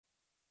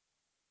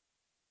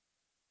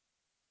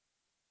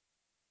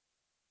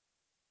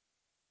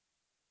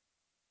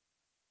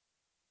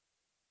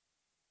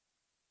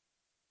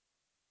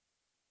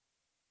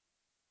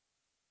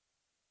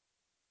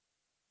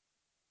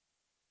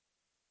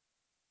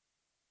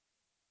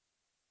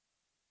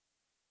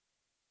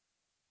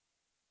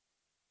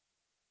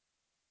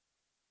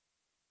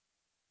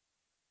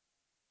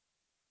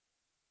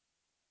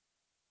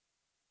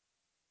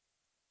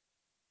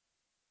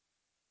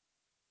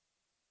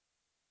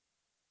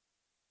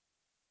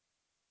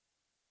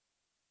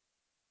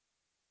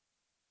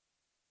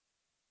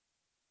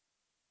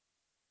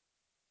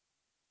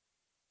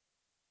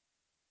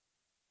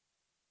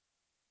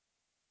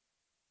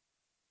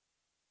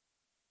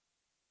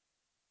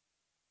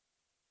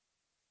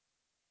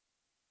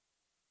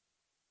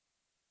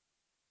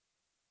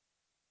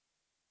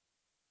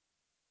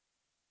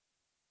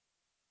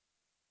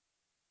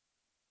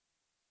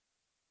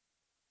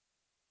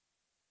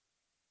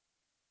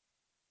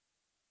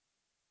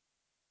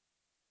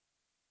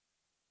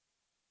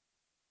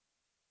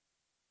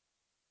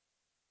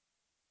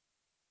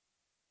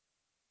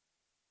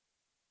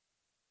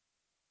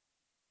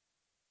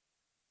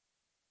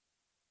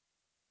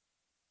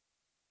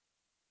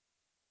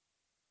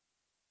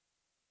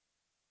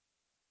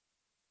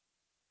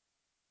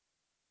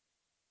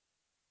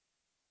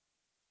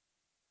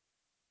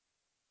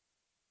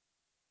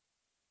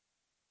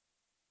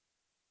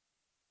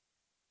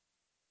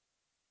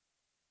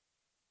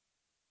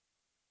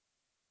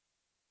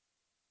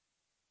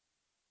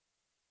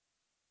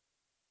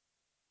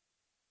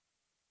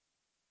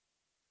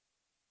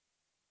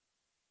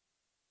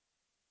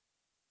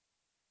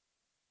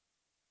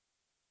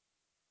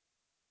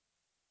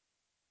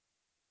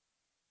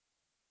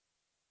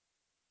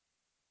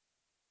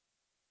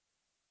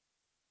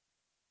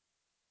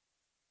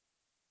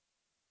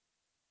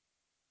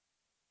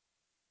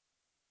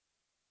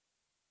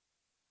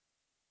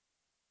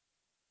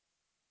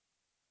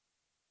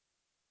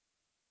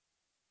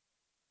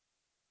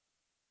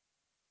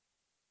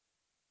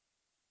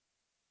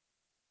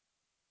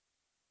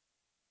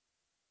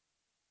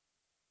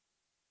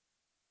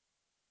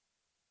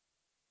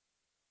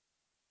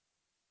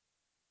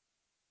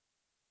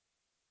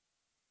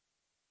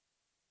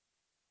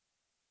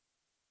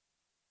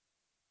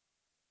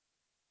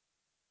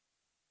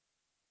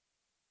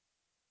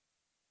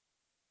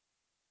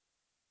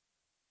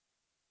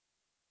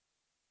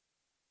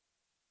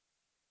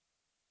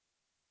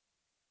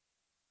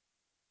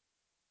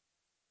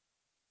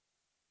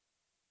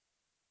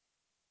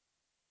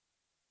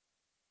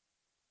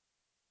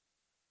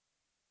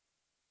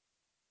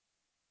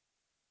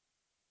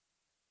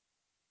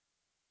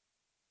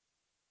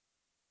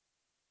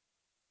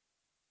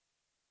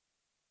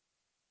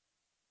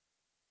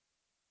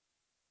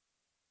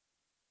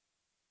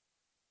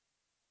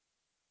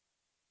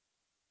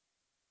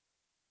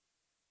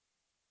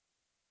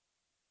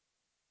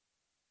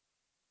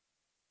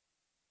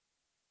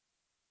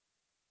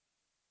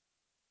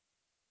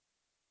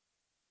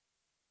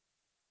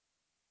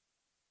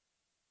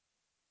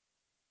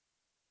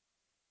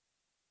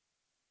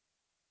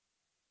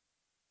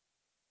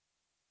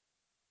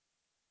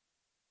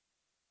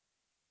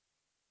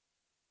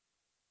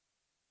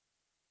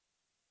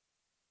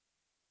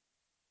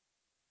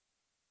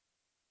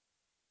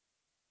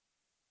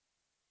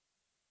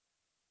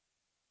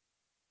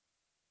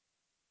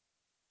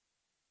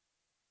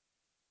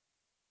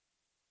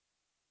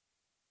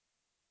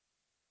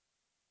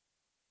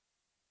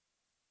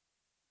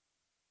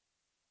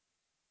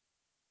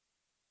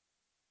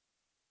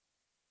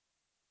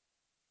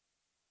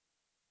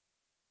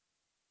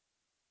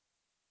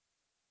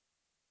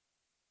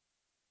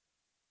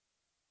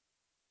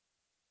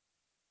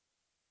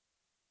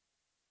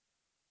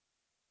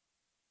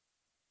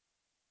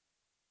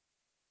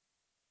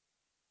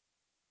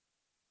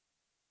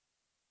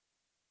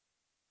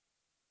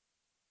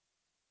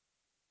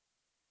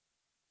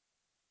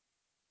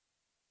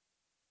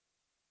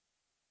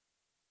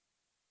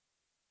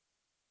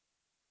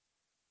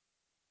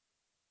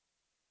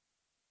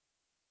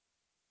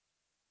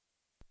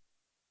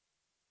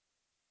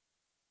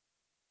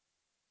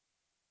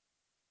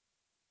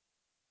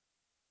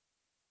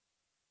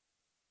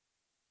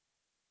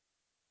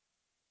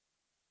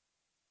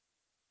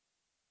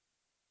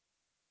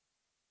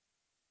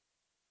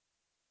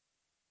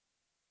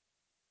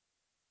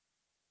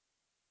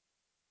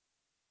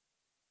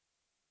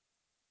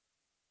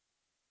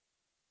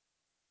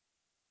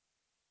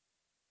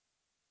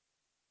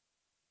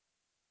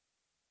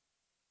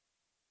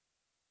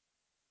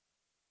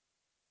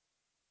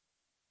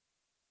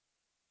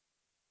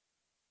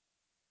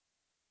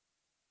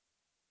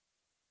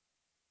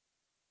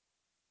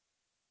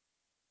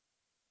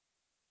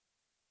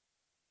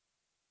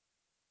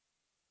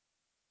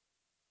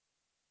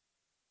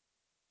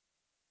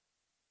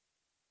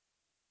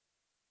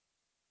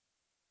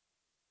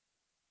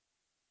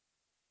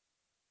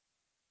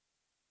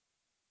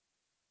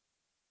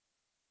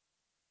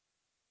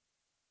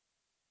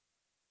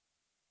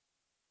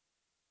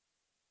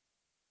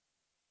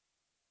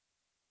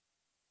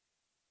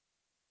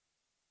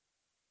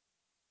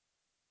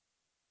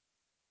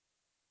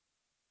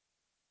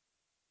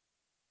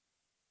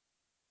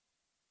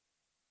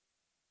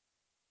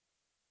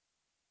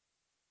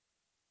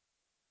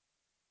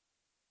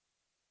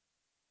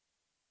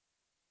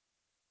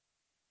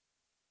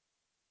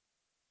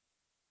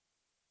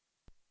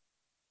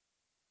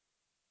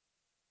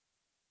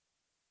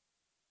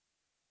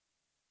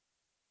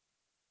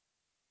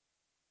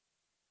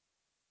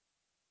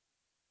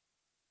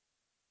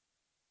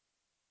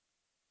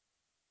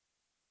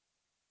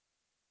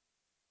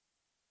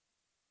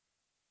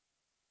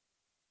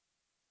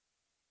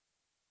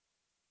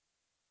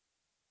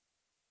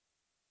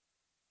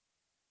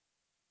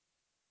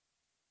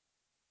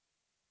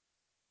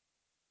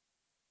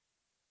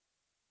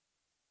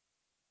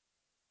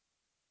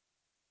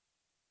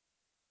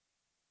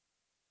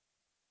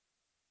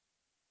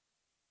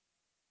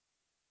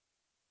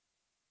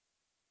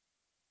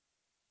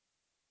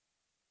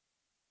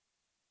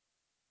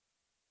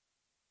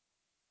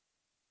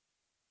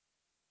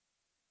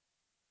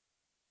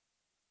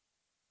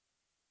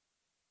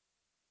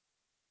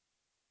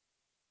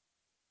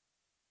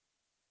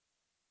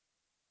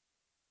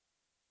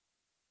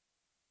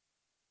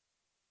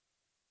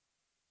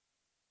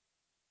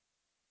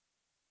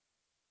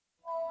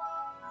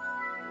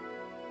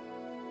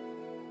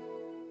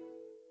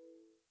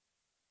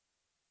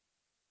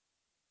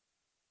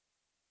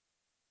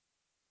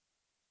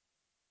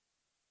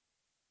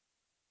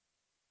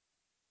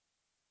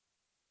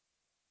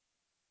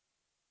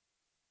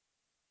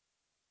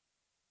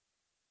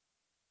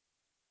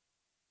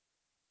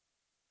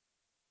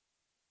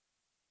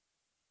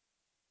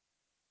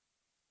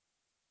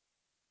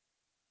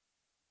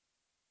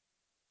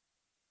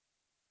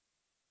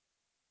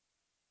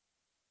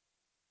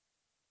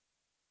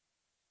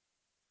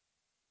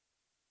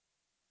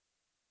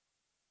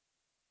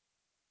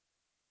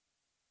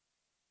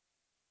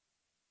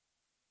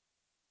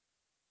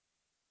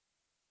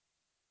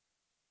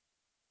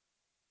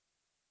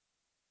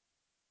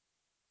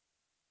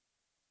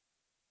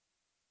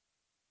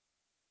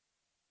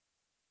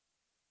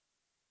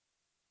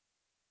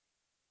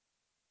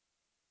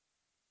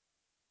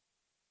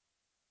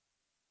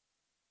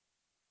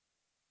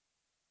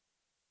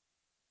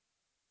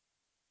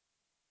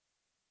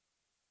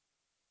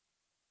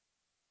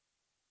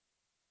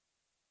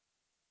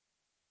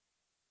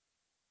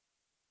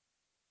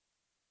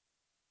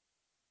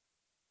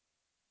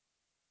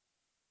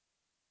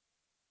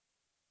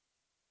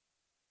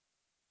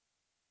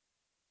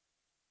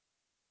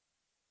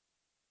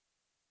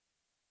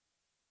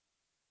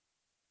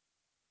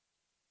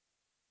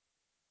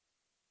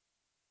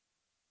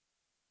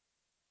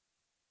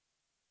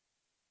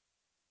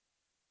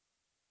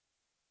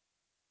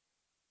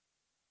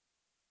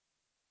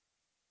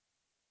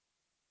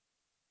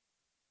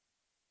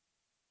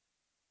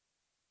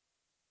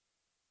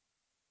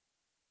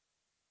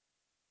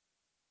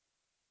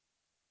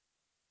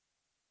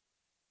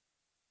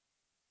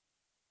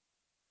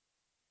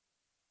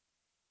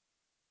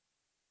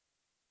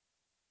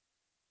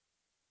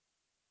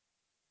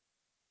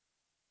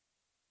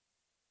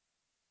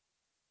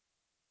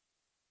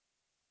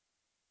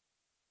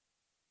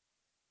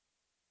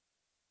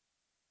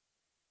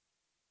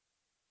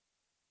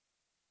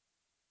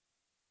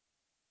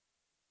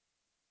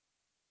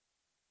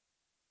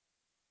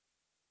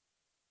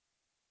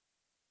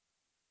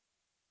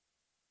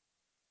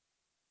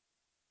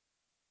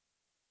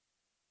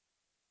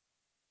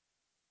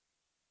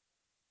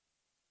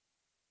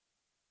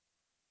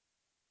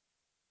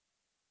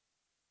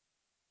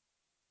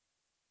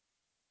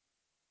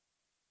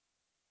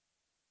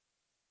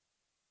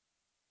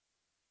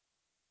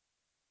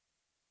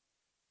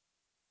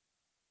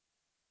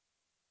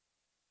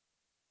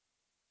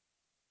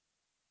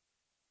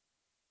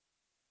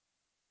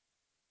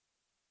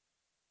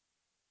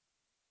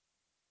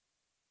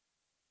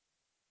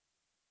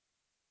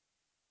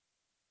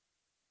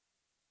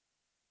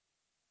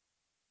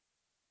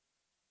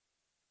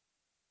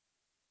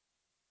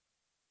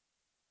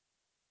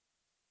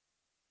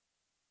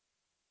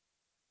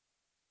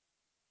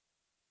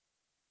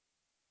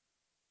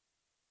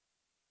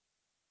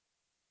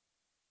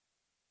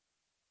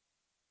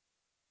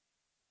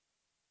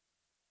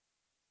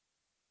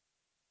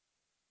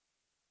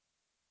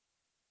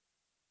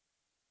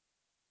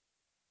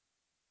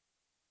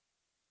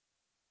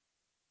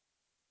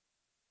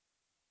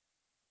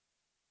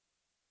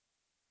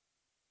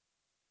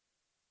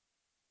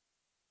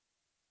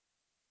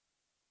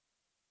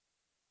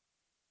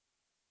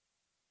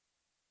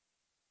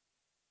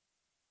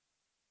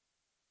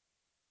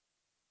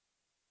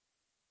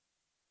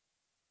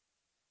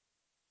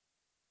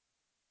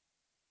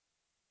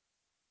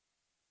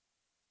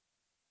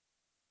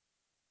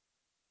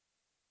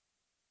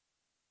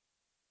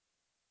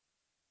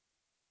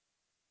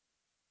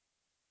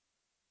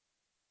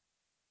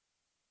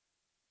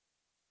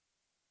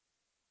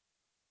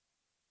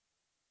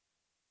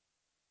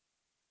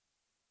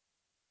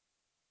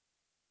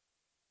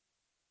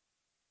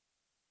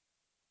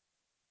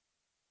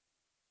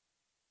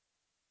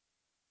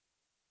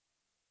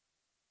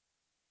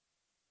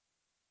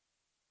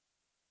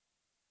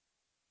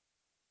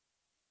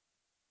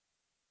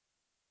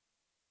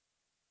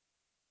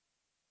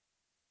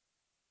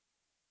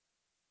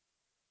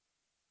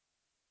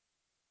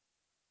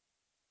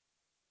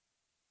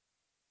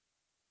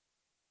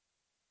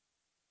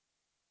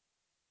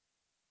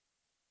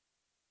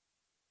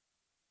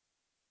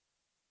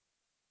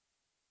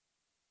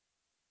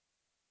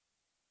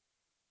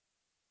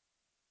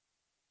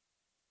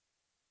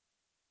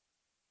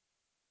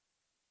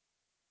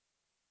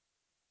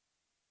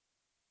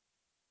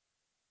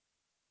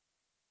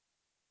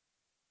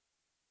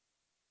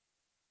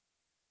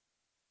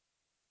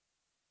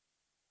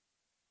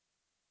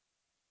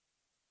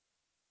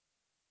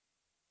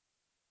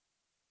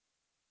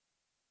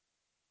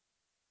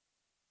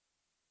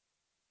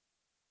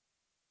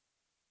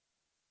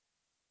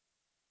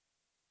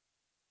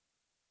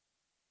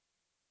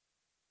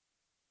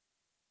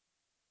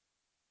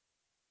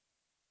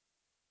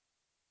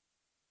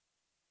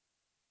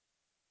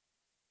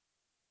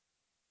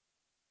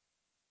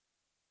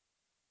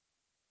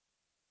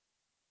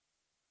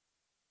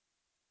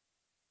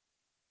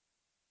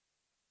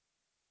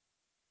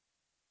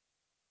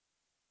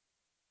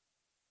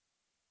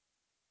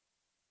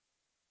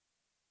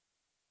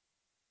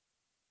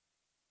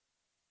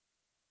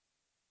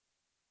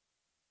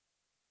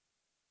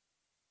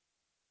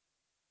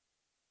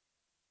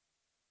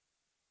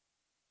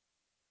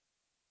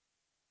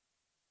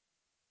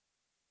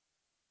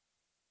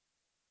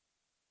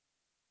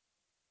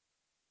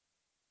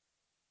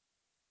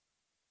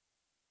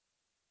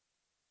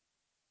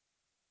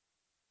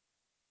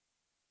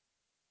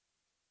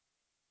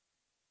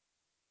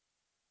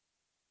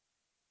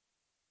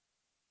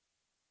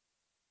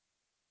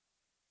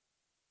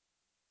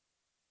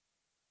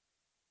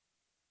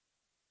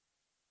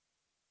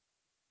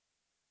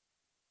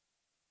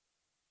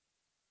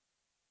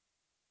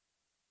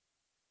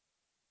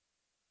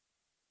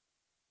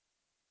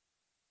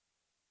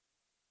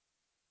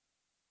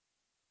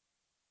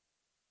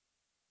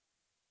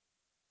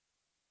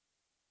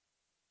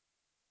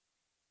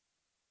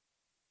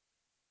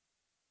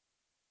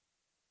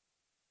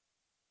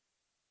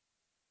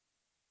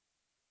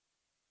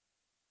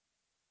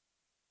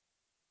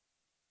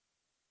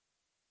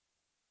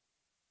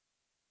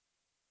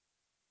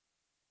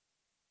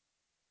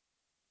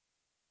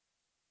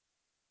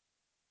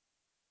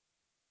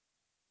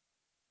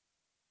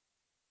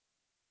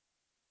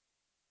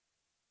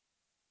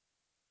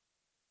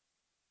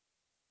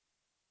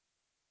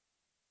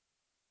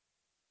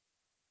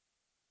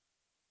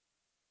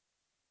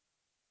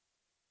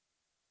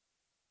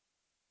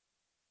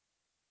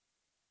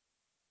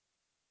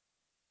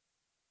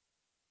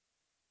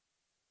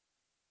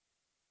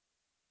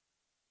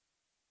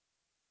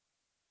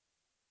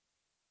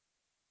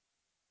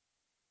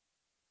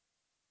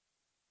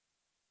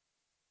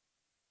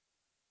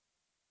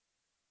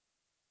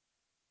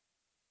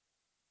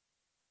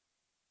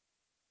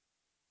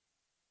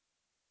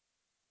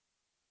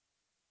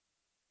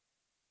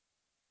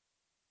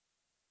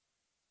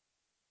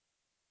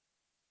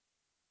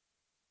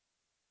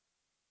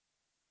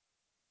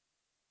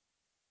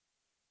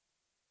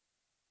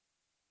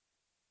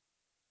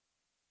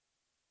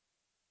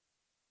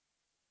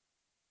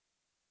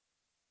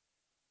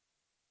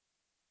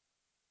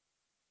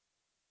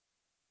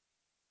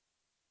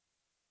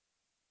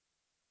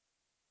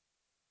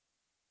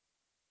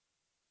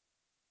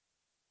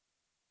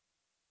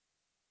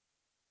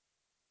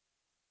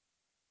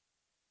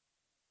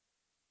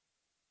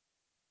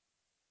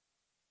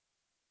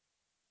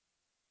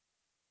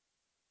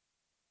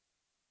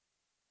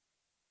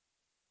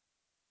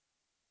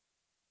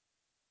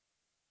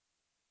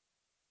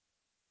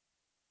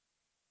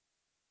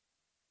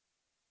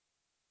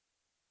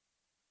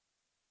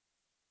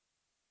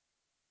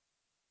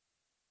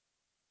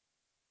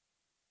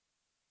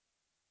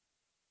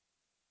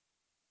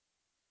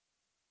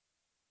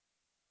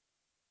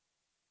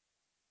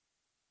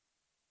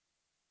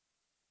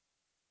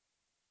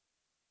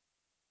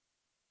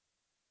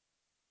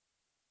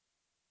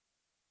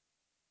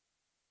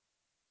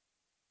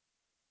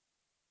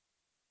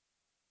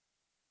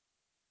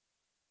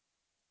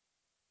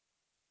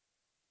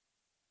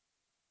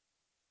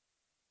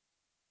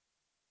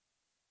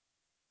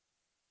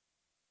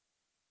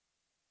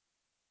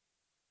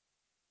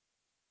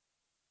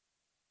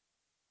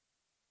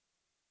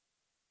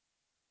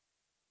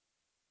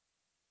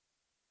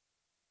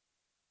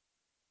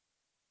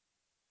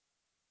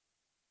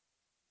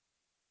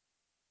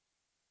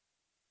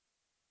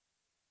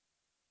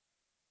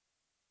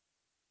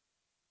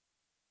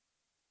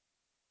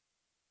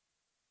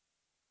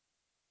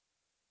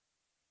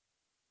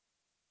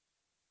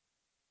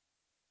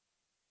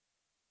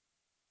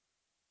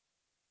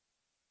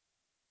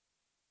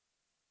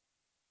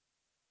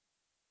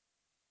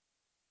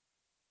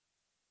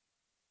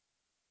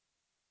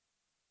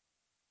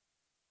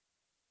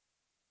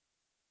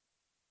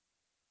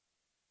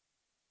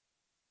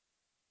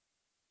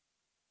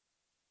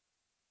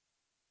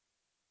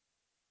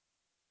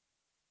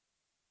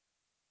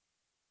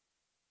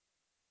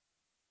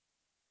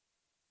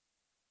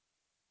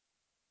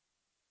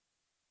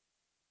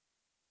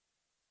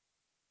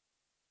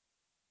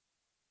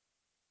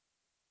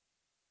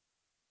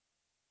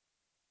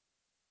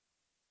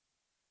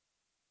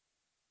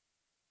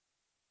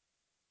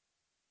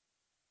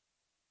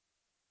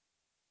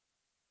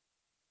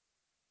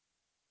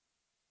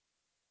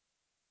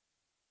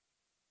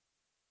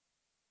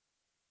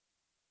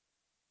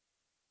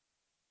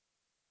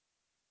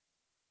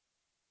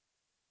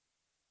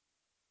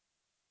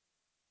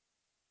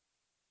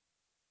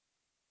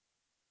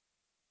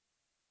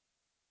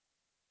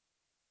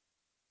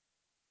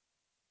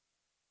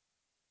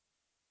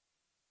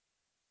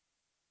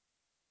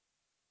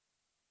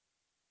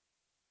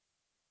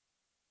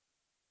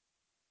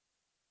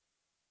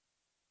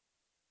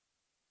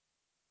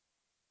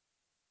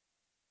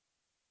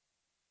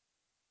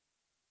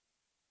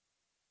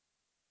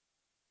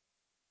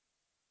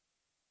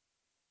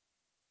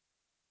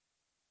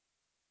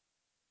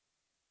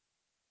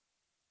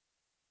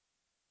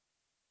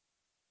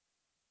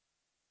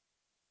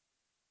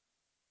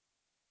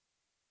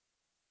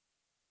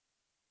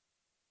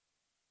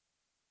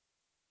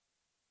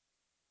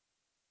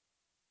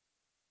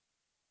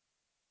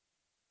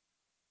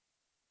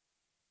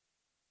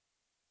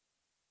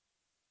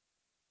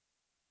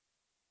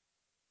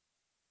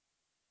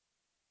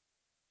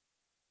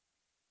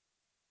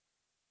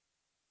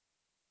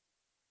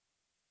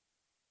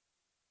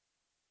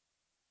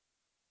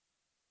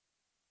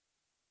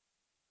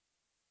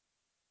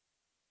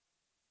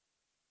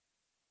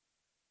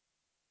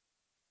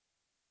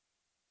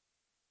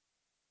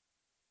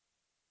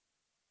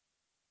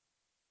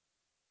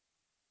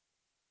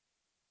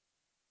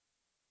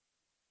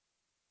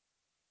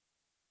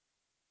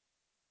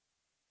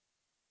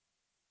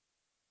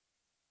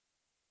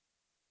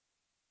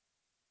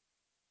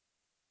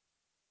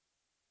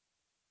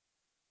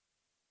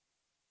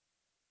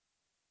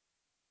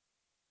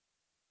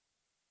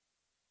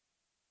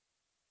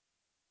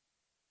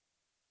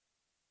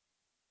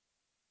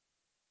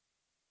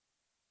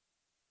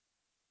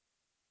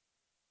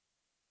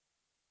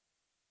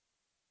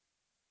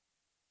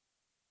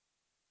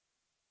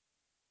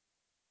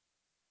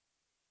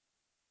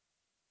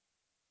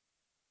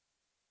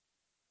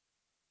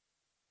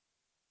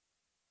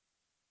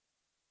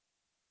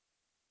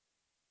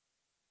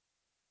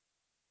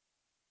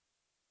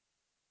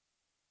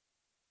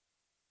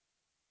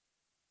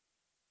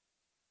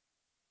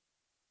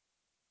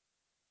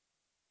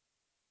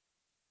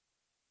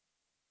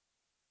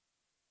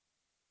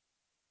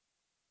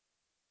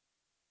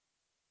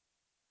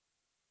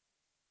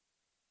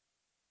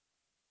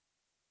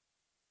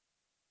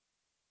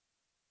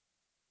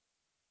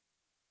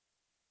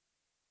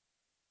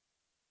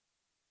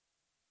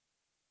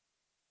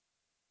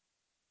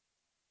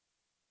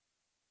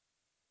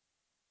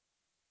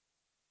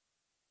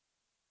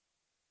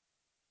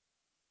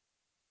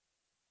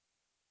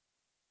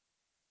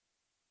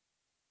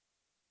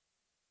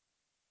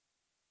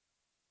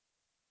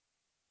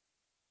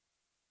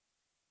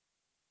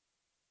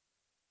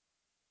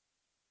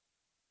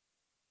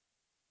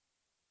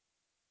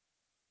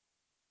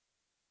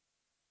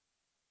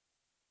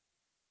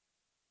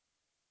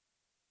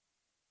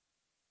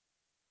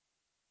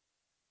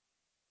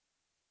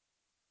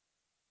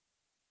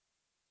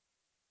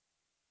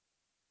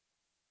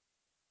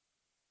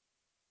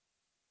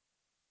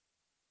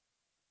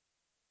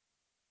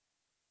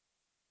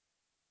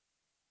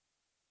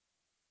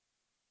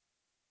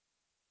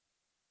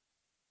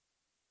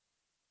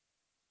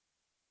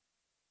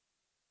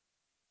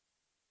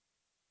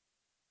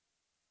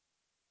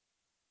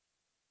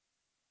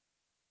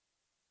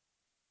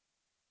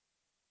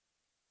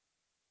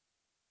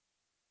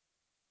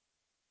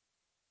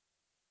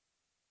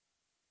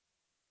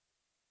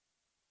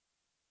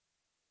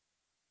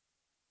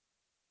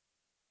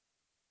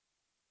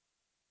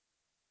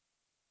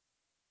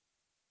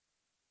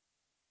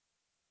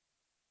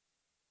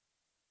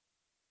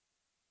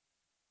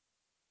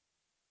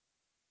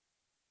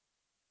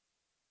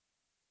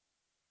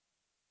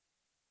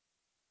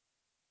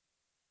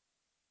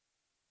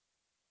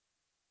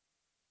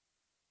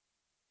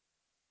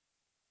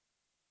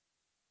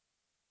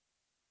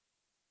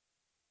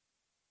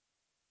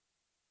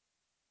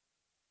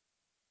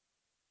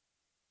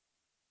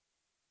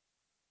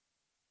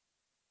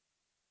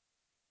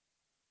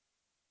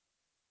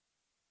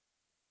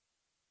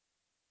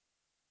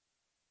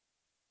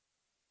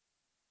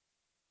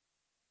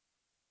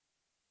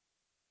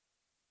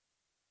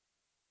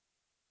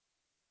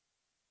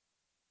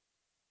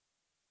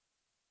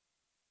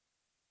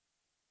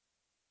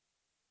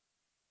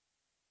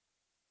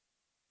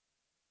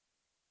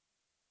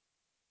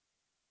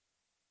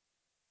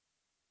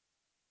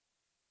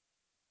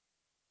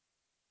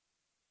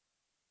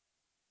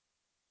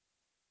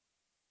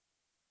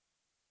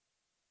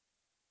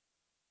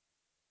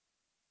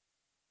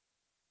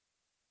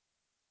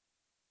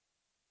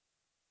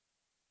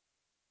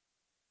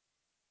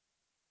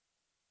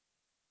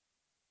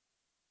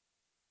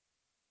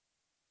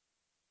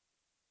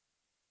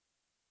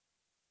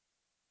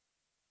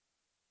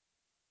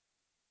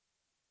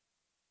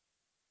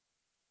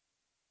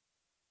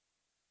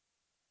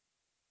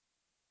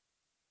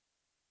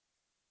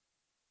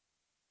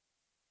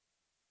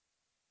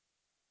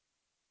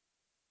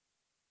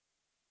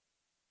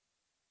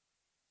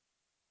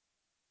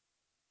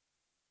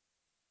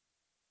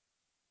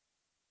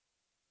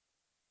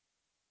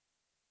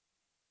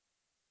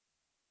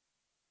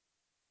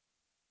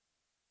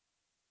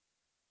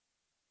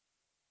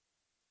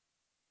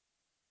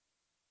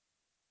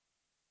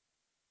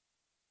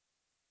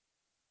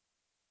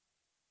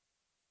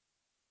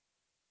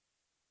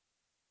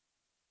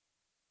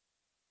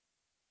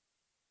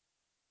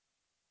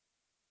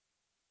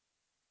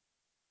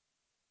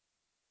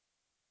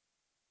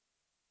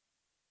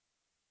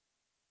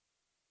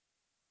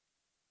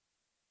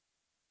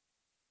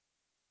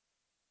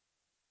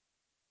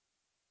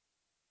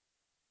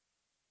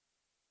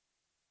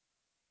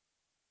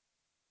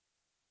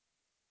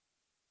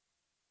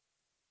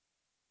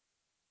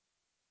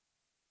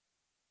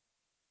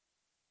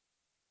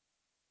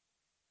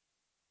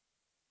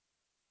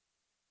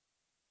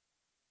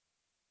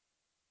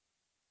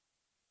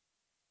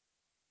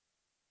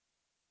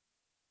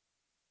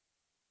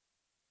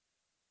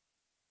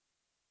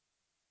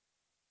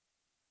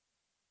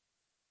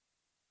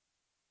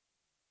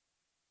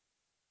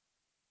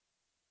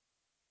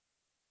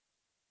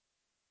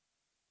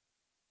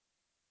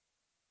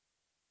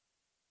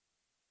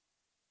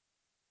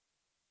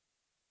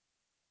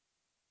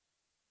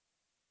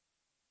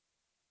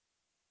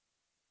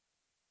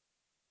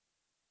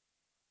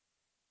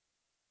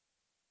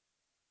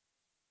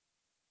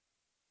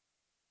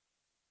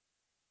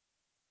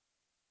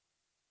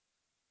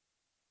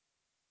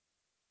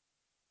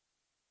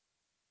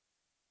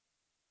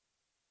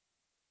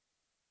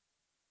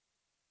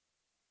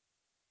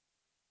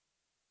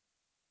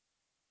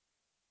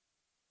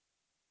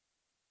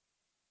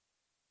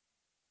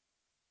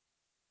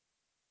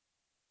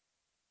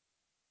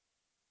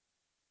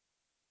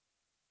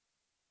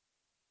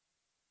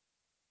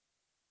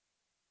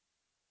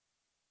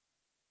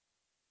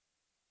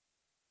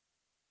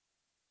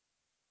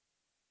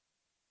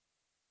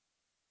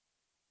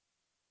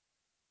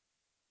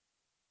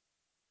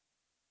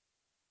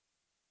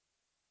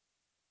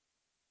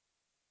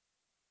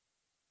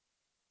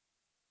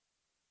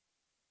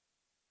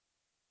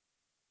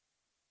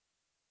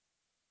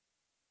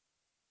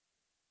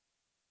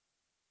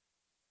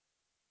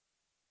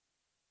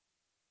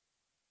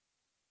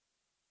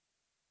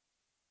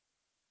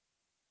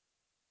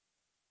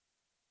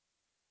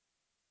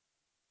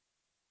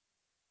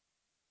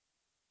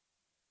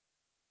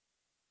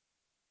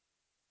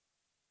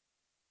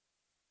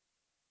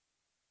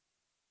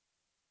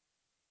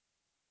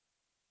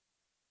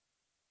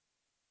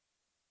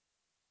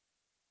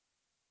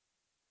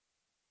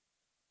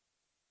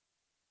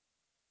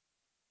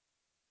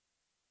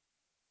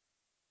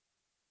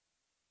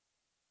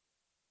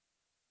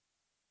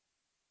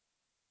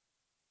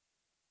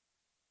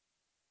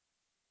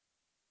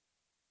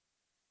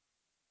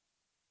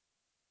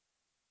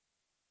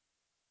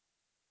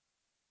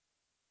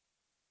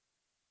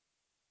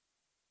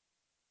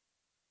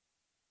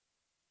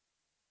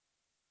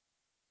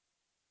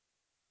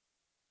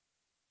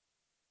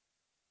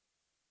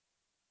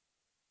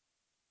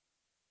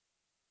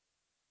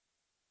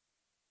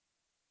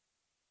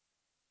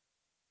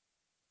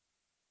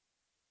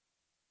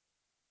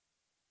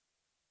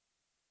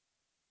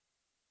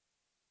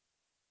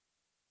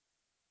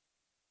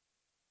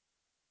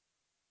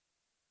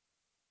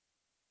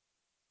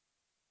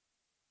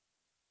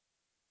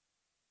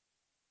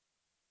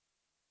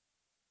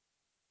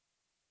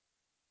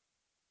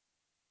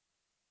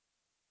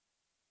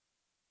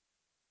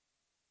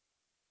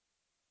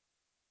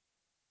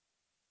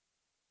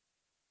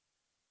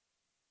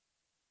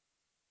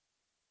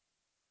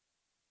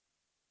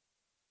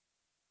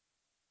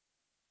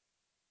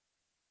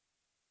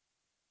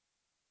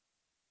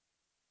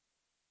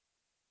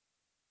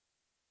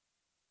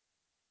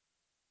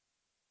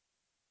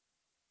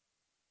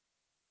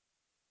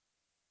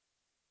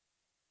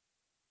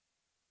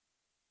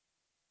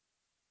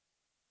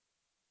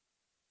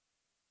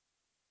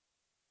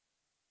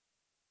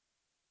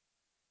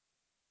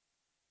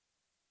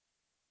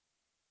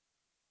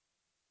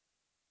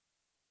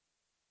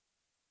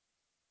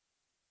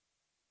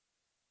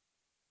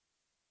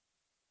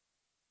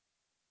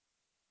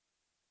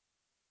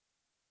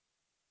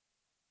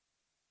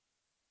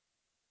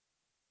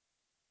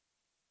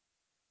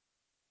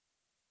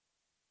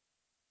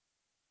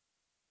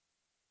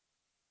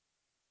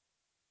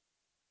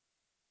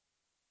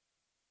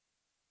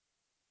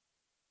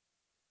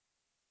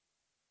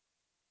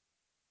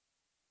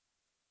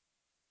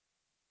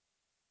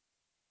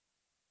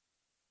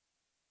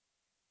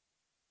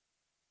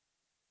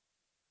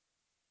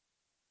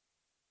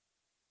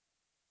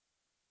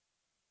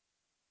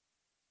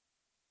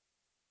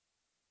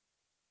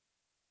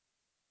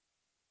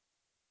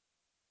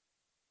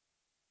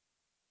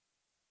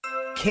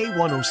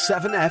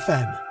K107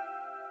 FM.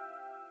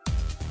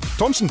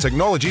 Thomson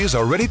Technologies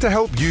are ready to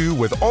help you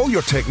with all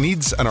your tech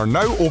needs and are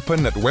now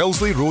open at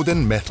Wellesley Road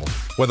in Metal.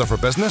 Whether for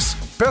business,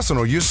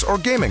 personal use or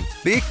gaming,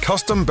 they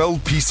custom build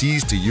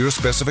PCs to your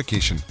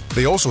specification.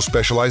 They also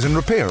specialise in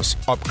repairs,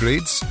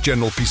 upgrades,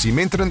 general PC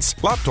maintenance,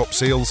 laptop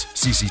sales,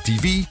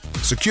 CCTV,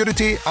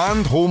 security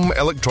and home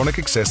electronic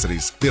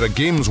accessories. They're a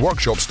games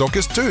workshop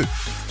stockist too.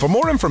 For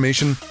more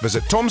information,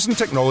 visit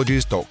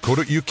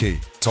thomsontechnologies.co.uk.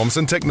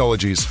 Thomson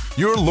Technologies,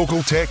 your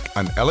local tech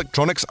and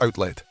electronics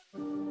outlet.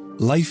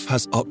 Life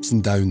has ups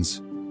and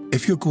downs.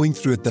 If you're going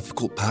through a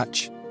difficult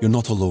patch, you're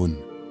not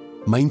alone.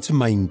 Mind to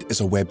Mind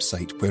is a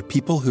website where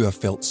people who have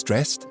felt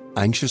stressed,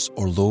 anxious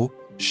or low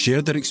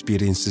share their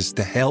experiences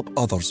to help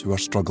others who are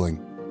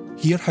struggling.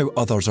 Hear how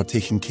others are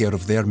taking care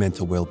of their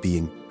mental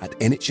well-being at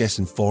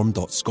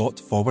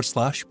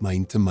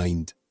nhsinform.scot/mind to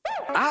mind.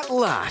 At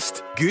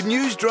last, good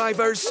news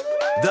drivers.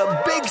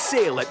 The big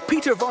sale at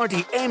Peter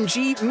Vardy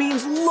MG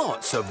means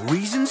lots of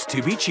reasons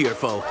to be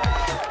cheerful.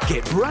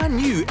 Get brand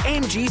new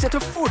MGs at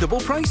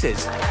affordable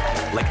prices,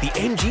 like the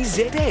MG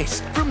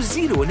ZS from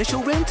zero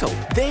initial rental,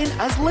 then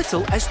as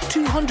little as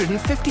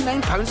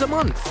 £259 a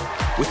month.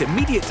 With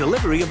immediate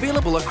delivery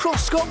available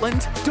across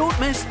Scotland, don't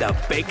miss the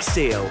big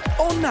sale.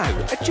 On now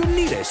at your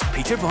nearest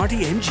Peter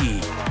Vardy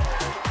MG.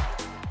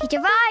 Peter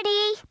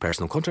Vardy.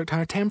 Personal contract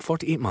hire term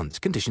 48 months.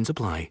 Conditions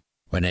apply.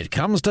 When it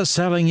comes to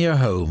selling your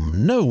home,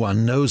 no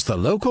one knows the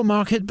local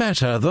market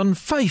better than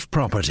Fife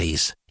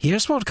Properties.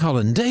 Here's what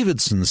Colin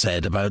Davidson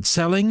said about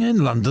selling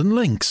in London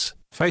Links.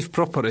 Fife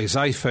Properties,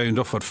 I found,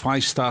 offered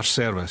 5-star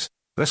service.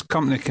 This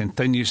company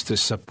continues to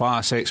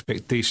surpass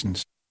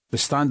expectations. The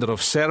standard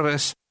of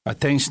service,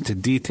 attention to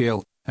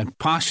detail and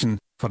passion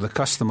for the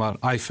customer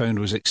I found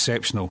was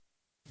exceptional.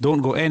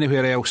 Don't go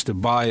anywhere else to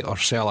buy or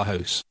sell a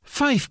house.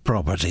 Fife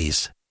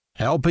Properties,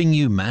 helping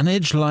you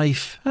manage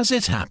life as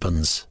it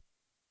happens.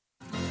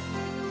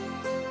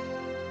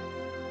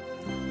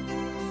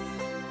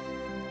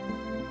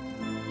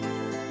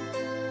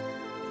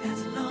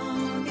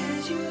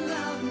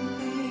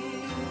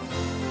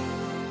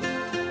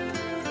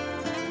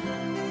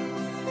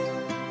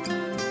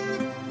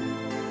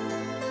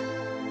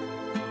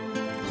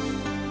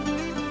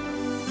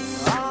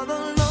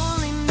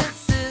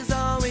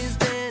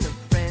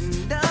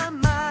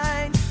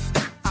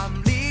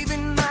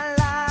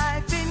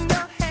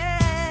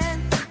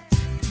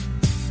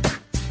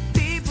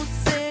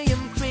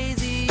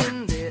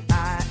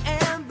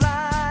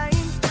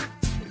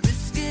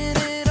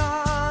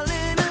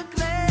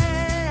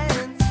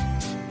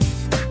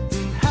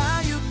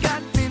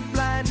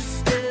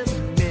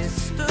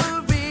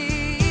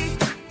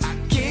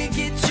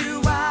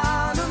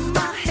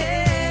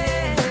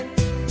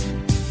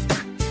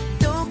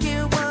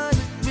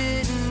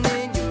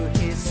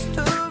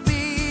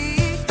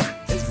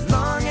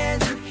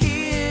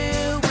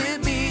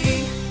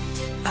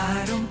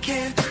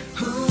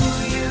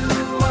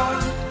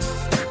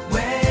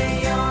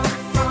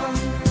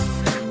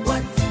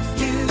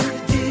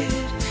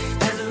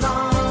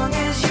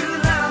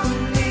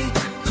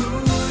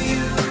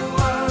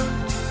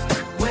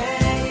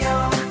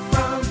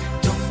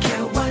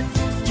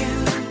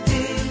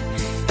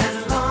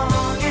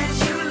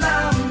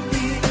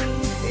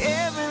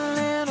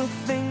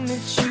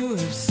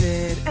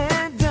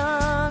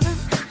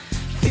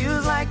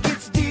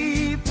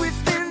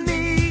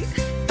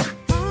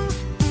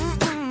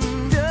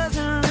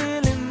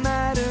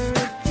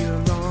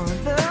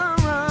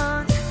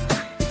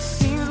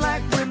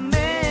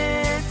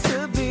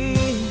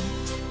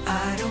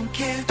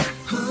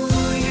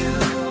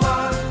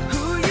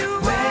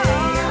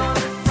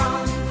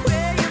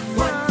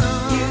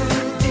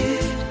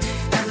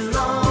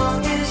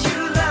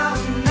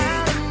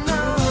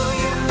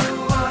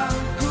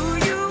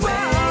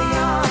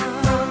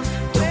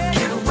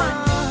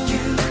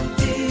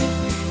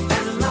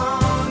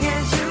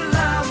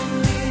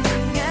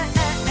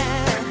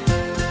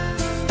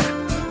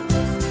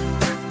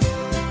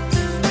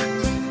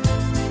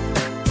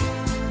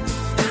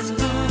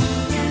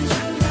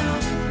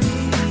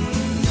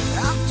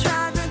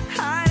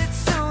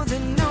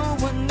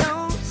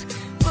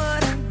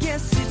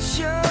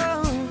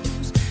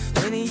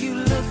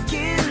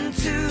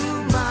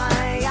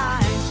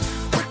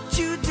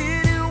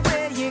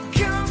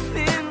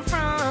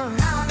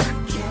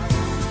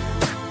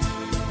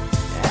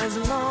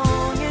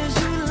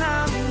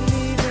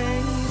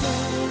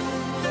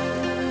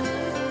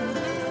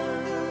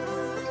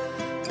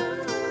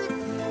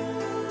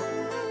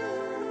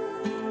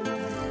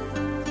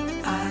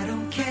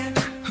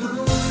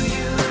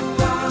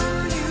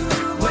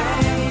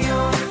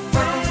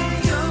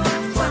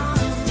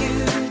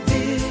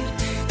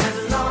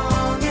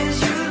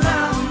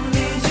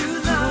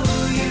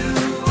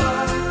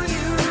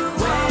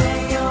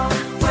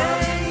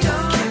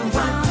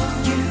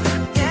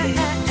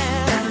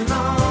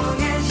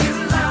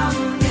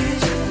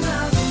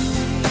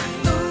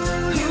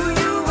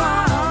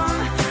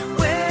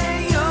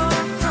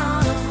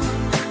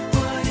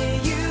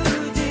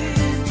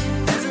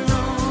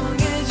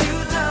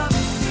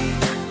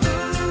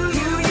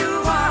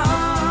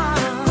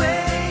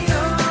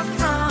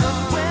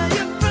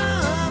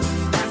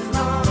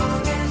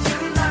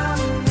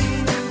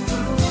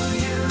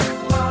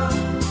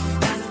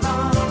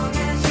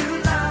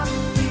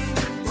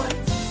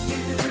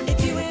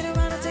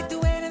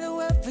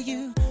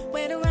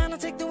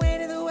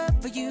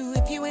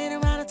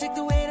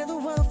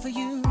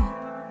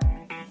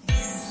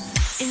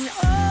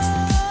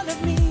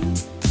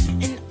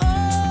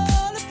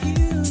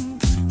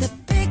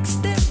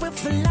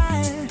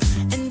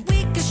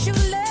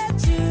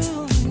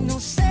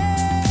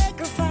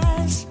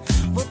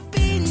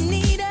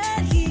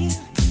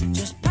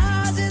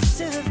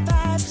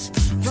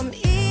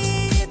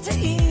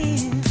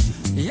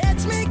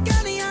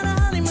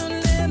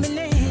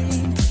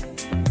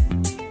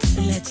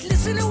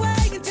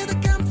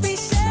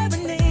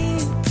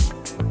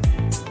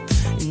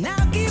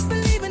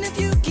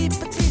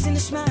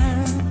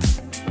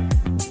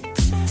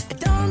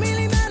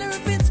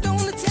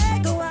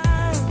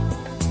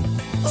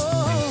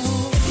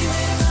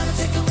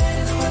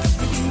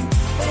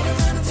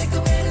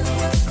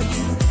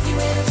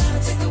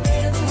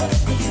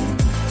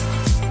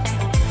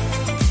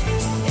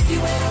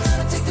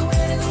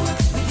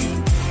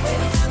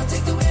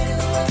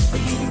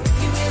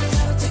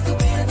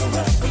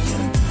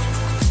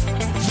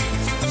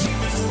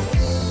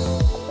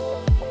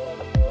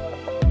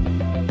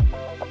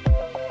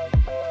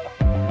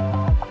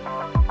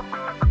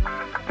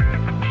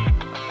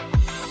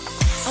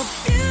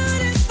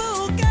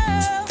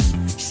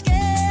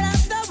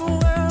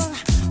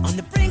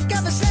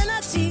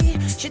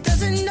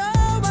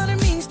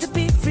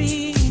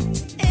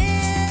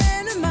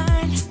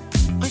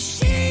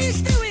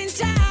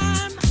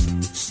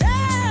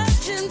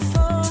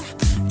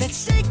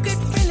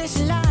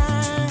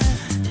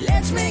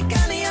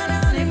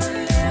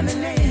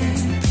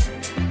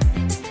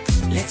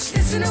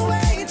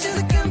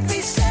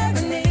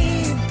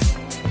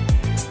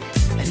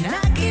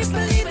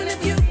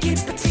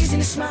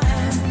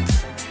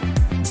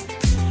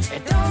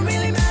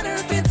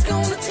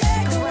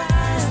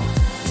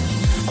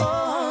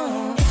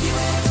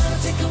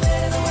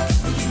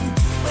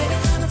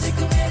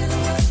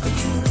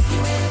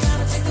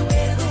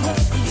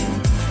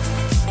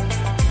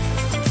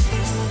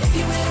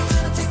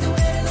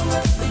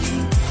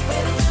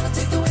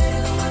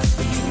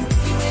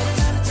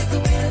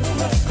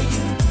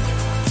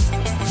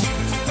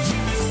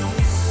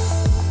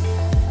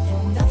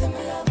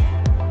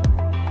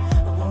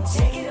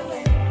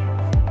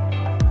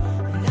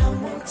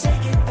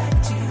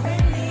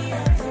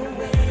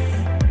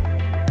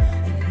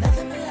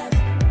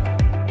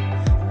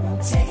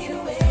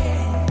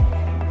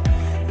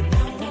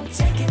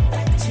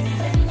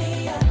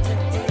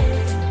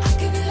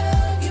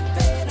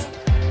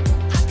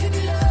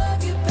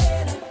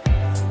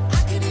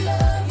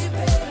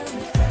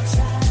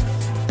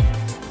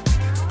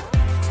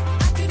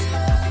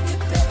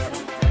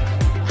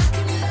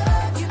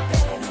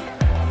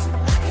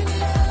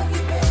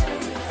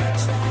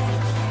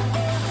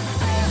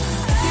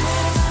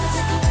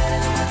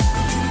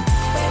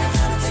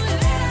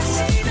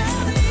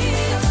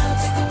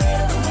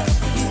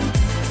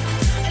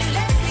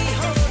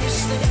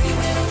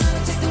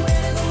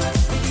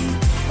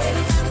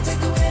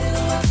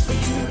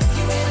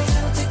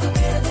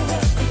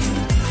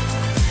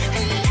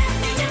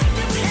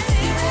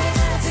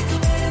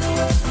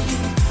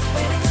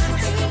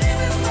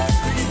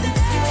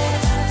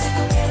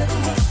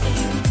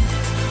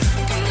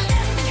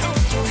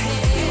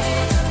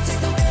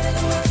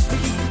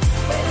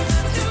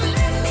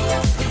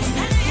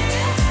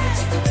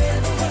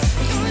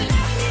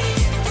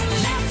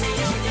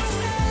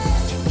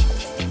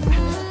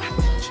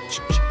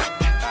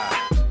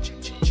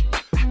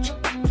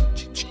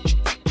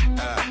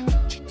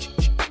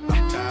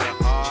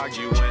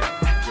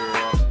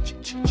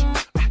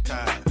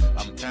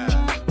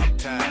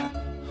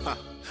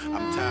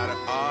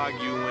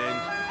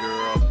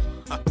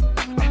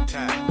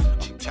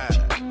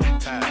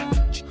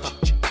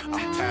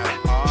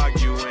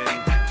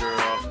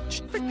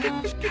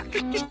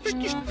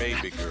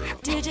 Baby girl.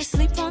 Did you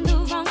sleep on the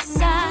wrong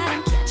side?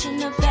 I'm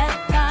catching a bad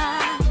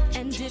vibe,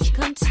 and it's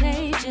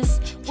contagious.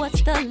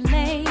 What's the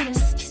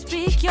latest?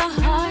 Speak your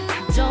heart,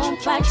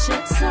 don't bite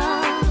your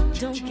tongue.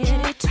 Don't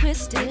get it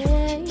twisted,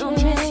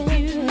 don't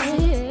misuse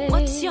it.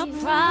 What's your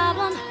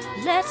problem?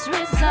 Let's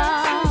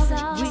resolve.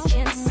 We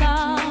can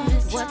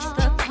solve. What's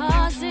the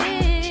cause?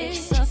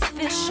 It's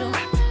official.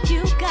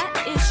 You got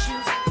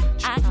issues,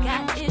 I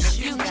got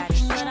issues,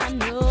 but I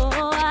know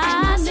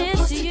I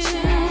miss you.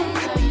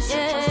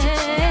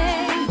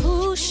 Yeah.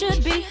 Who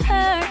should be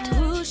hurt?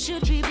 Who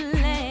should be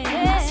blamed?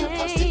 Am I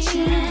supposed to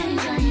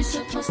change? Are you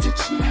supposed to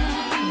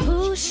change?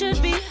 Who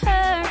should be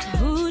hurt?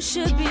 Who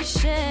should be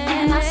shamed?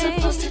 Am I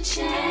supposed to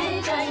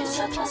change? Are you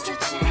supposed to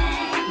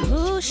change?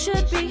 Who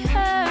should be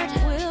hurt?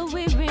 Will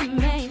we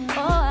remain? Oh,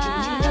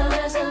 I need a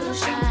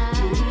resolution.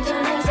 We need a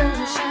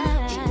resolution.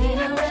 We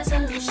need a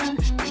resolution.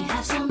 We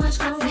have so much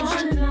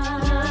confusion.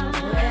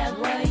 Where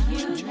were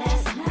you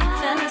last night?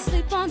 Fell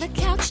asleep on the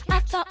couch. I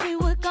thought we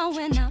were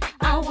going out.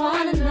 I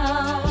wanna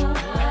know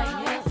where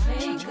your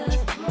fingers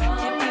broke.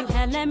 If you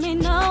had let me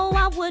know,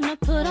 I wouldn't have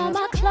put on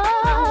my clothes.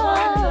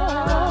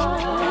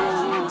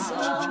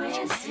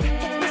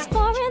 It's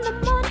 4 in the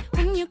morning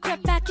when you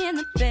crept back in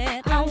the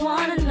bed. I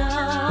wanna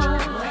know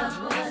what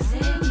was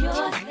in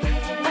your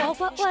head. Or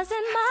what was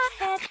in my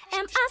head.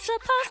 Am I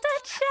supposed to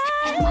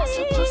change? Am I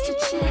supposed to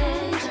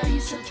change? Are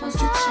you supposed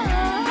to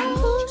change?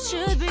 Who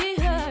should be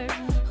hurt?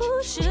 Who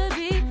should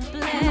be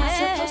blamed? Am I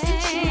supposed to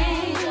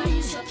change? Are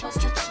you supposed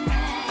to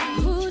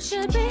change? Who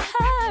should be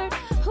hurt?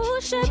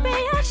 Who should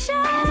be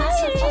ashamed? Am I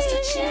supposed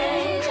to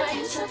change? Are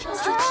you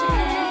supposed to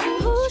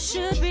change? Who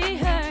should be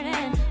hurt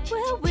and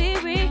will we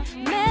remain?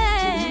 We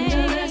need a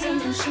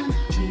resolution.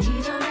 We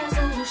need a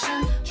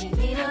resolution. We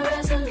need a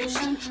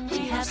resolution. We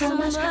have so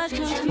much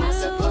confusion. Am I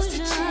supposed to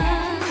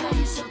change? Are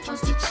you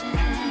supposed to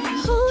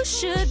change? Who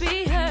should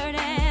be hurt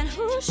and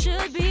who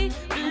should be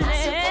blamed? Am I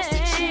supposed to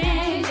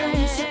change? Are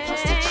you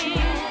supposed to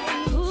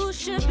change? Who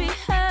should be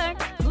hurt?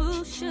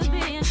 Who should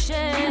be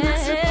ashamed? Am I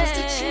supposed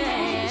to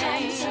change? Are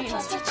you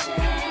supposed to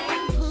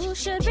change? Who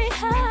should be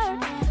hurt?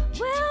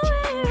 Will we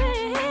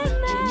remain?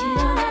 We need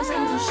a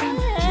resolution.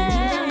 We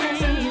need a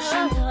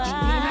resolution. We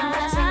need a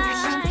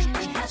resolution.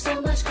 We have so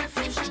much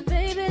confusion.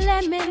 Baby,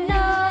 let me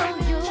know.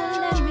 You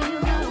let me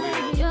know.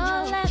 You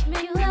let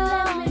me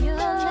know. You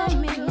let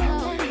me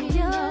know.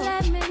 You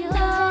let me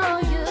know.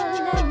 You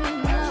let me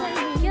know.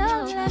 You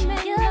let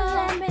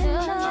me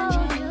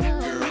know.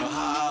 Girl,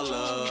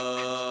 holla.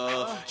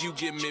 You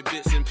give me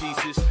bits and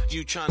pieces.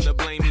 You tryna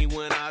blame me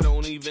when I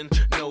don't even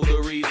know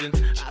the reason.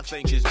 I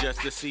think it's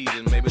just the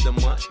season. Maybe the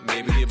month,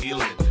 maybe you're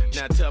feeling it.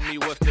 Now tell me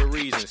what's the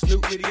reason.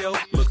 Snoop video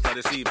looks like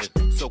it's even.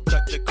 So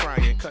cut the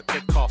crying, cut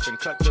the coughing,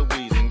 cut the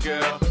wheezing,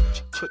 girl.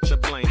 Put the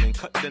blaming,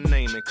 cut the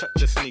naming, cut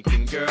the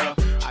sneaking, girl.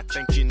 I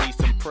think you need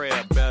some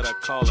prayer, better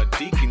call a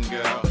deacon,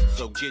 girl.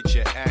 So get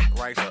your act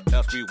right or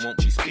else we won't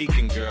be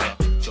speaking, girl.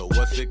 So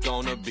what's it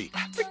gonna be?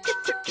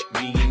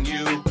 Me and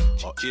you?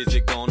 Or is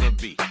it gonna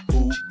be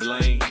who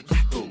blames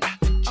who?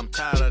 I'm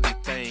tired of these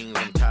things,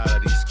 I'm tired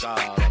of these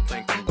scars. I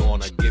think I'm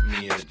gonna get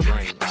me a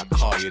drink. I'll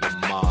call you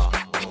tomorrow.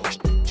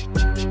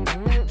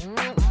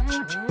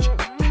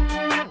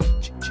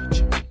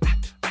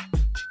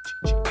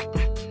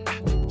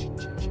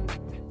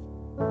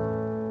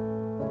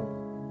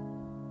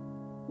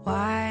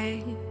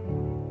 Why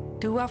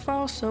do I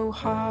fall so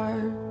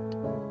hard?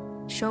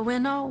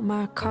 Showing all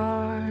my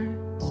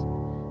cards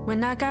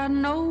when I got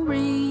no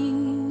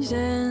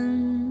reason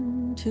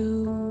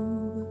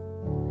to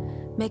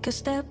make a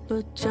step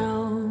or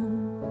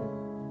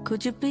jump.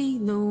 Could you be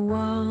the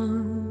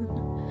one?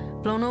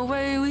 Blown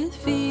away with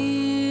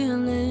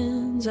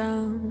feelings.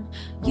 I'm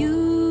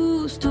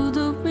used to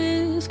the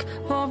risk,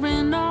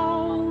 pouring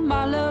all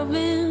my love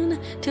in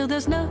till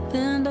there's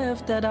nothing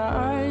left that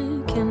I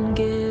can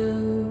give.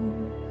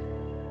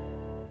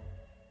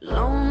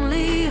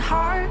 Lonely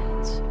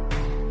hearts,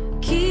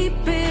 keep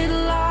it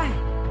light.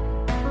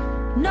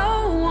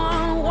 No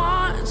one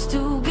wants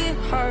to get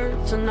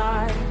hurt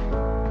tonight.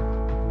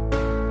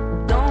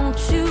 Don't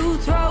you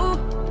throw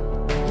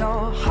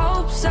your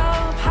hopes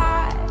up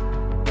high.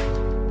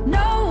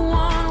 No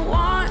one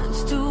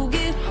wants to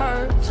get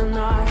hurt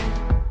tonight.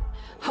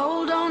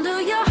 Hold on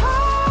to your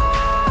heart.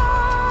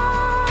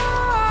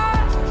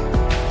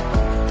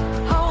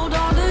 Hold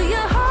on to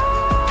your heart.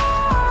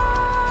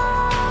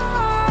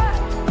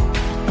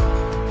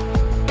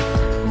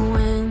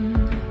 When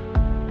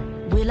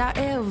will I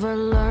ever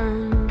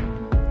learn?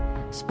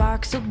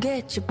 Sparks will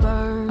get you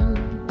burned.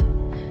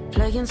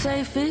 Playing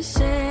safe is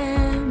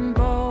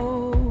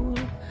simple.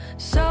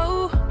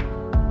 So I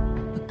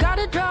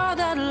gotta draw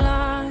that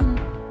line,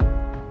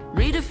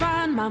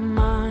 redefine my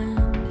mind.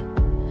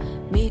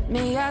 Meet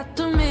me at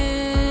the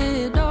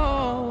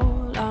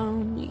middle.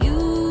 I'm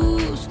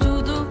used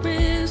to the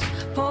risk,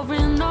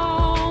 pouring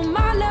all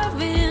my love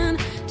in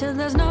till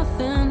there's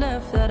nothing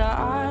left that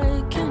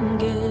I can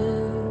give.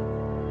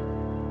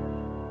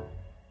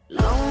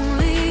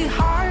 Lonely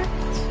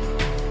hearts,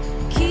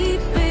 keep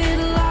it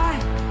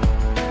light.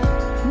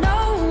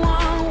 No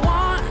one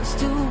wants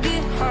to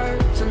get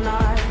hurt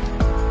tonight.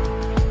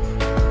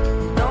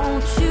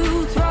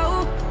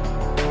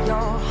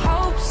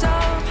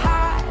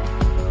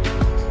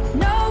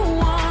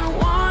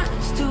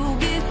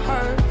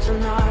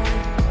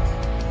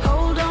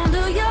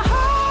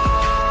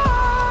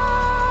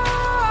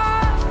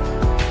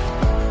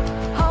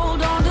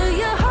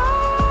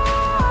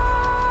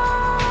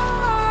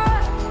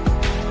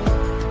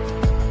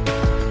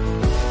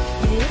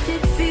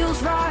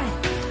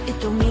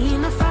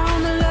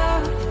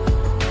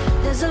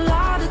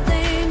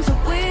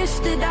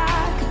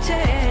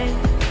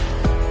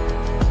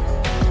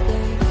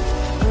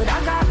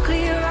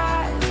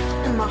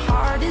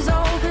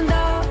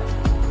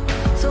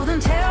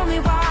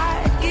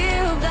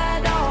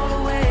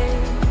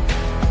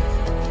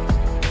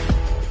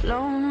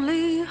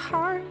 Lonely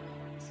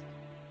hearts,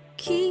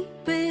 keep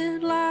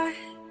it light.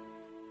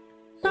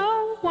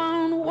 No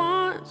one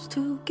wants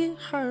to get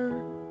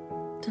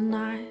hurt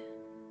tonight.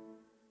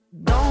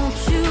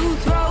 Don't you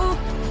throw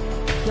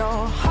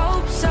your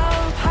hopes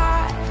up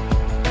high.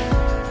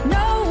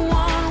 No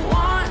one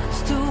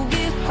wants to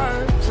get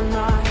hurt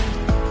tonight.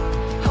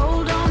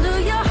 Hold on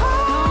to your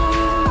heart.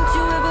 Don't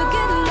you ever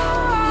get low,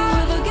 you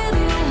ever get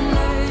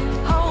lonely.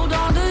 Hold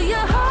on to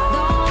your heart.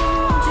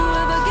 Don't you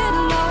ever get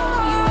low,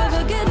 you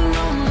ever get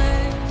lonely.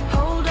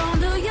 Hold on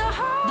to your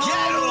heart.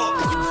 Get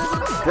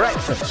up!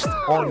 Breakfast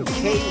on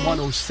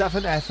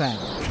K107 FM.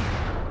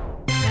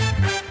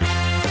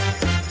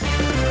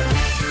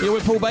 You're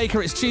with Paul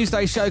Baker. It's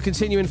Tuesday show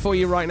continuing for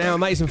you right now.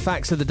 Amazing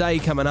facts of the day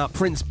coming up.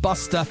 Prince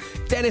Buster,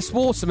 Dennis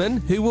Waterman,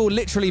 who will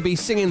literally be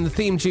singing the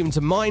theme tune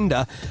to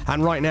Minder,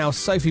 and right now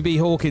Sophie B.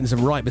 Hawkins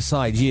and Right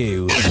Beside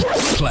You.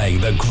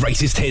 Playing the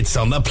greatest hits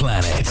on the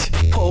planet.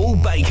 Paul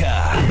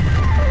Baker.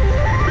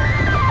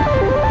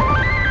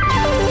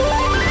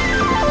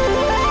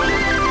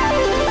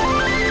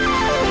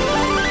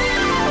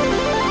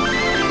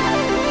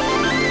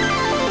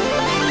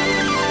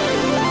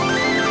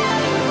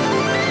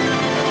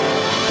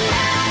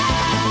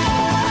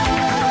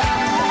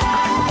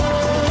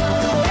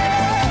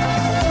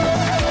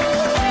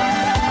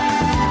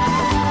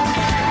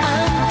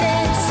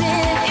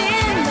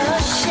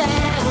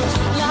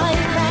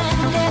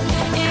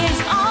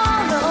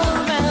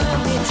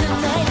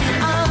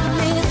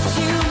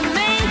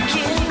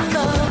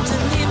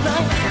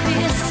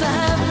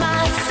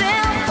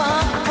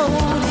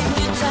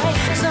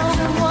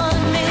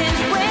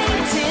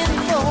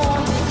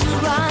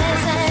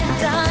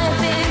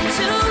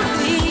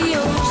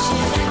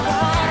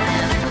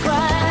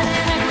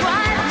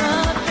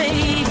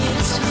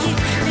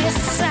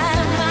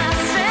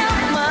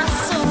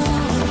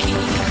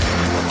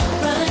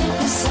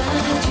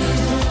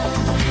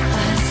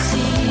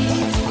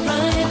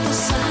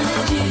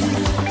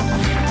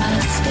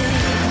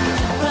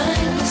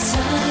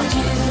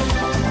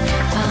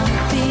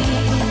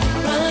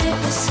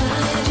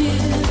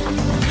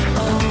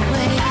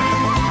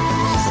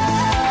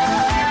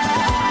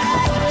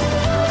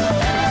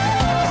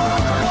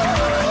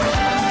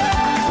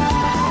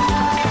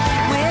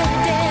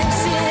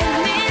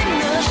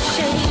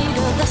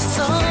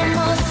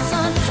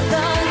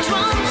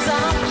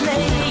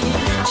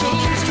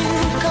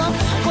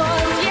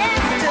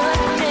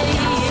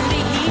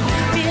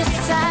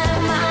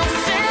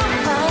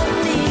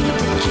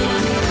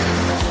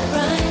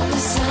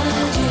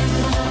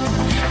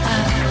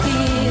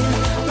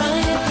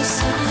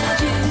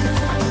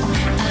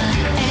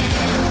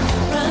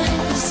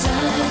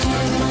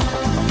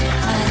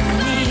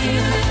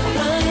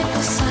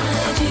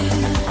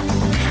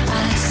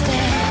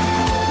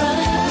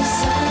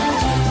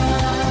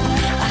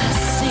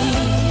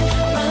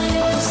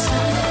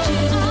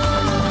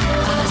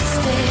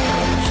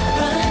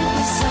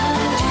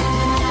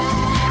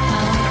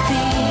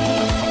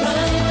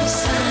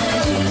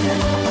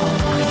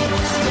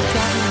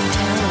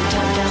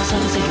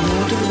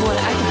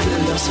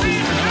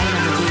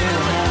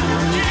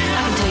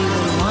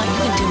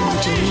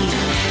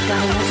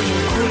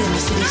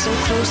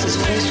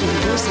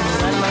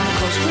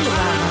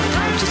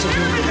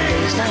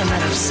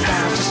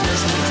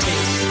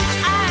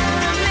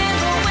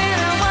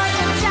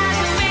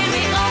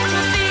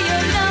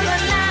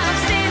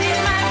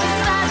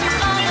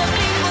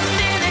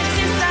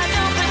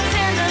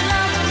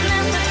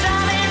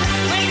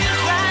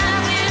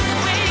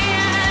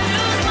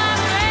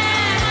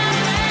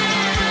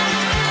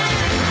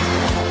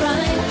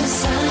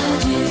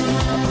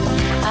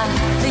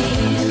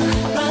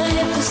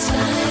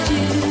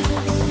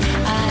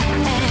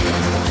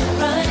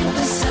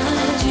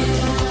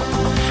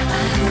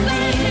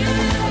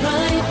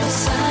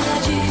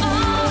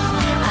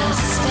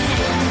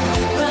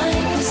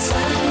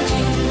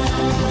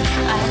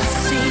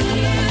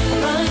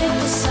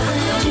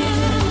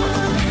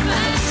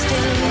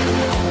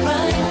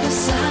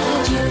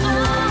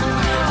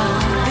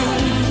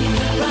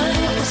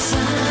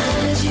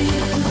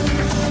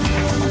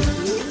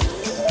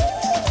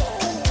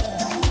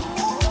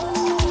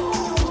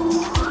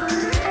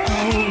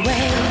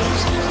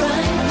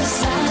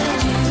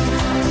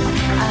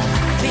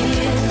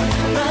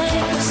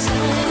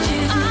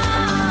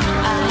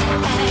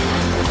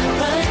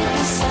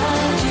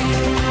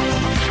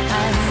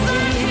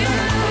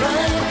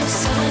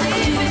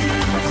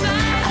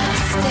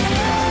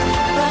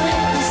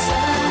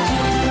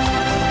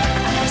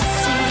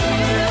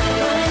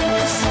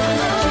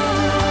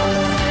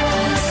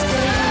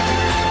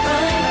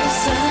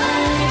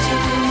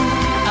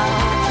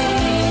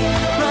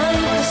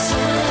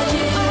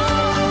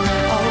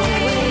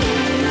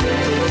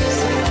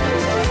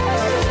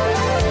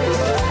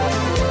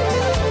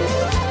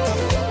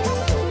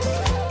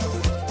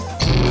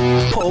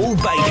 Paul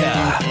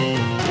Baker.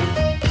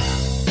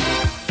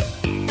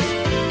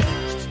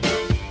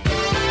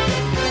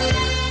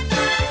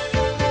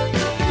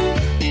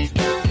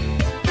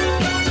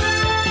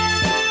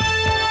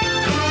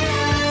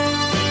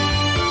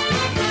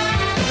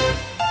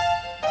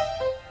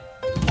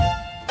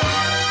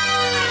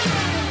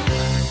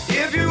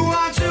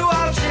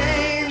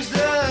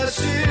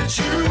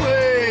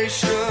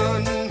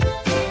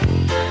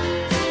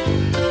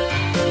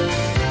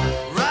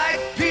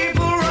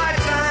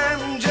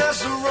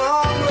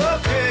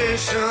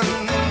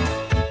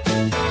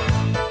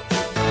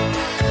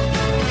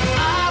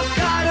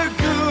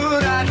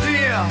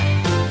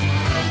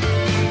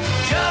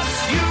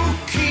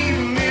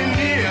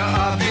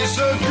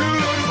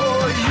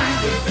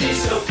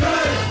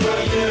 good for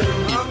you.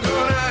 I'm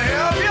gonna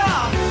help you.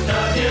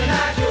 Love you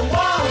like you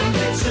want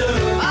me to.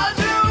 I'll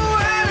do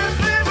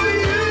anything for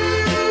you.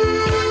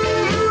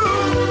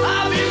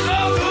 I'll be so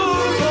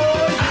good for you.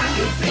 I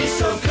could be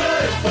so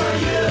good for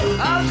you.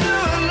 I'll do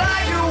it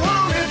like you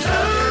want me to.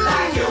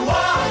 Like you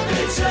want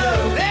me to.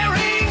 There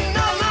ain't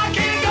nothing I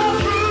can't go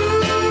through.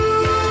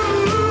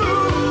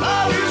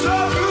 I'll be so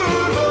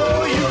good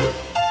for you.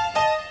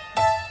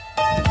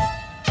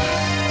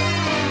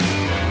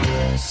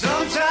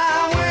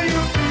 Sometime when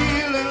you're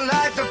feeling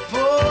like the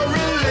poor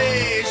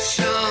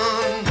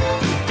relation,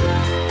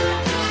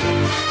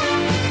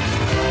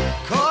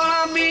 call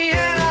on me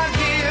and I'll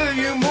give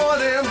you more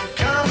than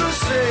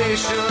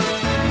conversation.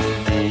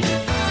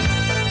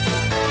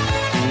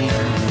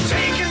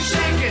 Take and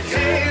shake it,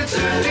 hey, it's a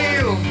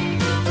deal.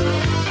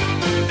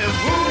 If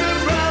wounded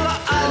brother,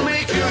 I'll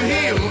make you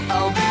heal.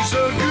 I'll be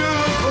so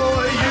good for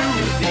you.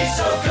 Be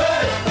so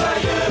good for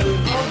you.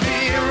 I'll be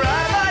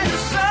right by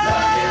your side.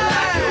 Love you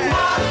like you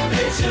want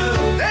me to.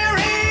 There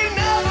ain't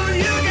nothing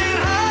you can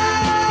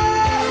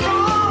hide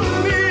from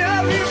me.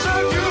 I'll be so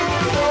good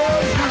for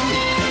you.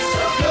 Be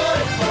so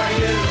good for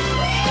you.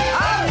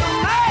 I'm the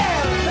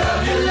man.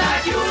 Love you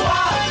like you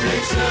want me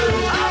to.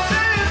 I'll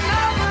say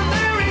nothing,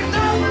 there ain't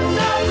nothing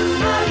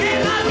I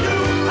cannot do.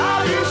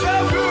 I'll be so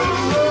good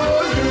for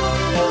you.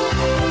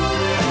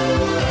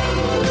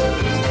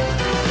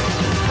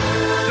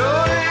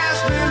 Don't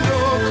ask me no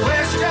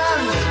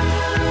questions.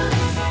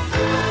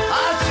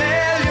 I'll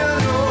tell you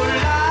no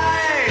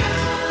lies.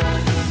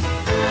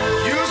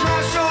 Use my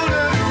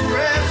shoulder to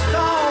rest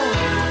on.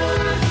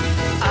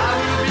 I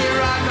will be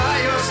right by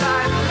your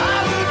side. I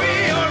will be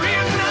your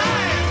real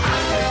knight. I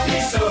could be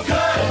so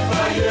good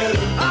for you.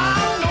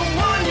 I'm the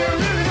one you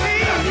really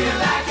need. Love you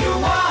like you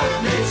want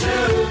me to.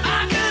 I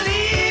can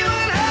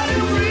even help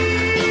you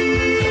breathe.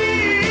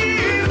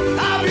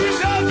 I'll be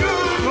so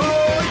good for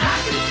you. I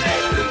can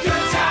make the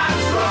good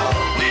times roll.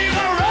 We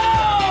will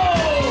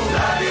roll.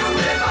 Love you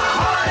with my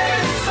heart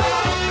and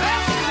soul.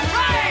 That's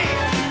right.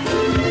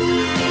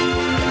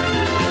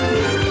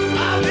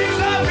 I'll be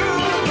so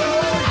good for you.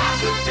 I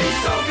could be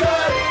so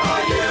good for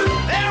you.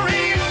 There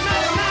ain't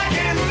nothing I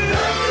can do.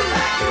 Love you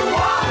like you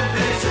want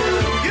me to.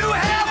 You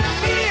help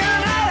me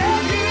and I'll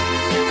help you.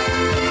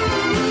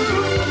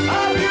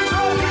 I'll be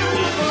so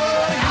good for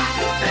you. I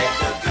can make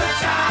the good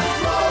times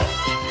roll.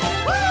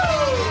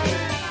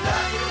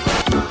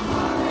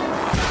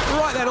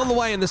 Right then, on the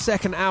way in the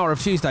second hour of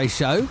Tuesday's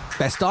show,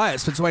 best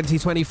diets for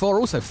 2024,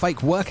 also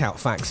fake workout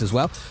facts as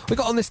well. We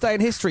got On This Day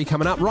in History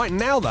coming up. Right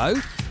now, though,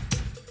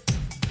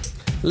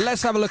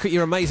 let's have a look at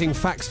your amazing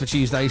facts for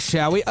Tuesday,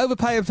 shall we?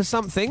 Overpaying for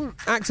something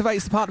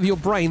activates the part of your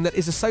brain that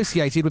is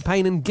associated with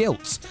pain and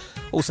guilt.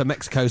 Also,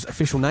 Mexico's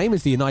official name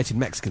is the United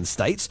Mexican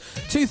States.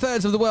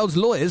 2/3 of the world's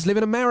lawyers live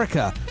in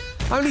America.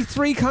 Only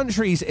 3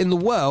 countries in the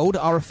world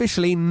are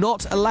officially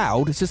not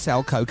allowed to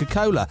sell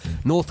Coca-Cola: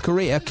 North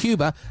Korea,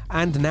 Cuba,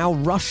 and now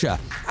Russia.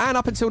 And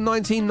up until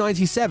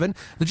 1997,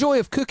 the joy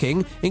of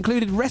cooking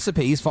included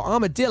recipes for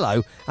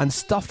armadillo and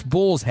stuffed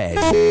boar's head.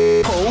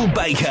 Paul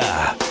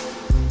Baker.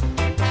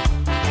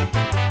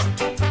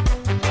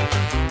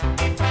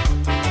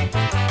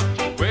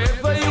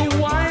 Whether you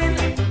whine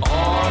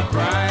or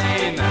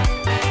grind,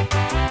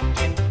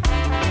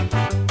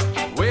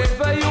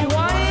 whether you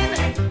whine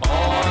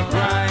or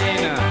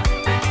grind,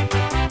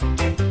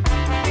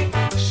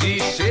 she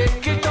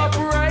shake it up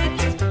right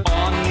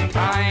on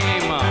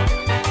time.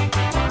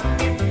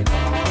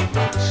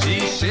 She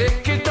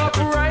shake it up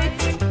right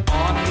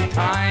on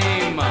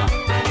time.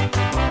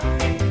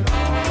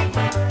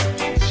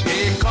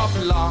 Shake up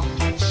long,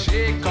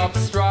 shake up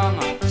strong.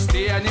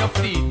 Stay on your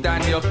feet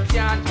and you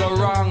can't go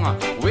wrong.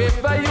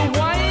 Whether you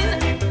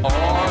whine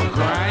or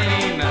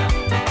grind.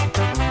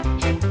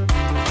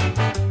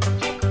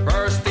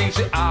 First thing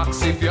she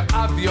asks if you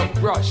have your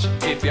brush.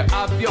 If you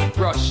have your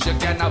brush, you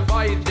can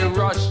avoid the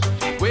rush.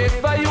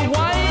 Whether you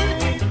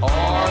whine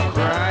or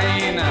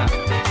grind.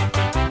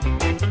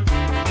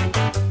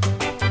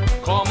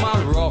 Come a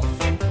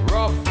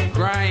rough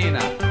grind.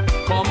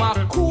 Come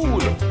a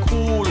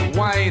cool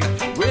wine.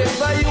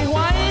 Whether you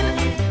whine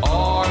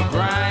or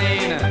grind.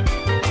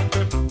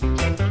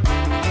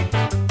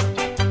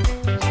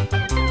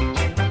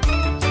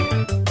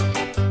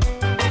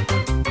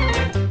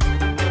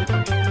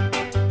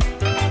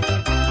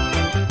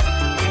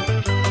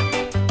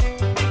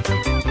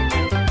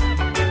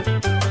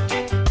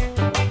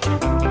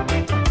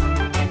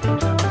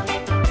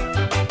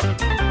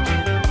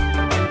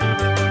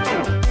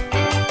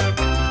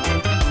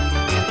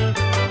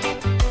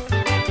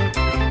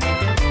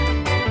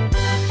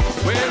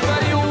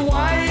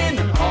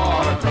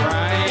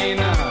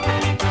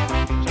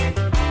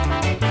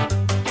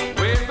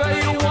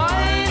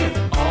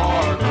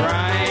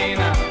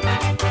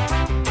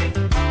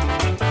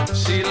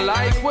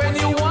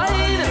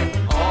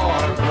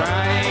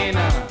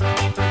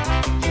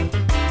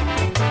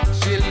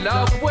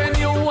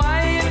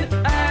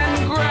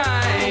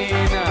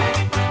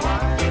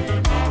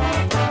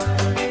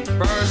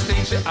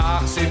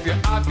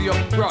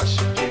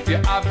 If you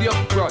have your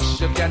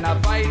brush, you can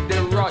avoid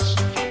the rush.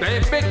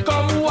 Baby,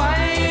 come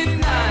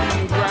wine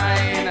and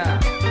grind.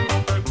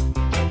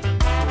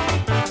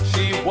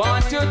 She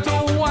wants you to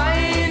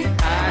wine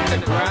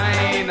and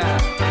grind.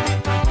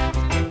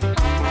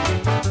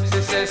 She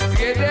says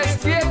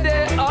stay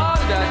there all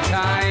the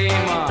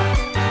time.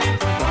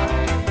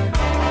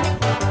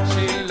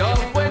 She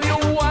love when you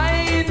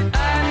wine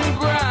and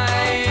grind.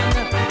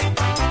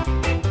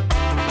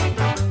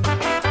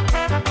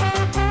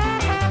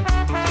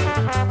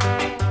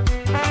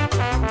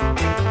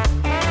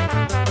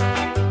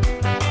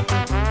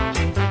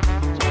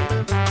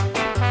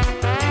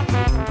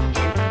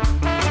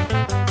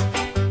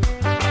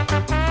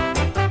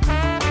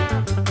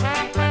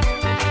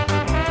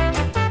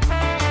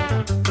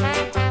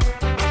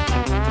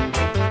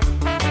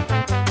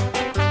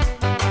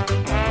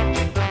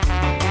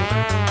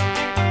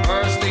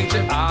 First thing she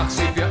asks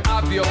if you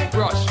have your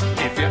brush.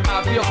 If you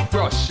have your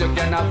brush, you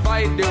can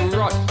avoid the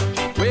rush.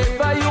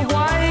 Whether you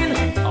whine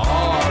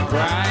or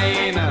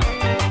grind.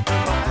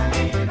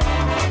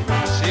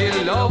 She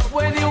love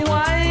when you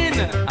whine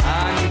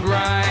and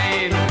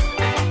grind.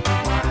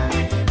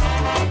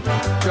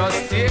 Just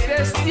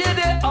stay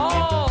there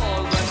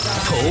all the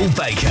time. Paul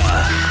Baker.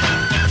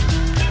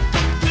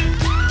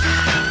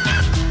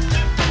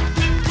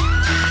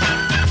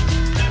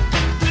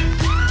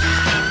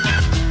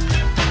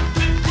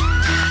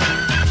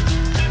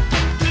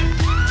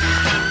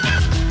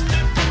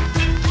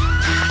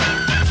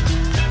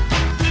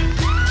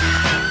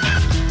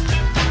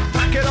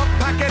 Pack it up,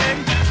 pack it in,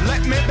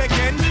 let me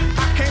begin.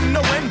 I came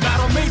to win,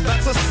 battle me,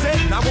 that's a sin.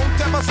 I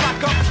won't ever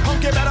slack up,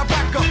 punk, you better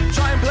back up.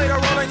 Try and play the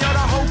role and you're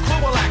the whole crew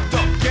will act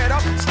up. Get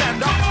up,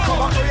 stand up, come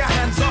on, throw your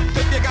hands up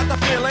if you got the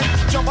feeling.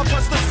 Jump up,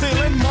 touch the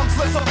ceiling, months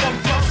of funk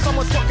flow.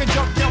 Someone's fucking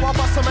junk, yo, I'll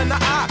bust them in the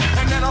eye.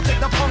 And then I'll take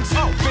the punks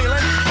out,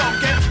 feeling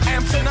funky.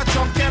 Amps in a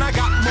trunk and I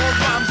got more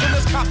rhymes than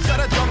this cops at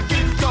a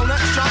junkie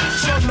donut shop.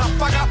 Sure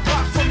enough, I got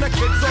props from the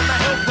kids on the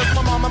hill with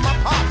my mom and my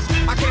pops.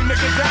 I came to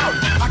get down,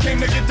 I came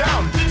to get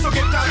down. So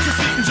get out your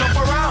seat and jump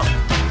around,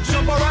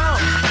 jump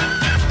around,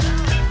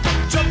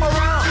 jump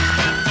around,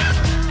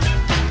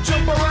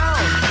 jump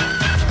around,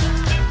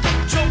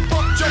 jump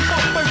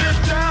up and get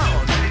down.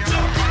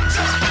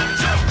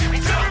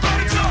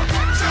 Everybody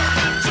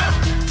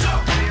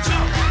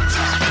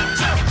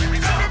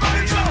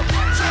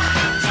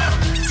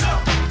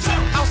jump,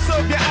 I'll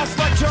serve your ass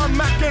like John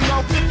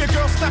McEnroe. If your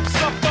girl steps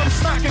up, I'm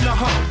smacking the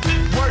hoe.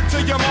 Word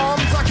to your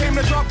moms, I came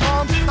to drop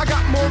bombs. I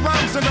got more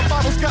rhymes than the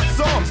Bible's got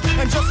songs.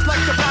 And just like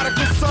the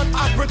prodigal son,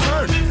 I've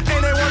returned.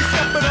 Anyone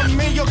stepping on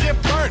me, you'll get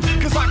burned.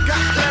 Cause I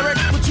got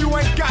lyrics, but you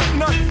ain't got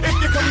none. If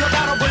you come to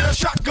battle, bring a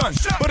shotgun.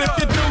 But if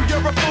you do,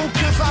 you're a fool,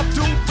 cause I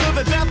do to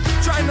the death.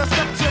 Trying to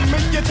step to me,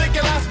 you take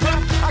your last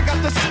breath. I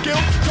got the skill,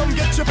 come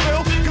get your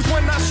fill. Cause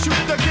when I shoot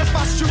the gift,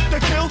 I shoot the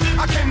kill.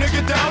 I came to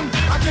get down,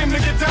 I came to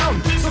get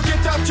down. So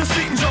get out your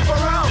seat and jump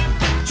around,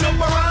 jump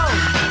around,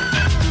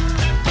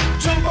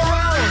 jump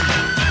around,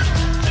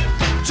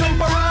 jump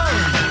around,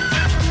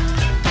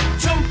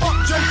 jump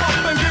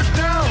up and get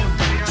down.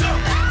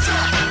 Jump, everybody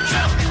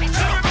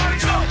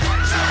jump,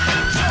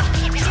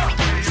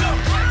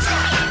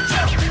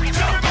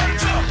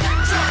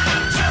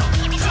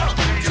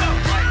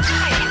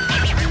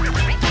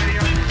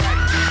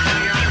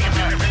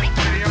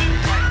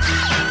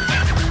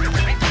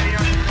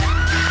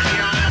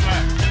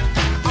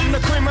 I'm the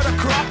cream of the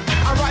crop,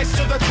 I rise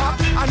to the top.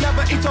 I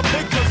never eat a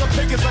pig cause a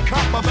pig is a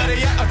cop. Or better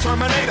yet, a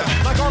Terminator,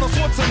 like Arnold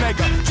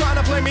Schwarzenegger. Trying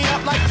to play me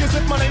out like as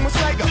if my name was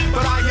Sega.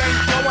 But I ain't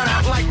going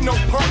out like no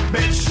punk,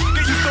 bitch.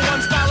 Get used to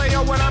one style of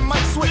yo when I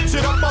might switch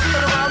it up and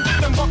around.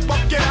 Then buck,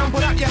 get down,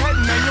 put out your head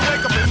and then you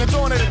wake up in the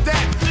dawn of the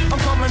dead. I'm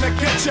coming to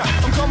get ya,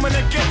 I'm coming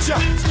to get ya.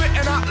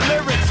 Spitting out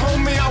lyrics,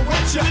 homie, I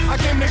with ya. I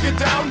came to get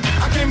down,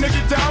 I came to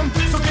get down.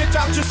 So get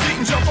out your seat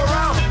and jump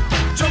around,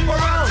 jump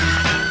around,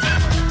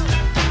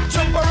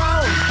 jump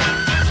around,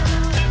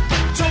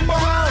 jump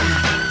around,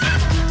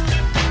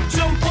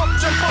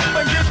 jump up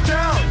and get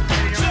down.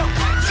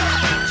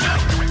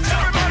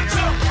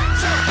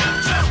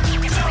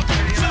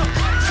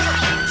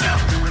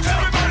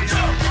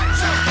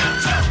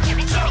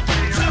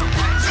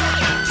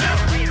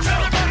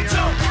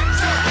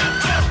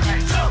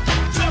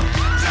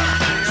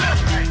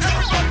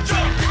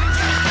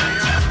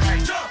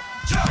 Everybody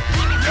jump,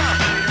 everybody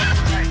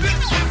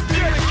This is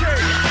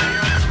dedicated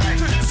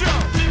to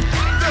Joe,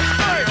 the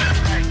fire,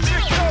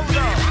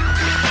 Nicola.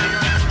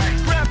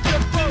 Grab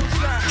your bows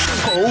out.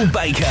 Paul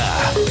Baker.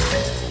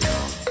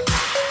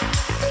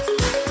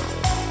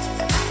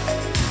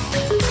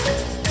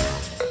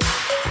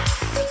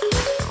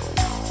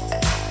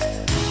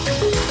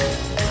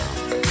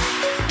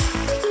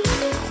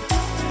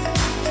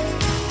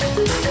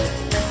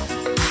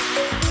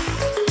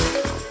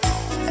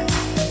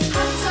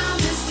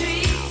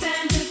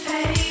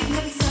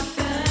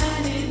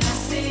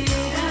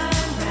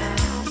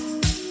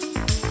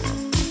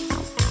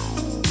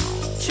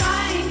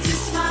 Trying to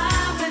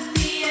smile, but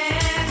the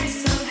air is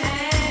so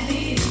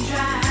heavy and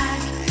dry.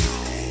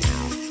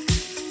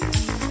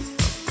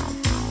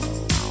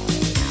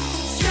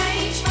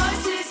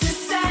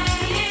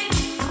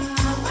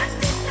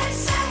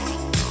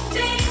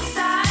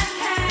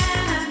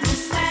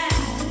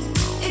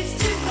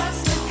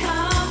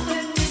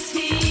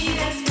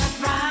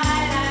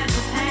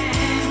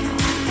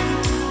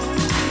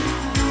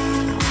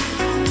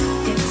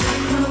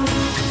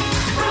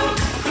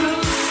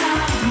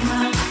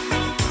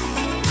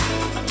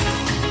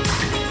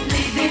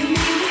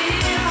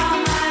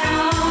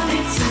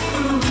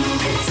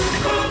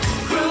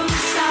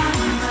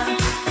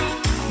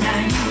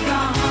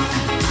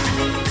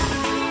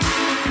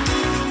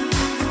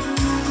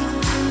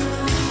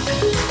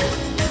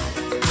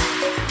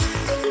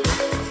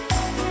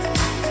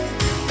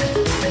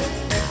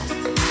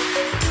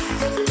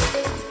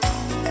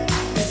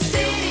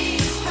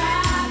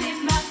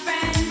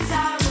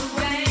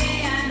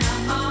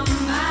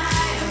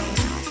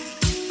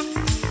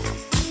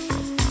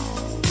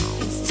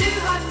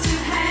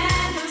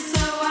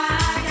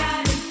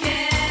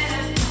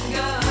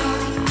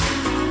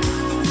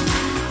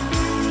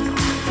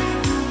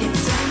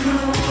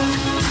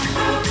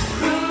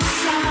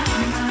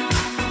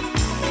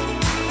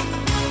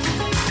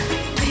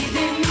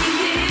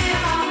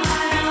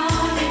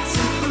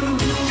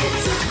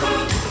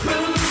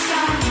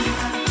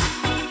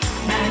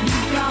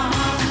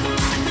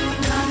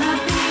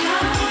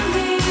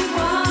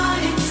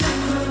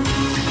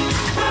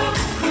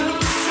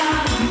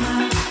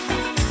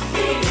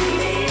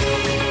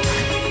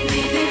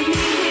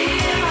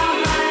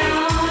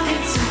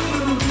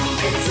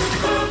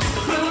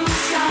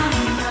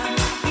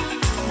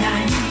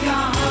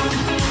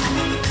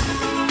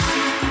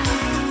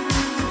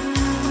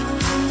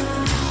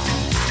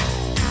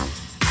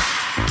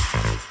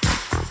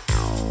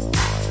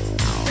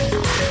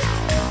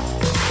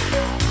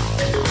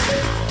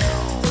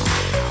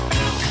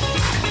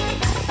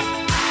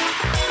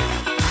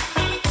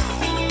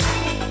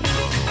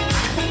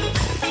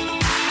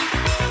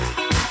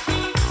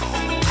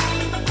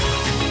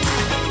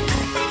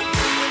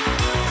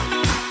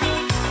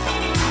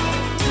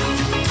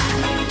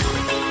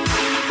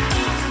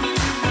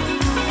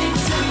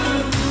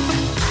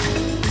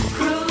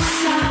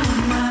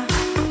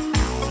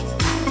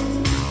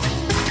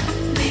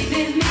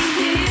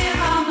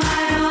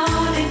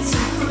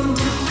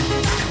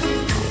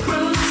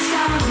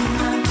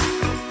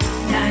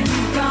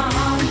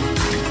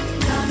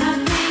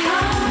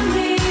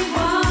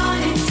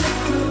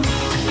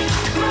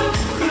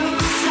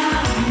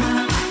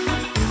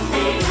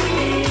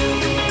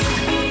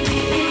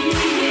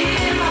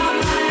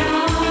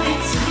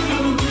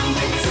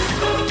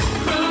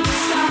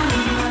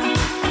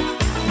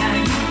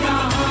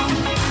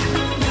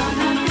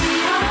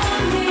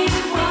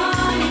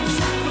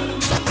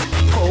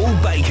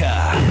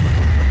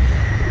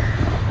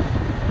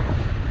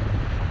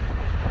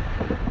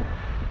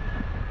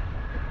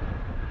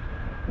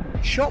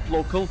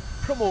 local,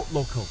 promote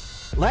local.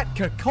 Let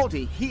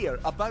Kirkcaldy hear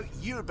about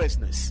your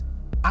business.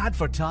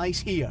 Advertise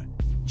here.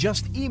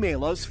 Just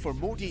email us for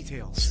more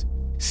details.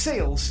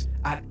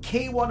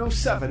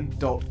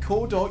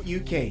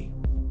 sales@k107.co.uk.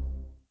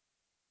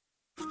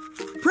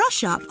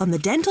 Brush up on the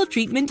dental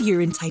treatment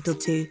you're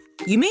entitled to.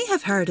 You may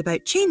have heard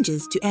about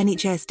changes to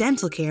NHS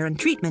dental care and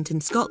treatment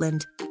in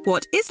Scotland.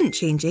 What isn't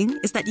changing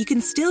is that you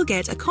can still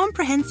get a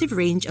comprehensive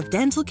range of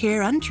dental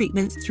care and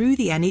treatments through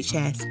the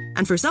NHS.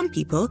 And for some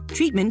people,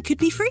 treatment could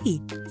be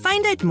free.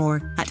 Find out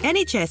more at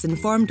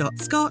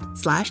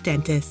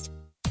nhsinform.scot/dentist.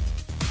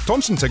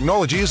 Thomson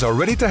Technologies are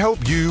ready to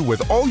help you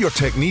with all your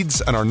tech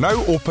needs and are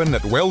now open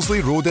at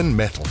Wellesley Road in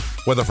Metal.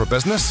 Whether for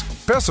business,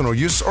 personal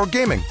use or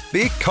gaming,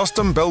 they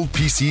custom build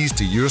PCs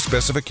to your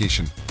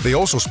specification. They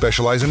also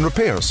specialise in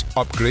repairs,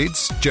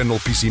 upgrades, general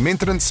PC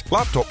maintenance,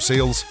 laptop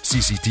sales,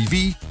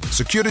 CCTV,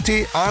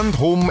 security and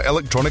home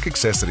electronic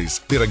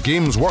accessories. They're a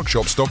games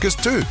workshop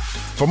stockist too.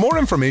 For more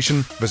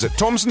information, visit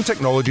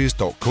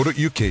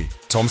thomsontechnologies.co.uk.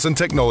 Thomson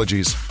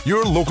Technologies,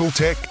 your local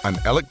tech and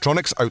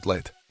electronics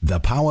outlet. The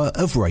power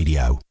of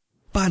radio.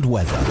 Bad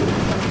weather.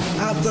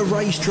 At the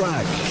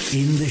racetrack.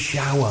 In the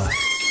shower.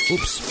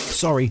 Oops,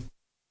 sorry.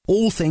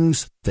 All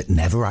things that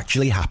never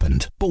actually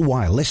happened. But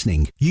while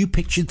listening, you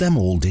pictured them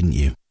all, didn't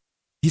you?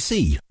 You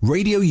see,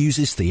 radio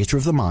uses theatre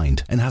of the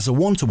mind and has a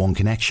one-to-one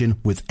connection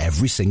with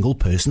every single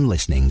person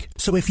listening.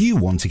 So if you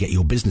want to get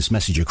your business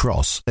message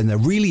across, then there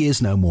really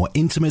is no more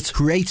intimate,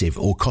 creative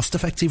or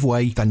cost-effective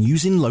way than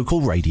using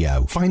local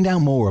radio. Find out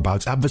more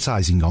about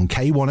advertising on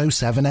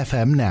K107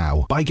 FM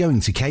now by going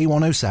to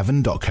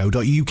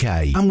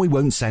k107.co.uk, and we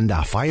won't send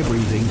our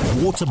fire-breathing,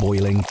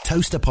 water-boiling,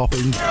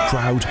 toaster-popping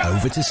crowd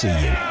over to see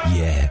you.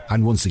 Yeah,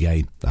 and once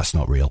again, that's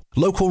not real.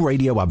 Local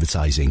radio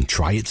advertising.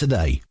 Try it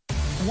today.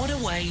 What a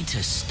way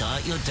to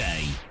start your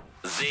day.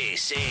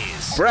 This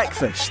is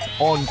Breakfast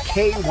on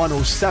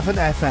K107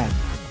 FM.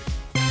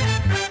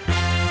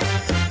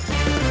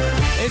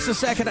 It's the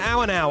second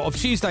hour now of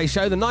Tuesday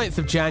show, the 9th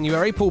of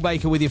January. Paul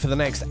Baker with you for the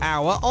next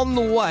hour. On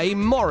the way,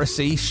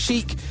 Morrissey,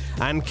 Chic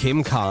and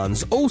Kim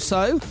Carnes.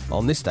 Also,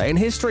 on this day in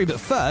history. But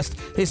first,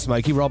 here's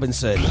Smokey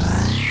Robinson.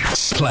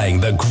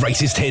 playing the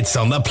greatest hits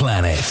on the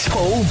planet.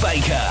 Paul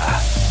Baker.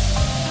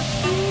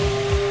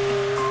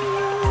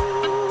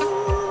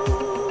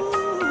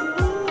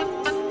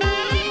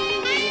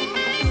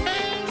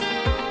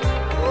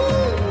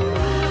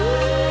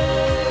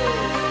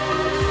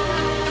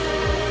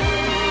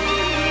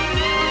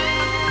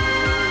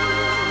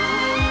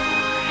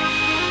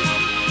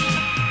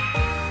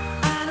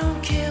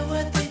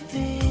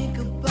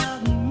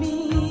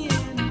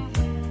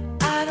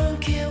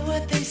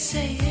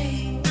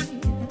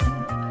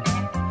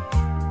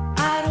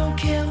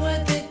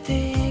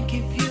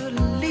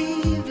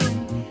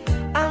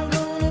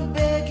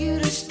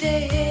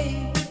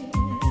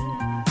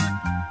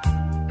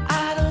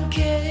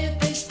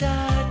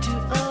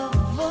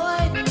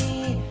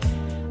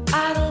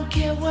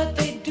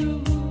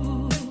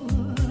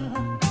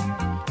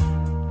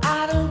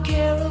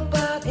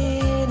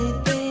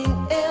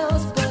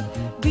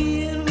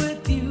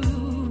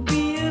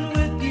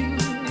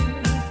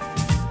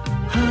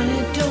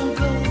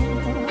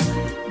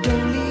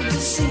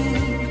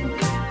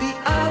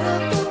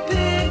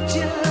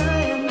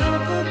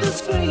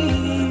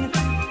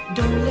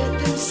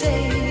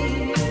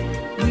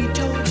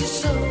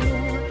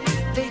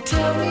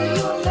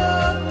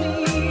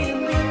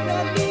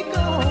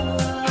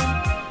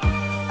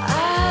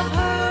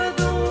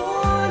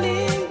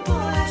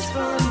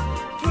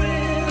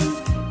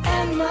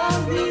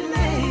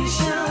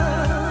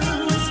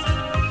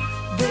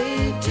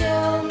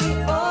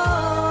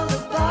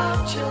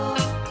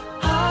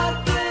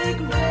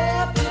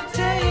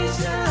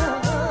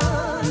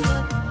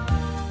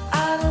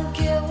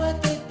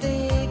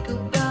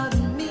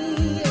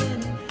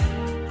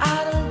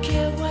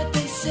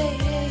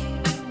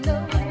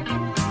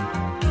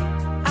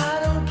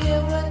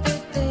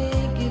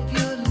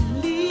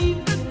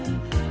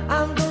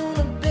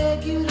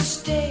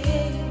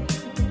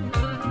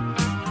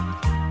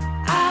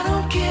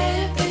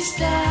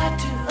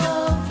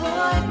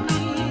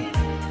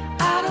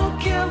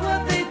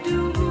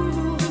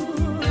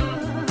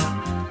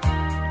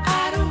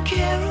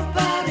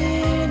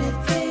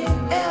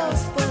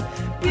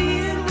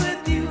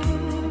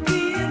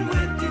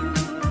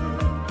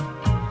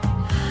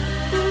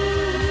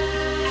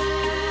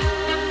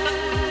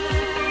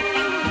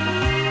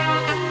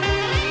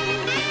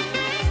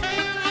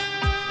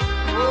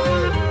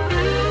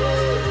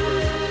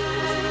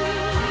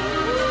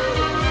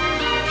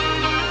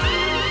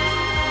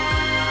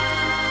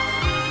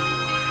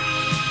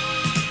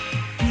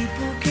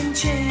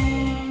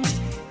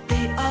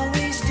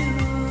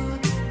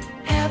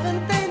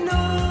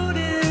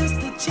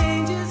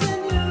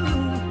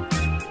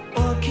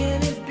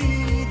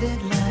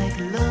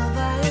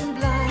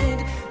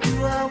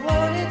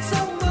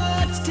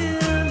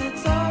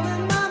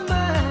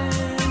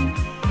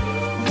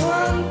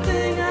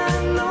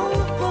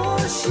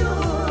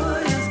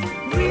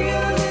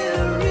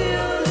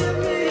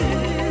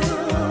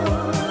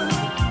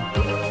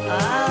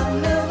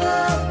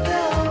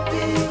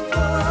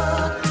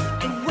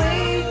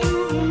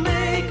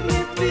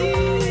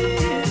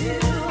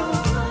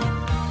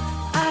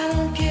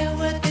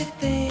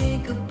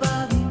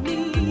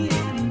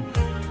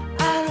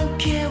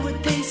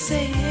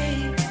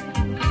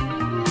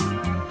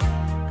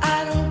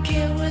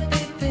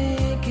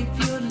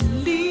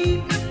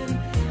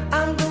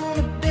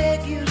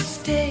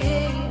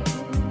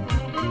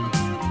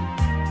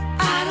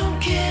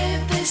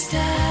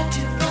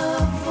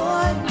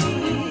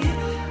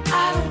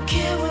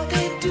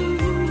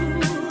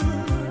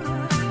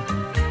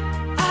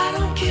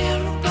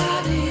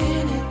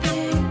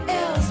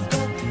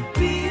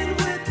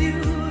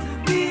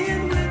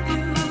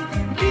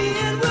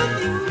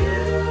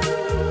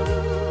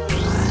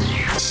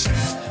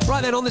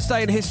 this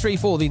day in history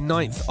for the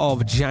 9th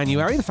of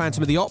January, the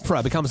Phantom of the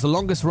Opera becomes the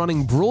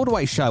longest-running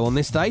Broadway show on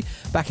this day,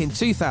 back in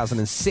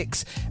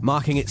 2006,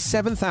 marking its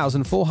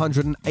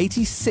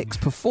 7,486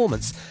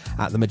 performance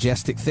at the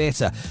Majestic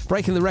Theatre,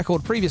 breaking the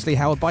record previously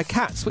held by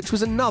Cats, which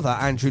was another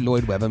Andrew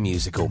Lloyd Webber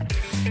musical.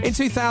 In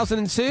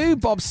 2002,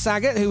 Bob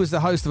Saget, who was the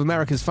host of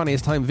America's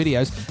Funniest Home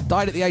Videos,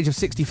 died at the age of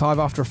 65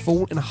 after a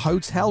fall in a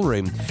hotel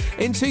room.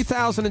 In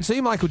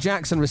 2002, Michael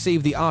Jackson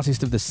received the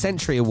Artist of the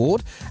Century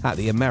Award at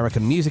the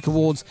American Music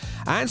Awards,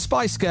 and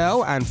Spice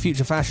Girl and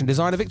future fashion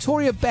designer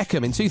Victoria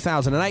Beckham in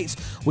 2008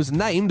 was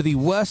named the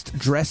worst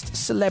dressed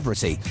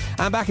celebrity.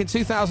 And back in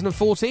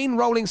 2014,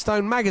 Rolling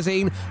Stone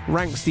magazine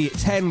ranks the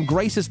 10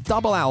 greatest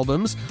double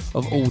albums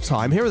of all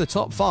time. Here are the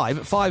top 5.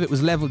 At 5, it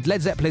was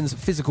Led Zeppelin's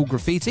Physical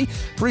Graffiti,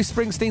 Bruce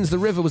Springsteen's The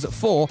River was at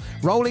 4,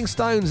 Rolling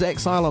Stones'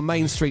 Exile on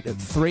Main Street at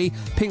 3,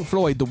 Pink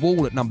Floyd The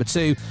Wall at number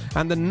 2,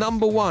 and the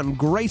number 1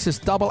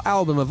 greatest double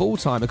album of all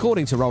time,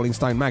 according to Rolling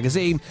Stone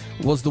magazine,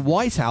 was the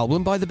White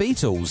Album by the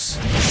Beatles.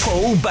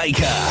 Paul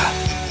Baker.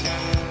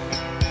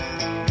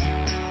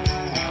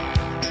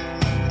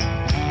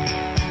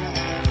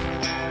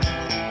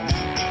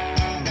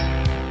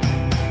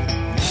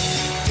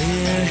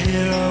 Dear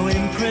hero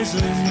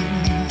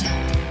imprisoned,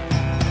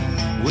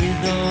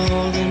 with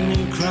all the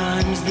new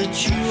crimes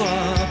that you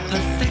are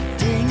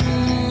perfecting.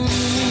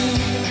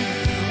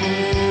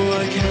 Oh,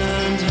 I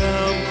can't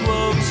help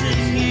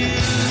quoting you,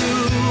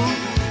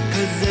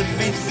 'cause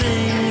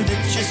everything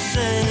that you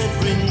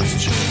said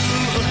rings true.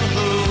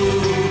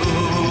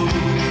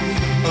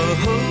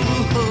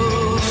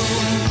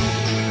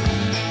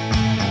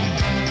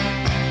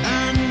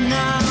 And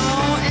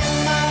now in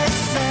my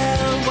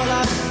cell, well,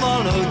 I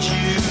followed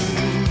you,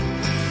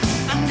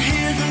 and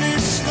here's a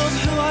list of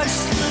who I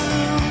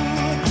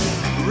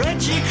slew.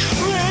 Reggie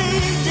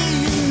Craig, do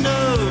you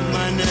know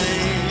my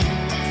name?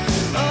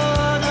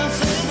 Oh, don't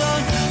say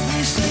that,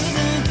 we say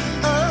that.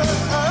 Oh,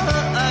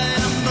 I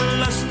am the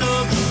last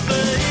of the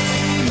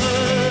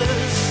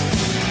famous.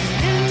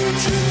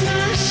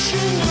 International.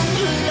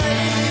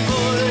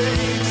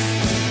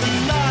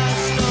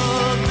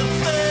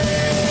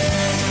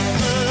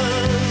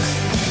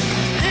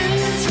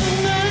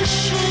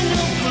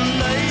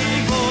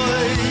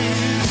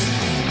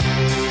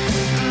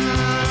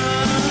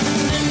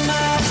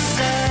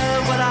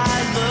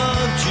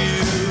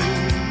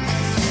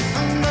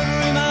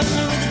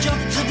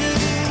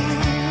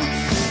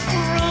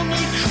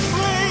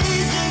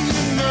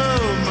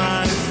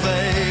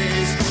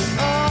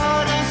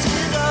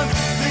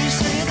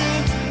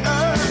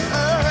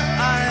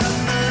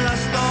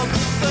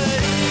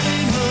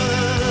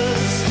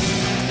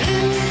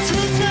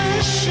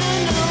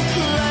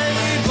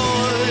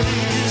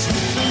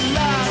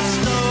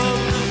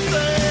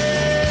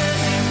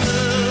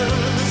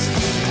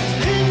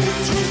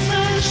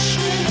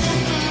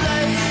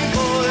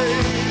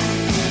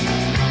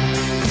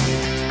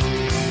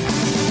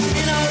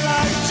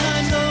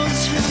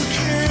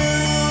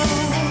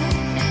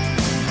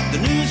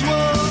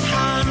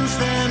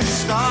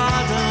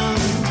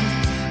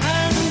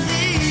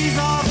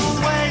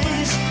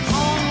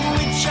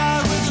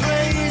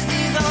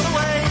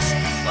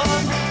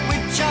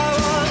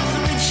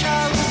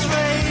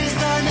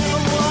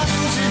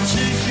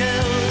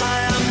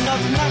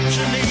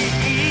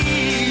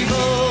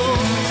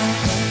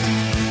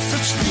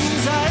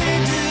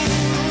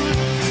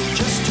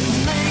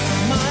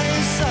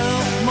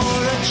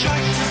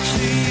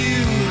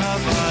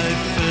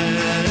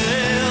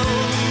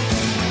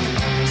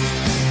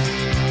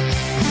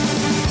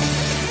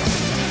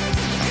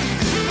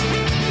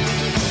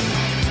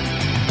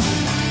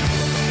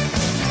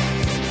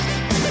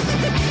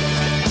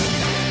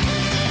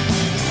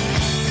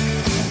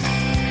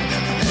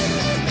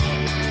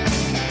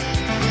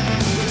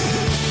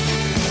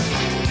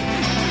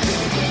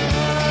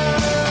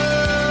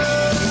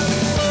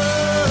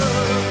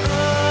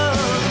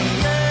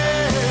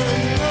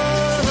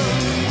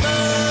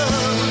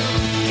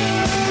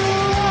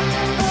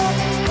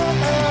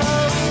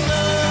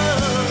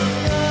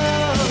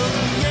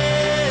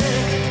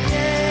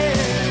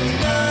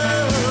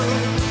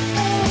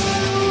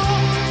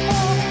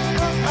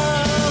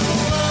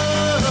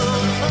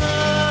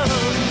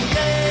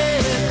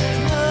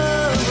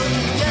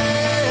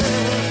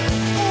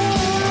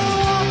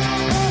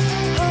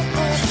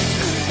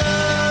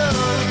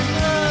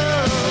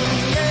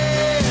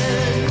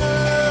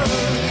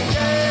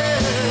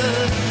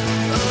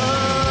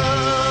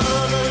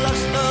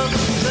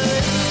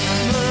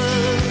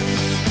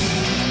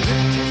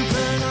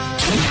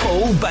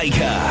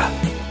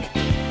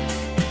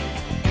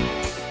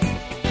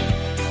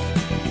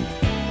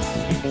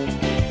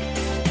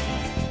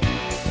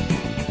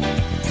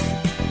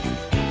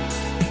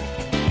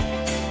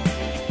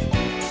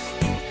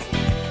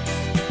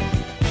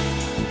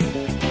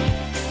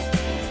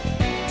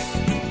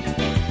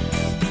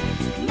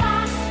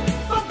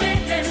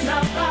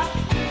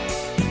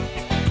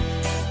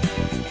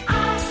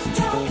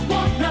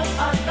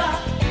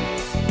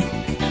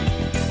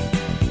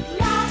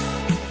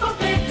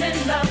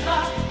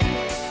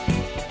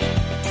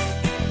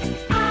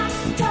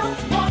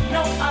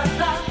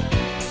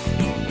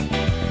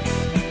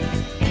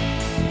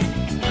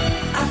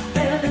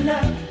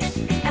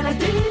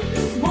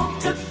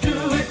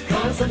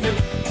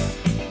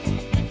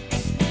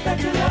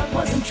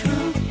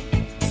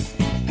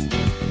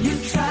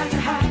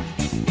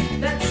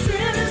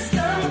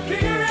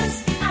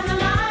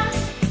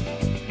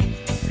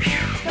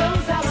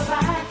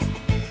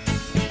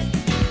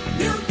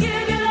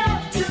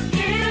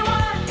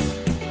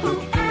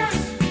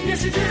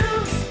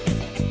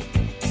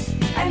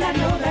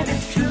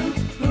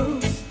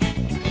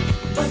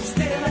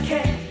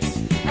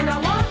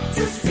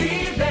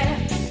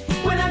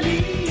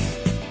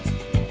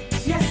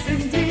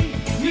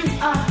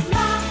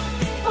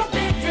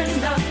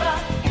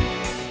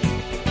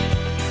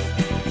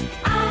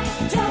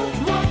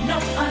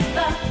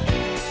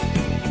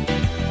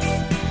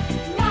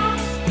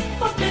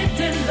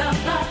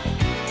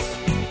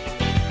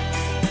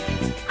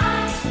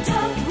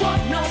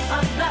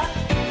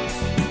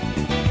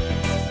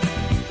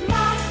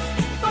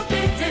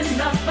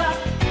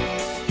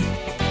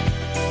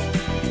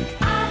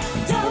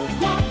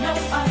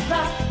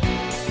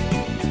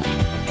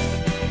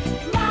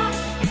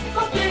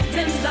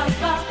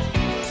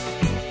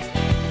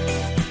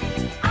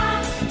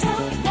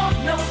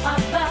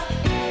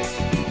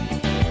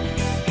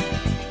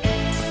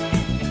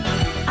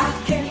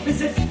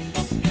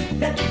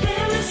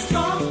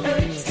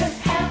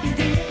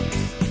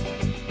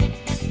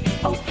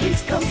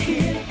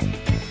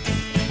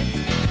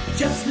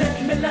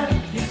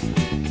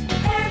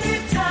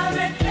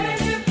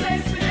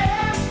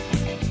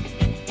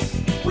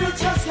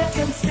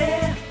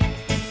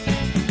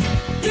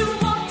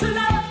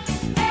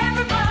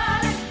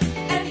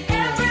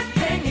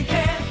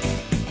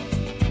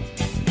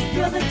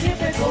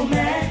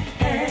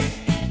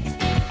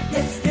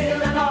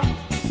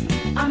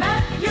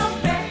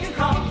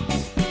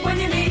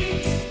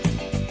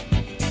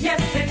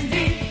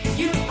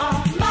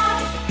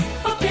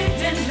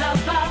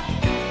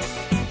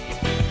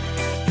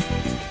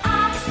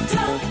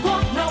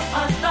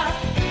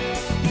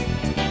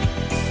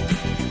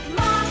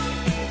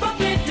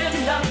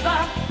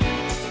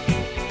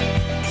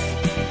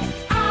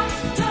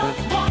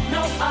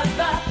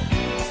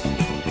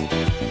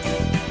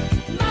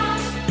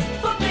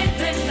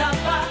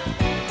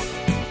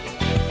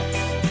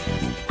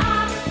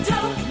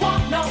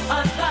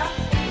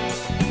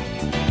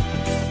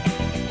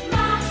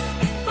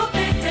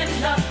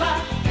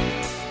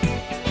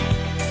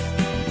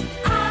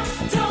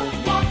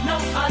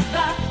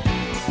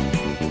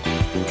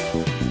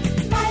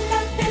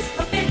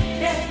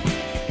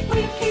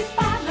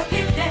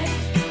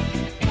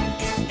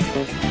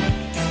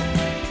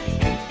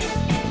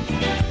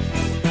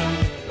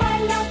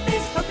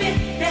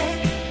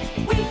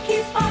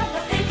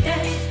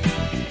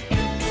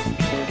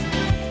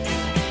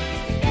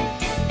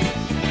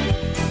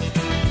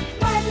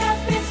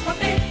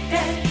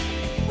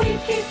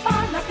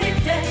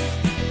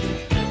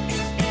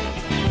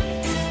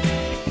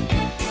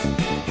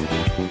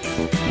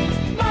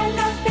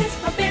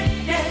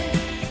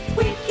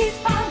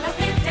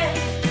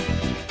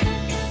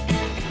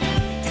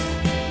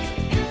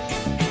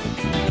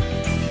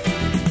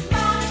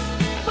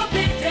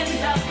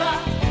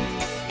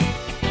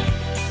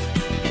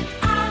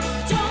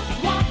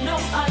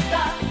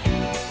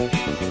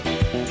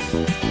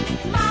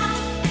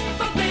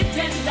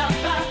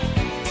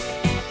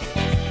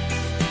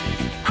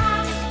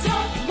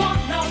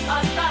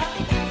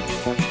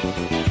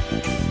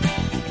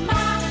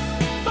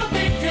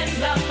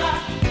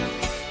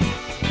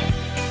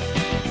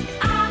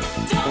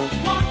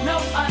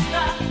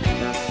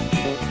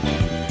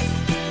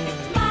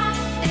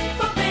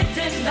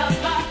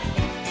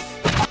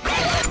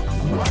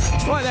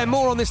 then,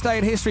 more on this day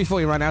in history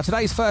for you right now.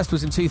 Today's first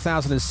was in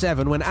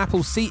 2007 when Apple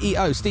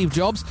CEO Steve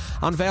Jobs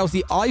unveils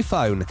the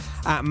iPhone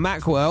at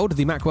Macworld,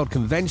 the Macworld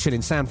convention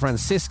in San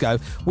Francisco.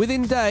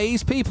 Within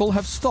days, people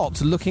have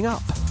stopped looking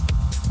up.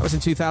 That was in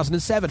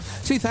 2007.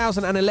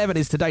 2011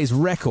 is today's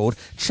record.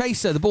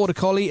 Chaser, the border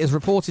collie, is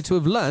reported to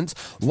have learnt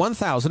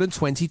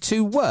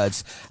 1,022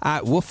 words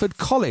at Wofford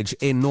College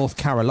in North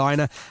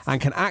Carolina and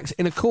can act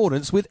in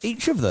accordance with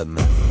each of them.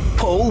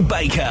 Paul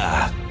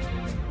Baker.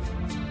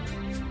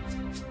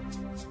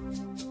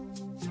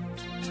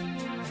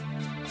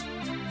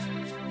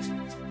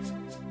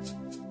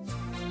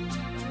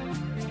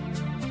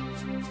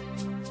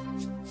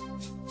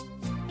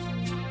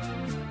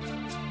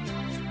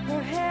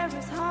 Her hair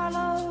is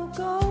hollow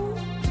gold,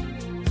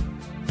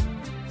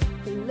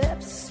 her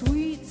lips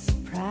sweet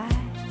surprise.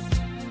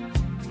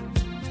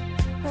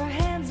 Her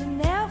hands are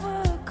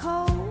never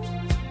cold.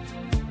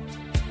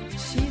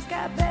 She's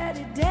got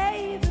Betty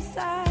Davis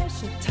eyes.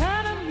 She'll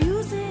turn her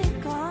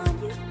music on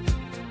you.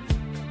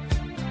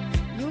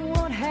 You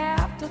won't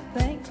have to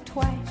think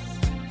twice.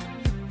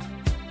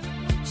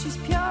 She's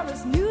pure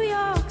as New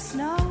York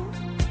snow.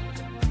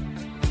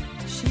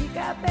 She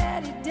got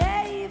Betty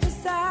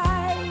Davis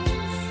eyes.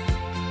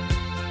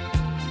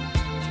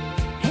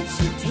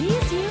 She'll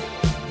tease you,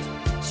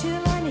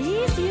 she'll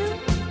unease you,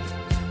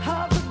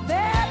 all the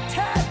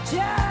better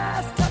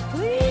just to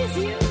please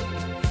you.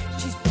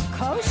 She's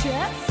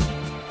precocious,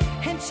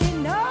 and she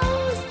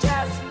knows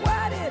just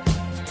what it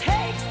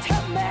takes to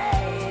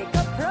make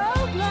a pro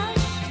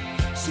blush.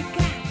 She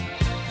got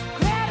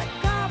Greta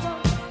Garbo,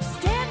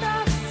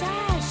 standoff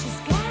size. She's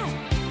got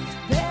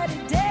Betty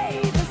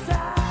Davis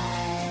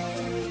eyes.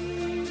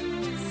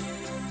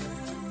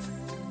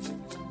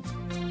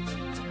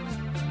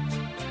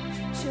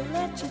 She'll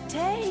let you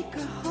take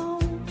her home.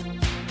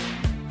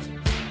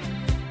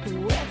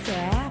 Whet's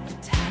her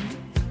appetite?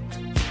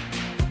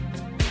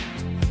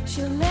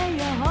 She'll lay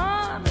you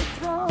on the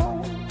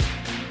throne.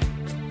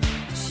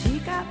 She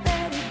got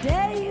Betty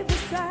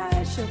Davis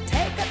eyes. She'll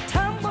take a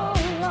tumble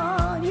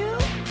on you,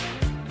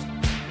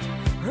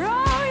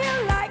 roll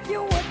you like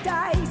you were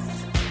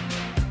dice,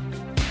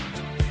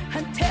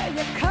 until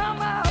you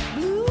come out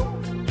blue.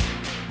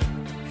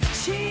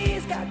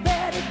 She's got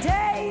Betty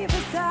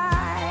Davis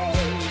eyes.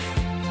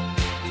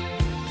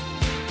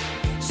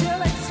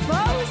 She'll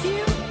expose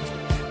you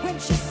when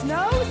she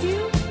snows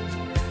you,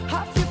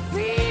 off your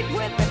feet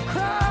with the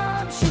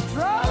crumbs she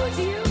throws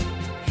you.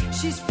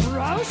 She's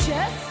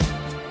ferocious,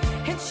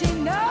 and she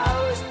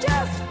knows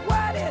just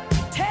what it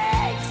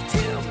takes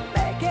to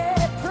make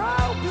it pro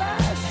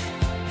blush.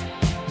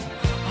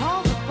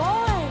 All the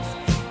boys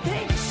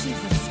think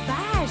she's a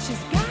spy.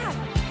 She's got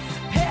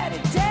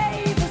Betty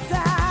Davis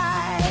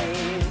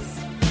eyes.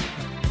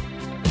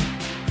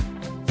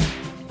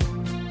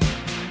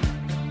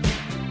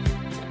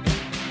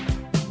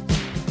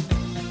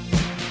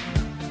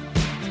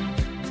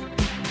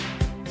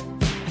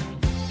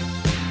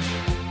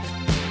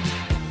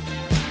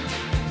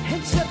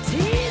 And she'll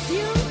tease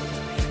you,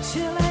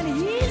 she'll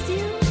unease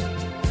you,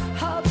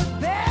 all the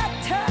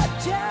better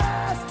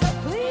just to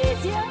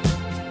please you.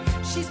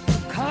 She's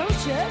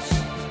precocious,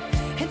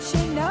 and she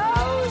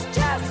knows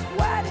just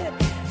what it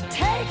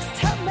takes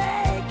to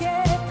make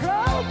it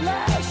pro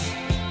blush.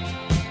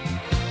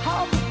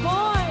 All the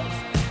boys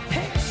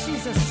think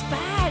she's a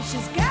spy.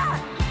 She's got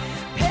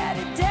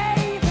Betty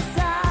Davis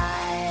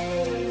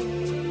eyes.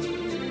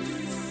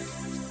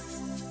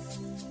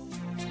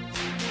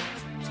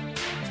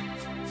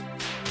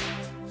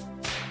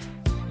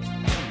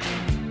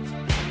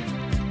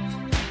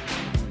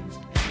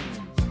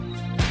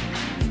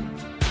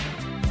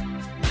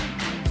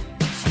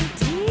 She'll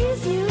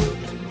tease you,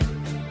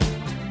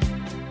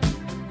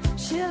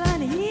 she'll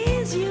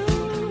unease you,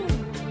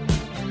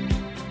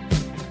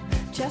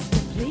 just to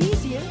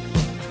please you.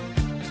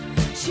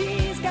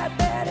 She's got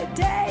Betty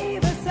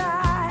Davis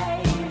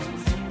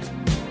eyes.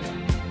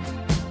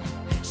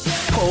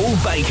 Paul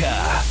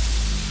Baker.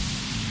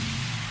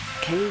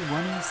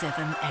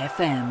 K107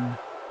 FM.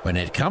 When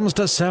it comes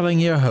to selling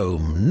your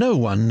home, no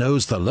one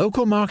knows the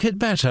local market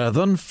better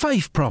than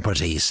Fife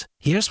Properties.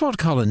 Here's what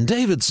Colin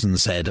Davidson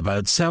said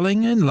about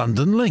selling in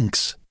London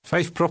Links.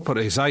 Fife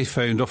Properties, I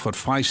found, offered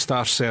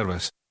 5-star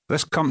service.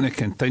 This company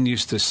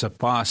continues to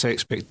surpass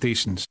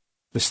expectations.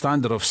 The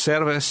standard of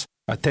service,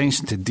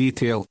 attention to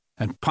detail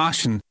and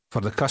passion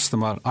for the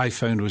customer I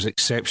found was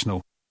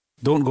exceptional.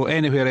 Don't go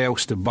anywhere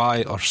else to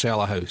buy or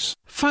sell a house.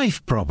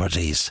 Fife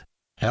Properties,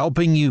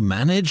 helping you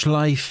manage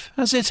life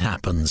as it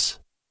happens.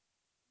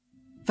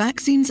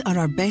 Vaccines are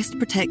our best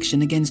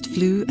protection against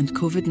flu and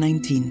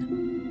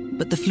COVID-19.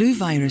 But the flu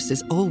virus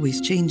is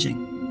always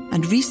changing,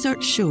 and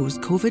research shows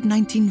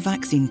COVID-19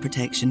 vaccine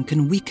protection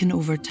can weaken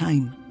over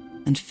time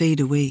and fade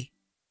away.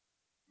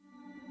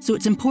 So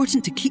it's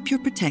important to keep your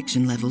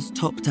protection levels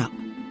topped up.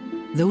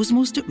 Those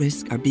most at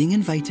risk are being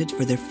invited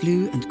for their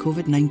flu and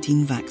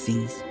COVID-19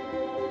 vaccines.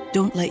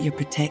 Don't let your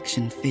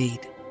protection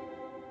fade.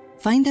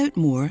 Find out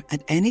more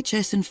at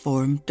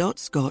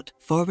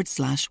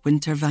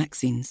nhsinform.scot/winter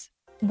vaccines.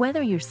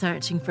 Whether you're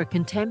searching for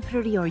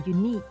contemporary or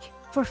unique,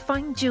 For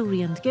fine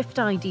jewellery and gift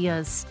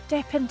ideas,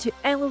 step into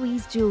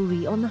Eloise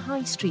Jewellery on the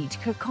High Street,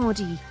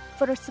 Kirkcaldy,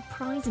 for a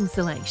surprising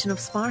selection of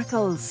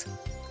sparkles.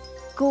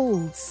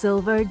 Gold,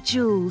 silver,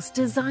 jewels,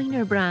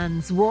 designer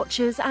brands,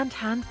 watches and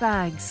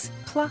handbags,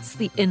 plus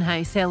the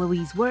in-house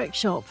Eloise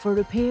workshop for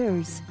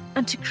repairs,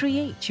 and to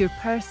create your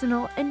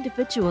personal,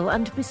 individual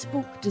and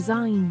bespoke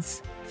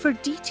designs. For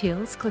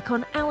details, click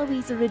on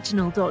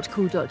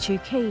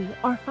eloiseoriginal.co.uk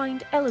or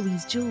find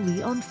Eloise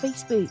Jewellery on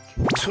Facebook.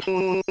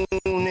 Tune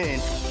in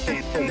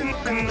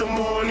the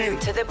morning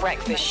to The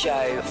Breakfast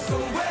Show.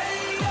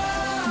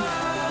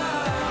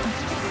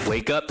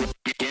 Wake up,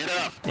 get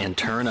up, and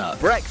turn up.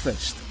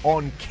 Breakfast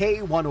on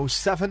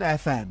K107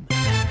 FM.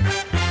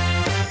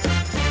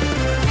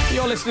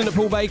 You're listening to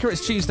Paul Baker.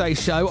 It's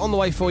Tuesday's show. On the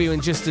way for you in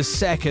just a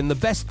second. The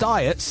best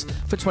diets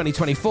for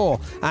 2024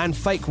 and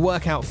fake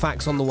workout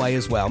facts on the way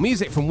as well.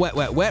 Music from Wet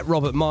Wet Wet,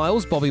 Robert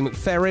Miles, Bobby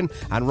McFerrin,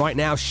 and right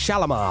now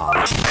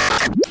Shalimar.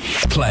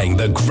 Playing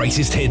the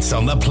greatest hits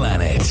on the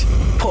planet.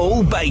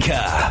 Paul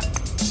Baker.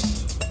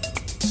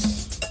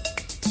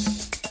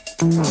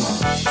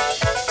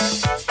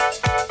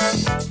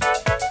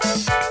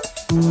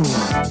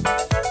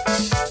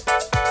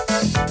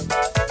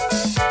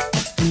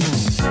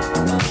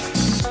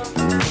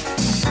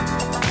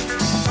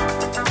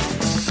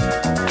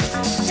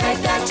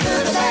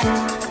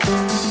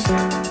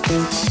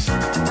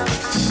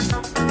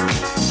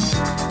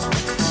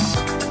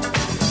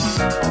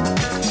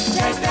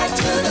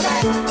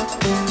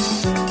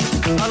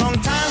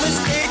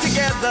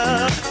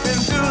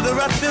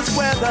 This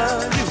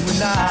weather, you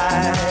and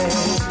I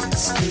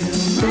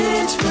still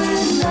rich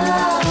with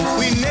love.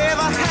 We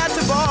never had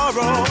to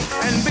borrow,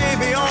 and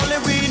baby, only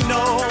we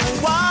know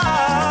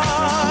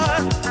why.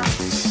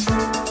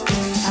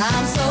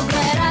 I'm so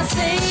glad I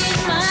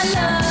saved my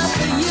love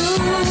for you,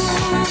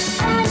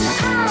 and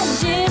I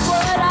did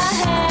what I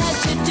had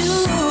to do.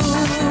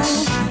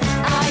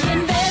 I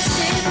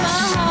invested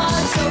my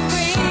heart so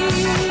free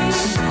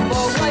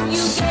for what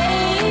you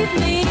gave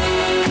me.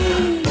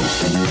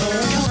 Open your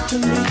account to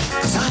me.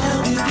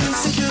 I'll give you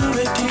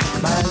security,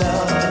 my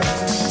love.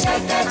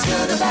 Take that to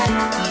the bank.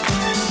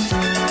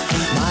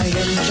 My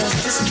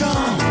interest is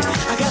strong.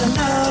 I got a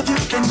love you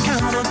can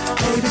count on,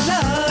 baby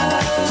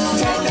love.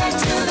 Take that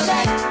to the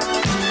bank.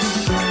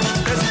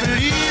 Best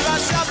believe I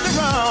shopped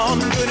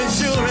around. Good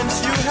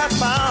insurance you have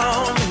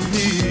found in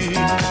me.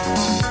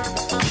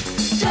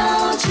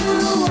 Don't you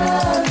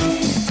worry.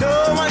 No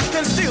one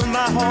can steal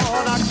my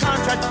heart. Our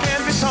contract can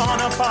be torn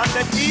apart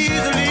that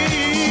easily.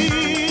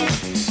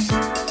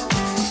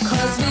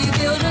 We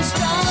build a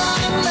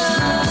strong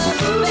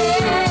love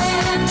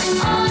affair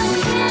on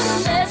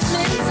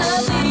investments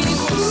of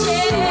equal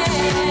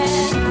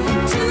share.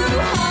 Two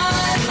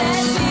hearts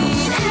that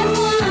beat as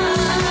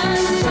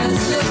one.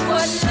 Just look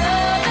what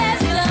love has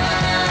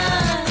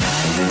done.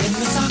 Fire in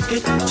the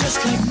socket, just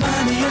like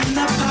money in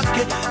the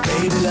pocket,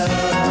 baby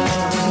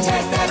love.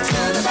 Take that to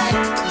the bank.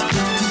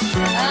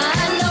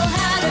 I know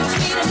how to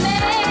treat a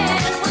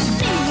man with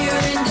me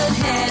here in good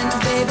hands,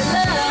 baby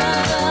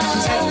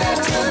love. Take that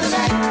to the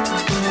bank.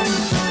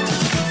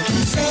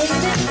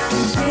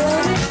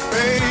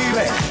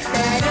 Baby,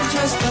 that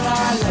interest of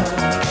our love.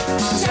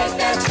 Take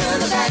that to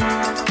the bank.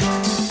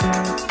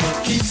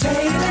 Keep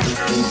saving,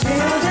 keep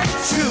building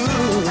to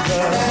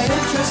that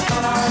interest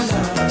of our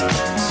love.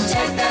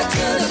 Take that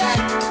to the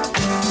bank.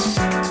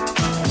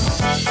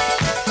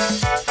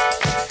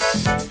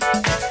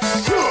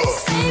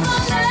 Save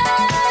our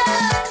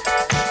love.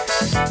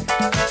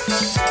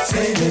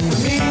 Save it for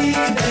me,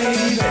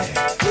 baby.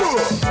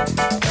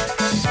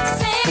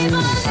 Save our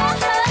love.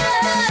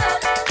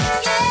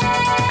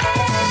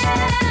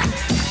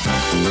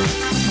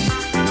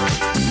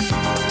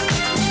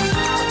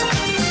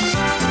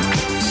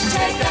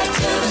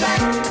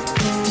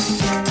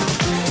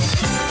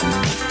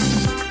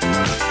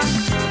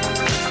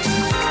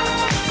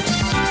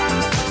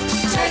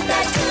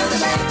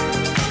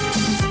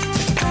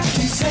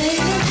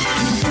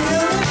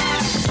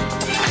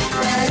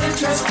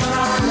 Just for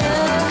our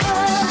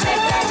love.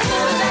 Take that to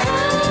the bank.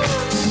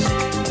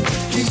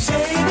 Keep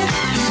saving,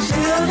 keep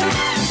building.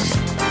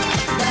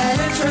 That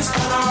interest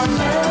for our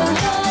love.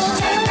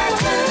 Take that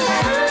to the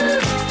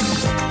bank.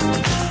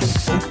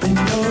 Open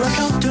your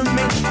account to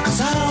me, 'cause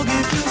I'll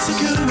give you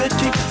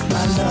security,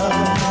 my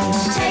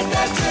love. Take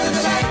that to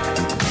the bank.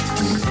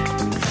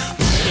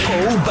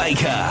 Paul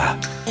Baker.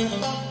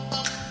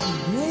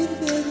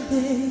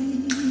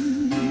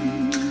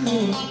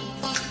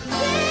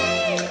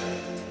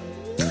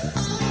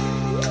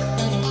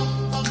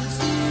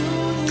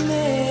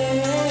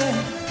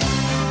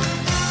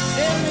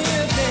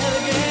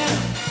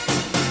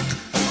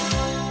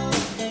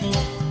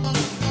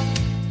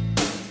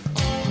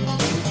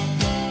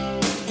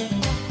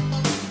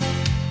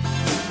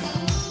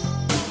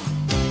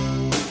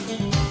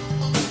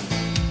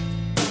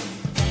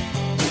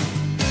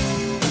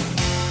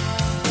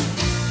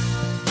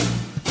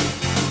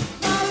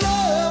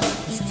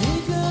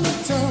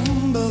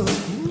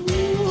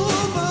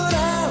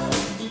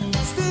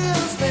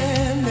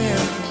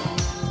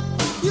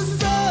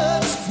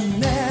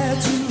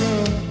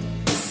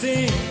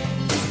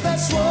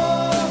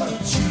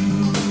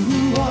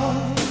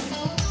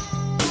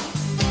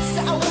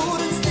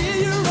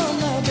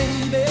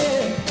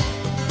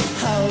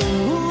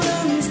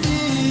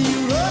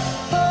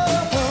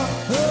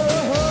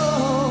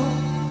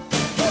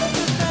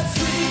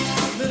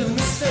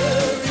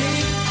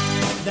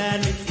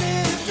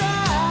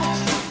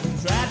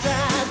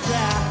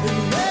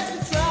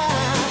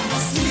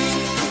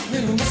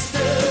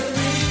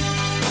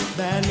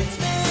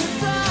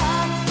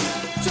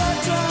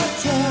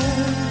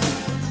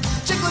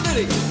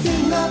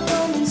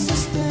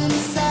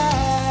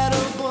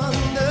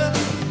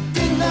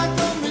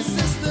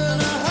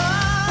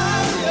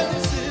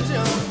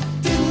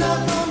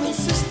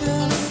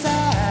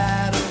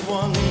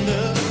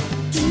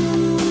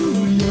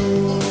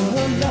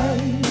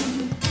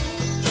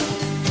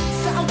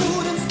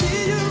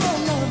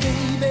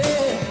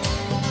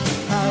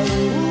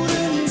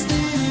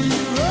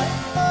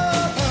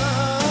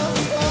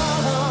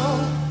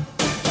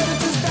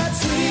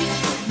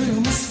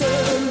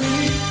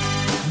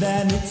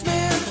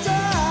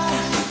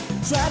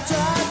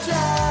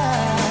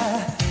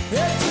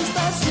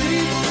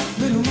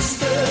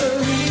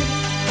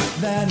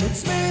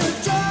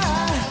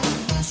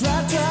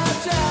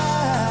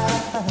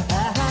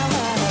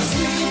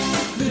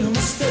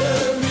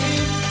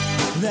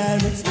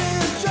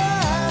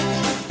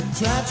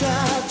 Try,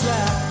 try,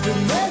 try, it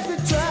makes me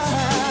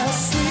try.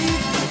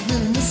 Sweet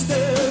little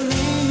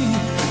mystery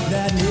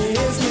that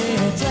makes me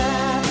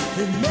try.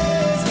 It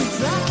makes me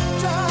try,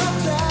 try,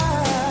 try.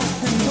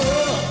 And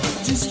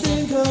oh, just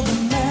think of the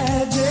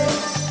magic.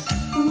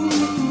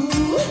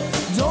 Ooh,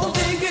 don't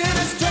think it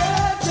is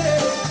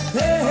tragic.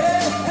 Hey,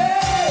 hey,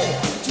 hey,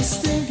 just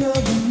think of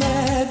the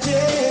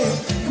magic.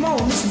 Come on,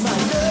 listen, my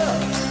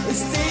love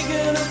is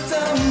taking a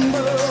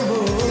tumble.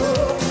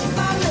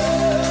 My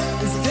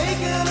love is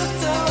taking a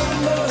tumble.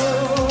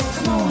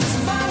 Come on,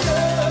 listen, my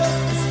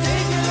love is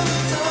taking a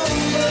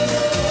tumble.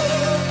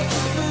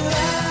 But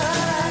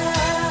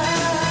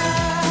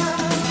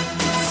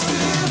I'm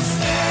still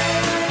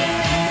standing.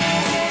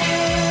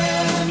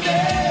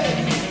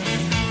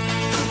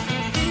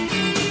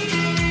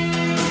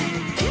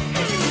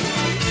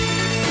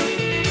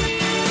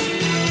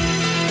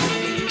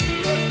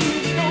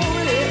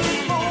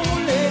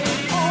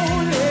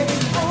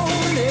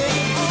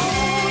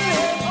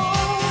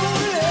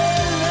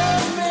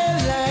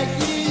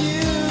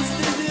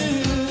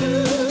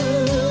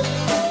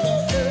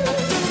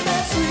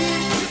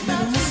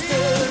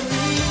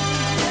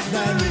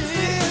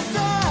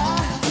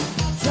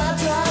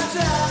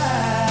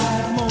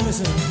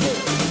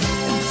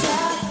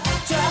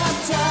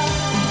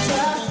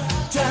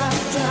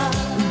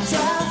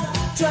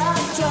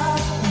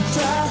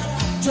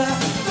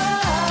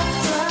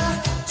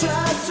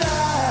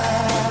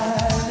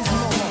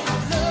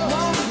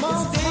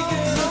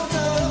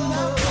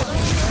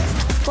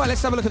 Right,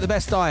 let's have a look at the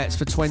best diets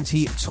for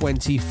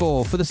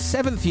 2024. For the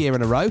 7th year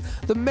in a row,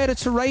 the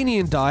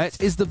Mediterranean diet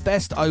is the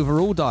best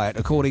overall diet,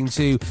 according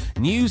to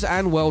News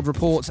and World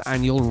Report's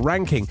annual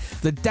ranking.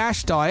 The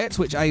DASH diet,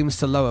 which aims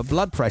to lower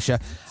blood pressure,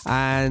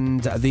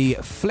 and the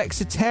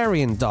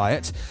Flexitarian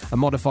diet, a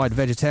modified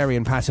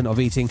vegetarian pattern of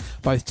eating,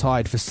 both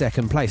tied for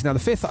second place. Now, the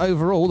 5th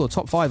overall, or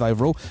top 5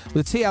 overall,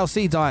 with the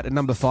TLC diet at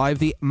number 5,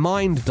 the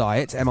MIND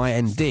diet,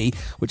 M-I-N-D,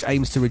 which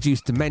aims to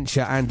reduce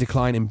dementia and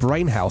decline in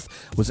brain health,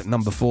 was at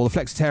number 4. The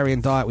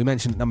Flexitarian diet we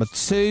mentioned at number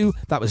 2,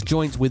 that was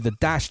joint with the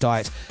DASH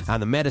diet, and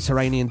the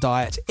Mediterranean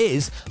diet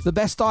is the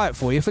best diet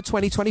for you for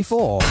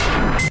 2024.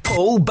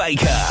 Paul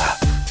Baker.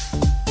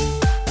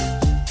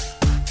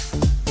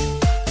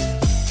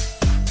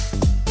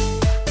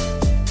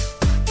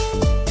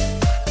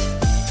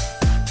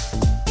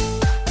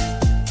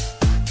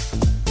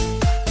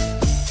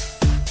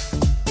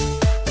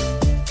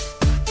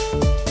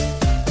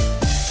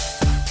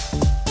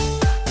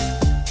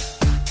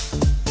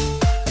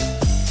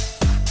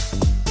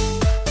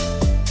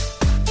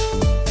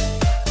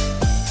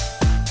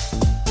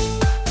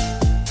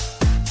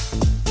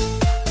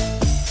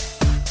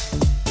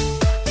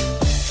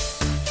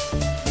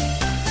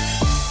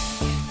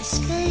 The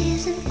sky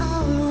isn't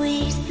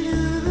always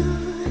blue,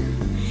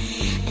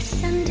 the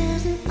sun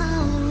doesn't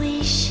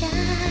always shine.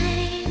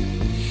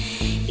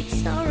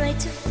 It's alright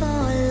to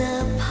fall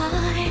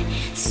apart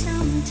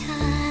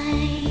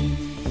sometimes.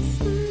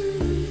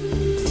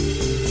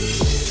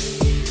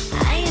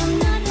 I am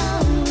not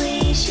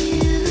always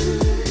you,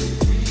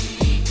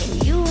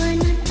 and you are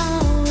not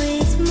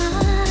always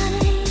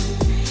mine.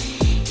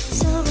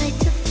 It's alright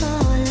to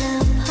fall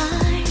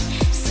apart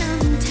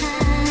sometimes.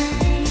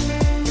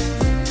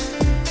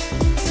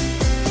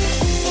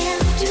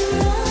 After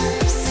all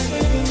is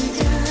said and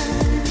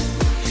done,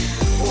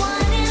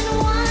 one and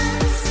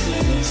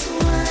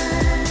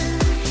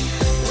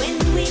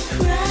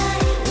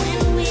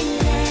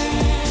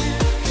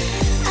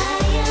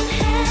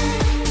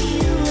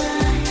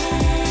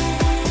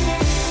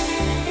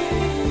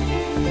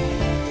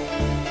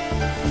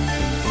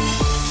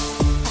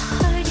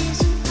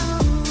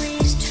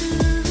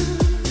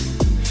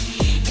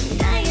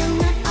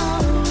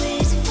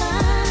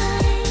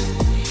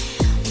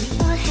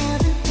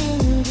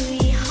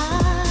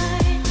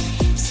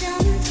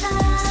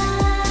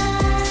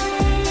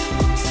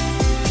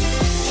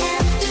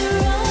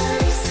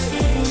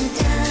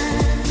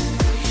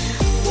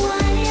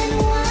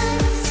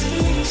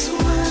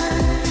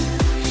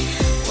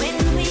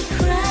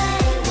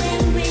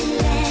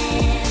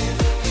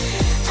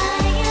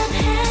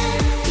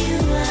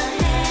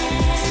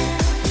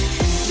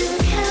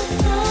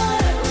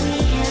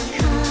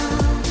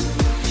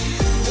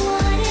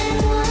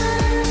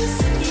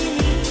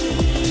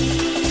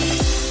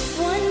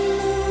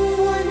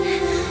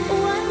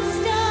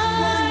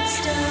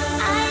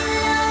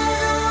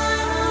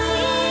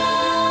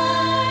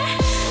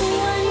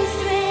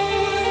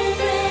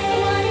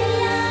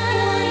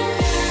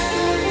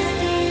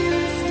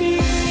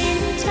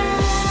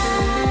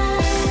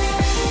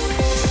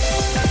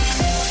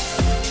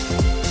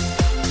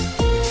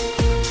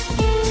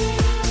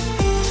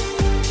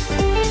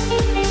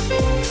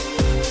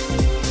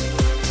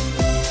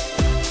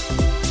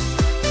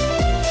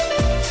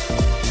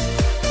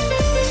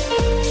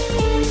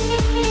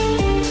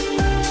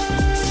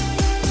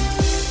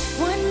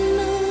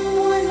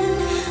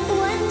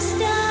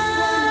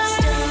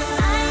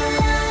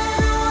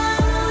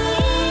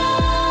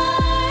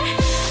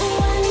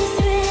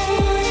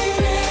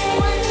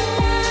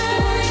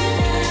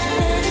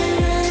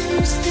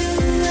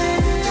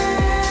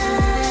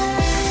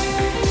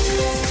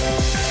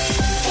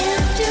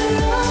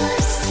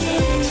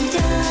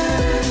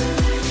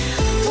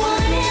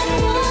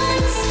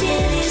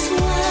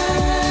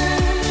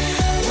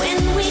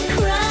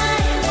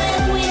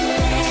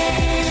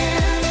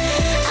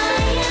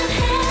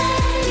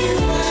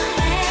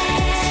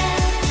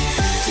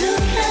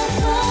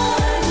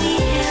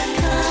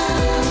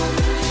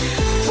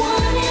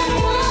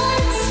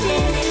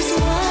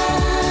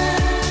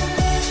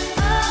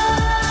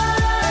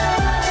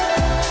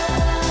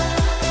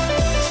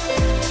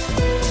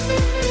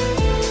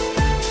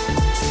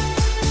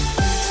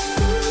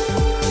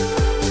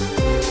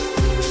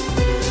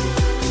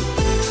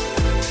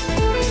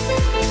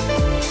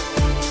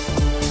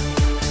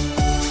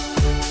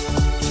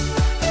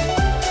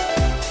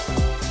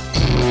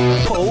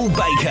Paul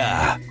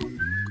Baker.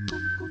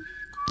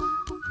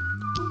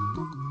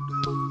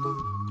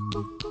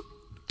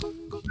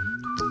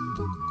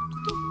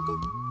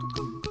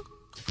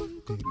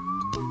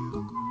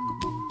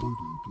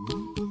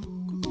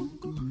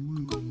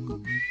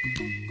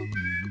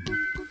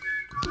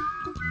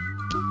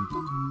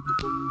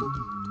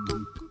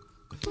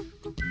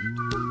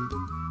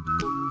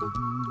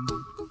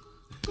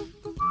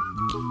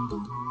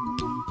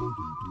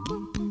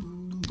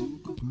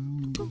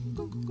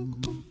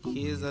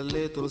 Here's a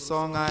little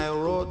song I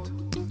wrote.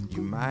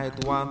 You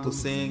might want to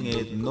sing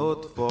it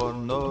note for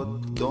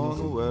note.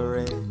 Don't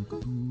worry,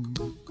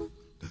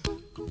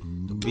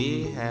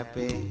 be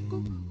happy.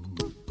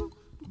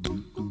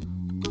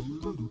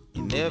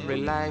 In every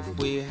life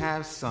we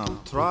have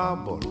some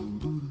trouble,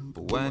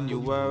 but when you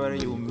worry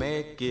you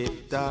make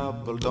it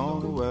double.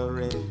 Don't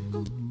worry,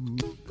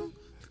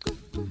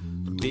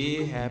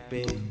 be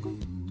happy.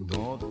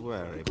 Don't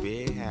worry,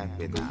 be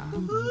happy now.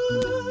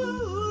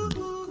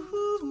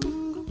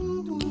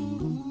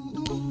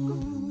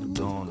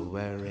 Don't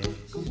worry,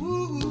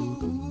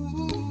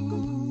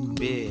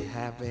 be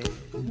happy.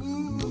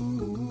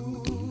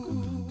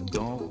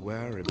 Don't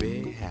worry,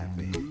 be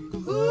happy.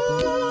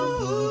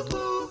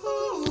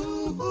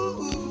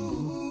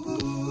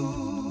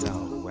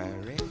 Don't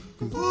worry,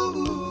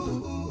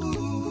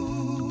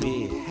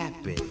 be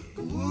happy.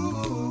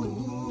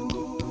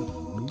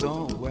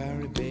 Don't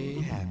worry,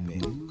 be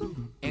happy.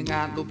 Ain't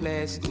got no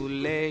place to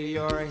lay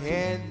your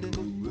head.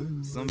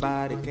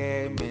 Somebody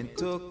came and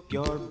took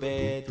your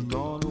bed.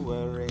 Don't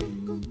worry,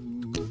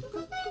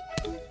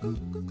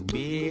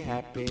 be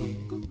happy.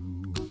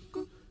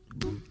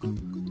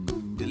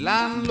 The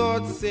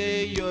landlord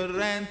say your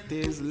rent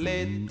is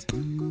late.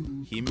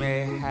 He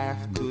may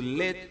have to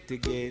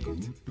litigate.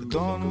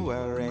 Don't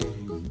worry,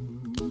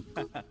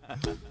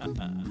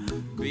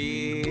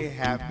 be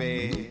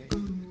happy.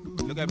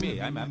 Look at me,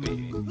 I'm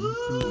happy.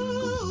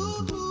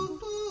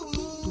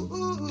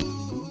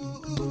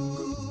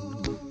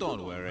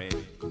 Don't worry,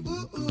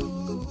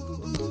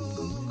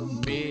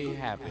 be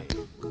happy.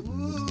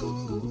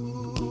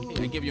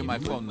 Hey, I give you my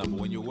phone number.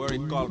 When you're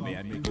worried, call me.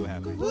 I make you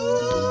happy.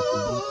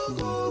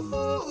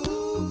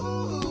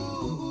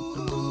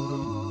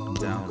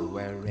 Don't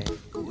worry,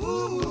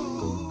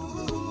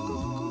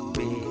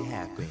 be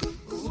happy.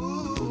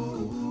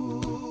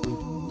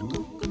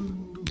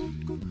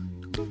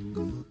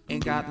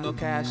 Ain't got no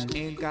cash,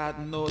 ain't got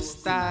no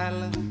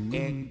style,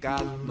 ain't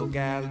got no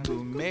gal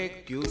to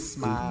make you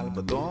smile.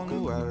 But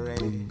don't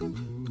worry,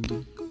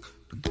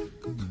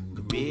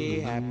 be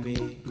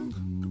happy.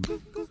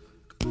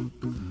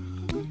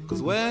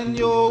 Cause when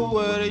you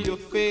worry your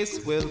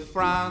face will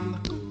frown,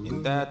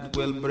 and that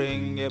will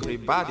bring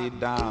everybody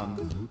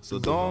down. So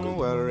don't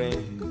worry,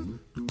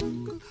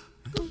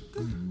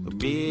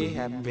 be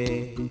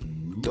happy.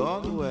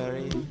 Don't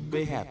worry,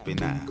 be happy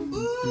now.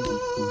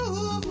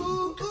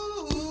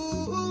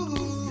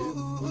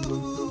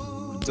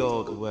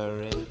 Don't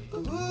worry,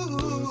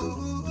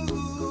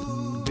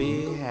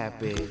 be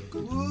happy.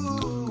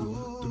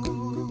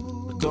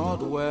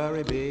 Don't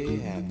worry, be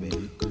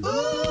happy.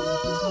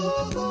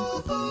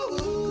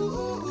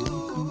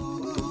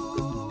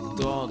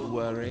 Don't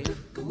worry,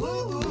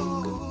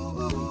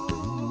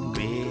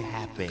 be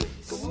happy.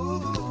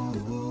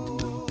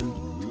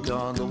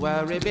 Don't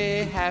worry,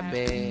 be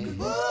happy.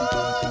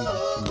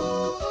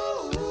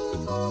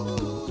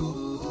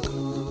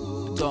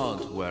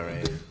 Don't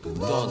worry,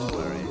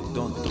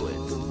 don't do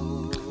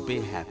it. Be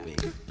happy.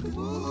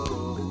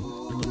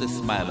 Put a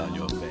smile on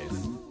your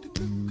face.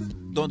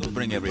 Don't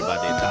bring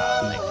everybody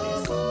down like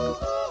this.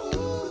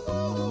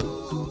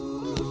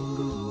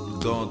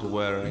 Don't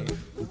worry.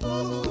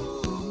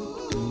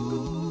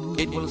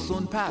 It will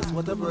soon pass,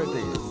 whatever it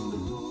is.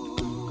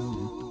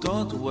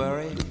 Don't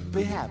worry,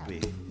 be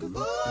happy.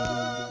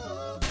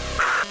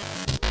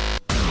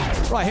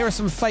 Right, here are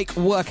some fake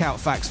workout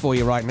facts for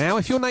you right now.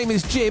 If your name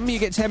is Jim, you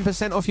get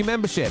 10% off your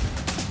membership.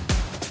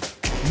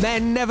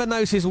 Men never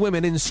notice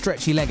women in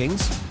stretchy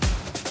leggings.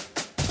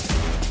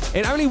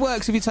 It only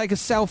works if you take a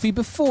selfie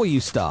before you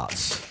start.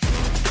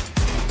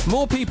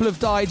 More people have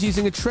died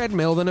using a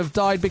treadmill than have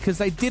died because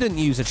they didn't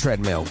use a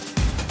treadmill.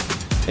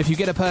 If you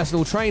get a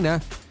personal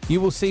trainer,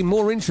 you will seem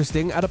more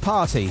interesting at a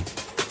party.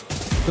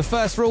 The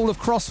first rule of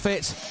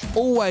CrossFit,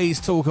 always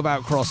talk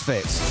about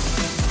CrossFit.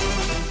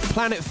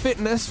 Planet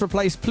Fitness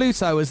replaced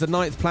Pluto as the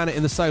 9th planet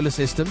in the solar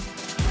system.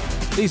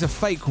 These are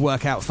fake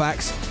workout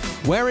facts.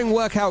 Wearing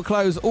workout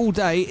clothes all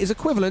day is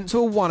equivalent to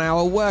a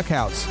 1-hour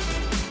workout.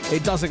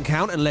 It doesn't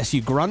count unless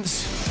you grunt.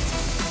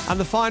 And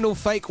the final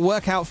fake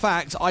workout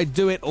fact, I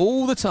do it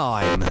all the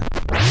time.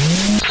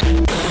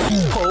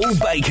 Paul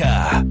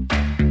Baker.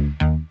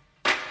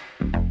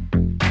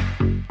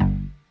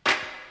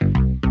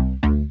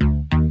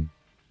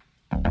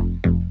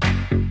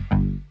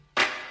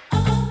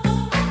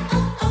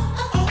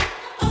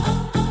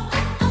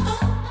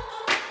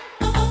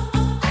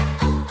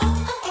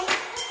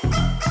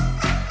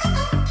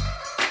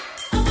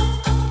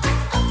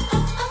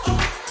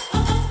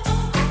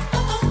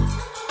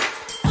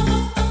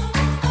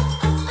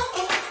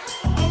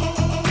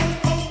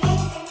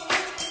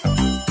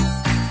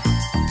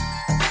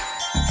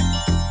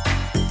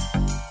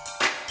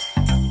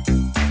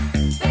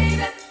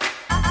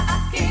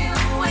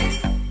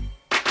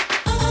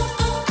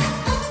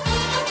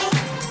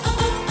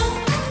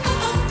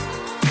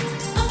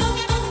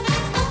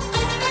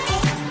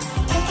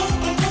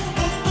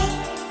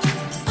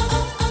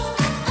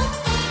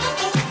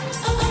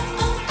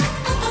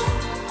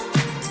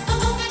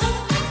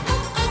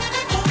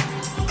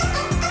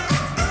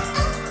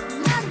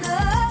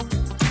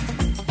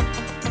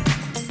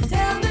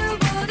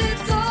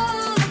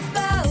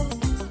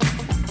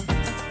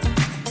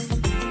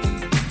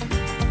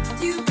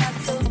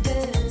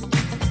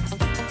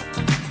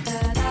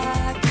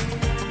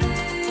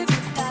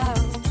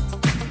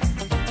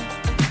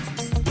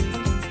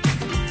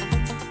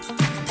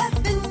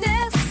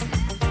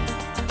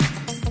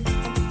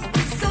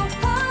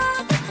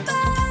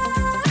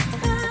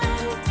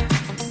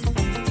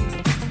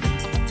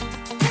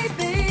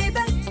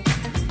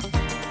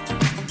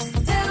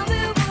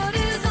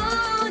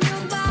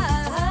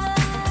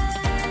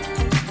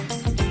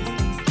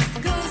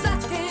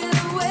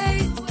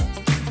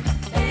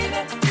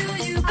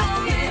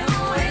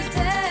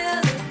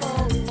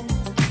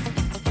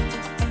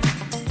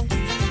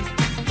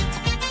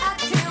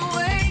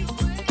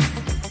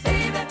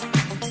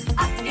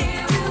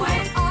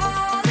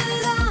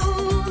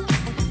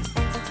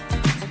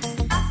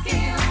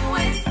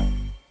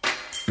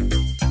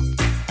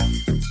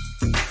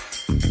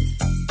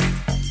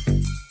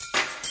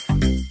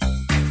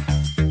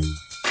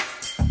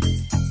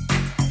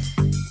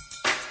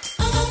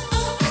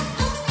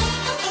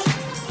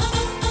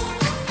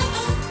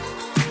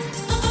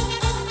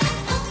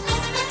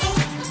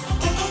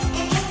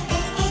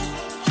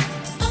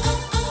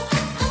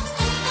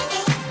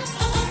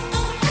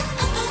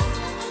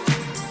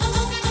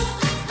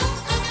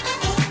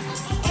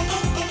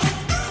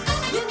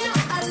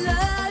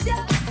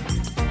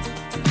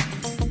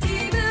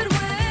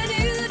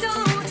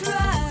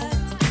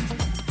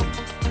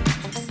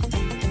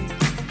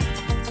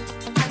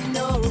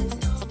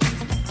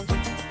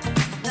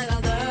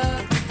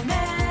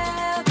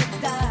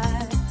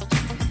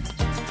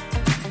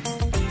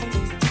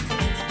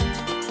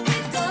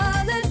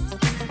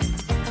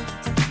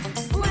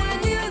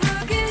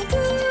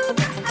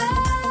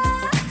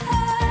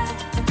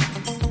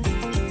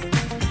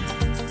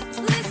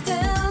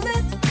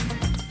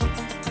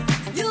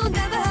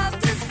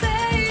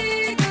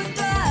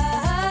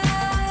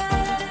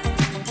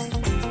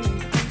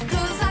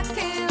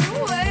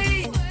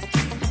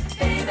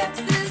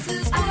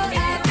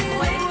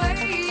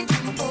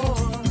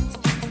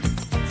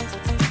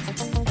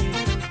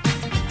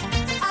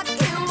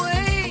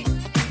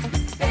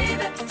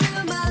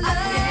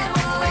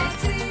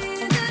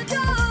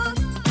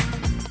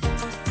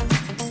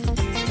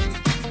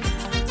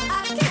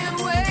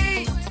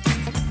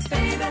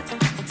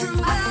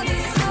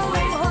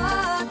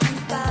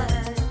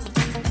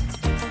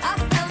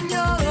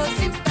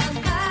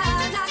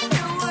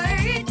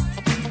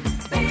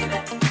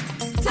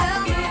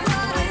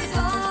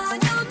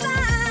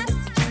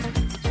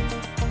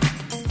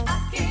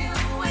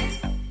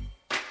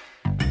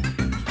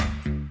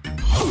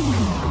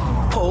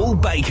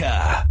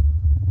 Baker.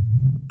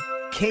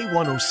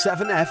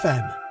 K107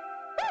 FM.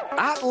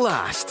 At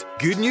last,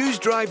 good news,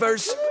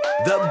 drivers.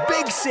 The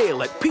big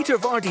sale at Peter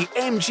Vardy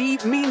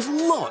MG means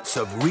lots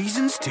of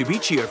reasons to be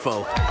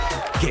cheerful.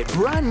 Get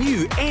brand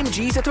new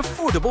MGs at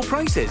affordable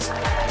prices,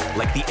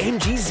 like the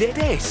MG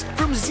ZS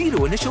from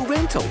zero initial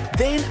rental,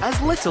 then as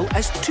little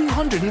as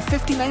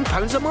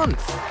 £259 a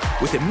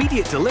month. With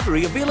immediate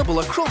delivery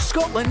available across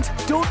Scotland,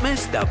 don't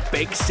miss the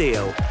big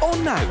sale.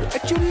 On now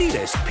at your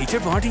nearest Peter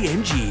Vardy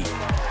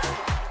MG.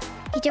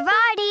 Peter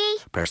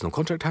Vardy! Personal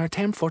contract hire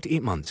term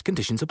 48 months.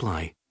 Conditions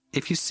apply.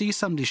 If you see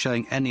somebody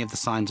showing any of the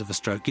signs of a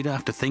stroke, you don't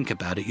have to think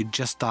about it, you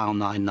just dial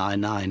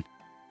 999.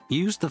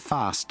 Use the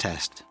FAST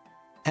test.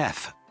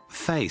 F.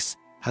 Face.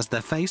 Has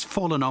their face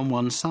fallen on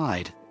one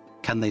side?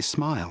 Can they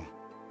smile?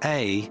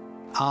 A.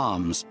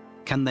 Arms.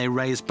 Can they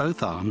raise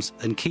both arms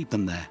and keep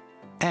them there?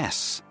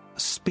 S.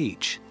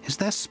 Speech. Is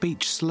their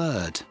speech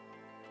slurred?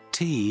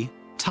 T.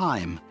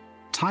 Time.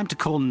 Time to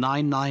call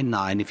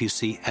 999 if you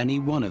see any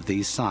one of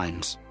these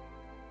signs.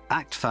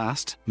 Act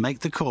fast, make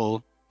the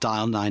call,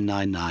 dial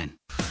 999.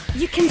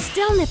 You can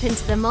still nip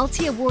into the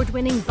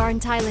multi-award-winning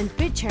Burnt Island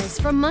Butchers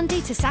from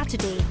Monday to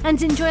Saturday and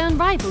enjoy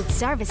unrivaled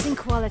service and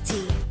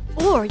quality.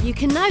 Or you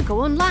can now go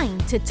online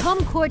to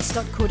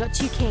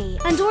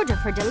tomcords.co.uk and order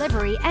for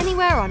delivery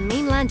anywhere on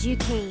mainland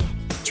UK.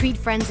 Treat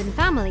friends and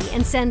family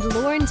and send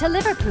Lauren to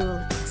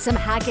Liverpool, some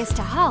haggis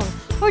to Hull,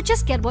 or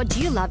just get what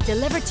you love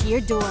delivered to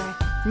your door.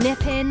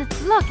 Nip in,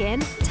 log in,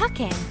 tuck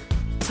in.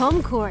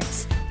 Tom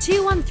Cords,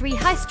 213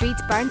 High Street,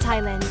 Burnt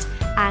Island,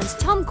 and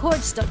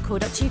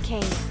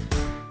tomcords.co.uk.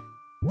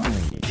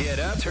 Get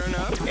up, turn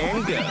up,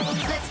 and go.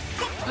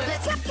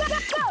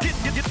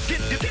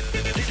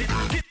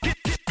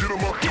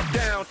 Get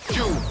down.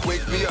 You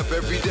wake me up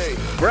every day.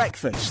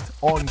 Breakfast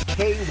on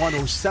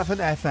K107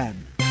 FM.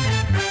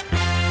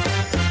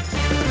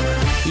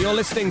 You're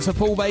listening to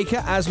Paul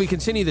Baker as we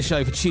continue the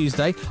show for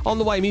Tuesday. On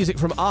the way, music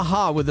from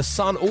a-ha with The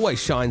Sun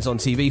Always Shines on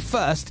TV.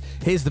 First,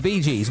 here's the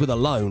Bee Gees with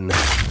Alone.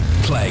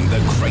 Playing the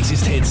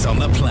greatest hits on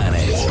the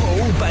planet.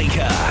 Paul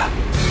Baker.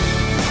 I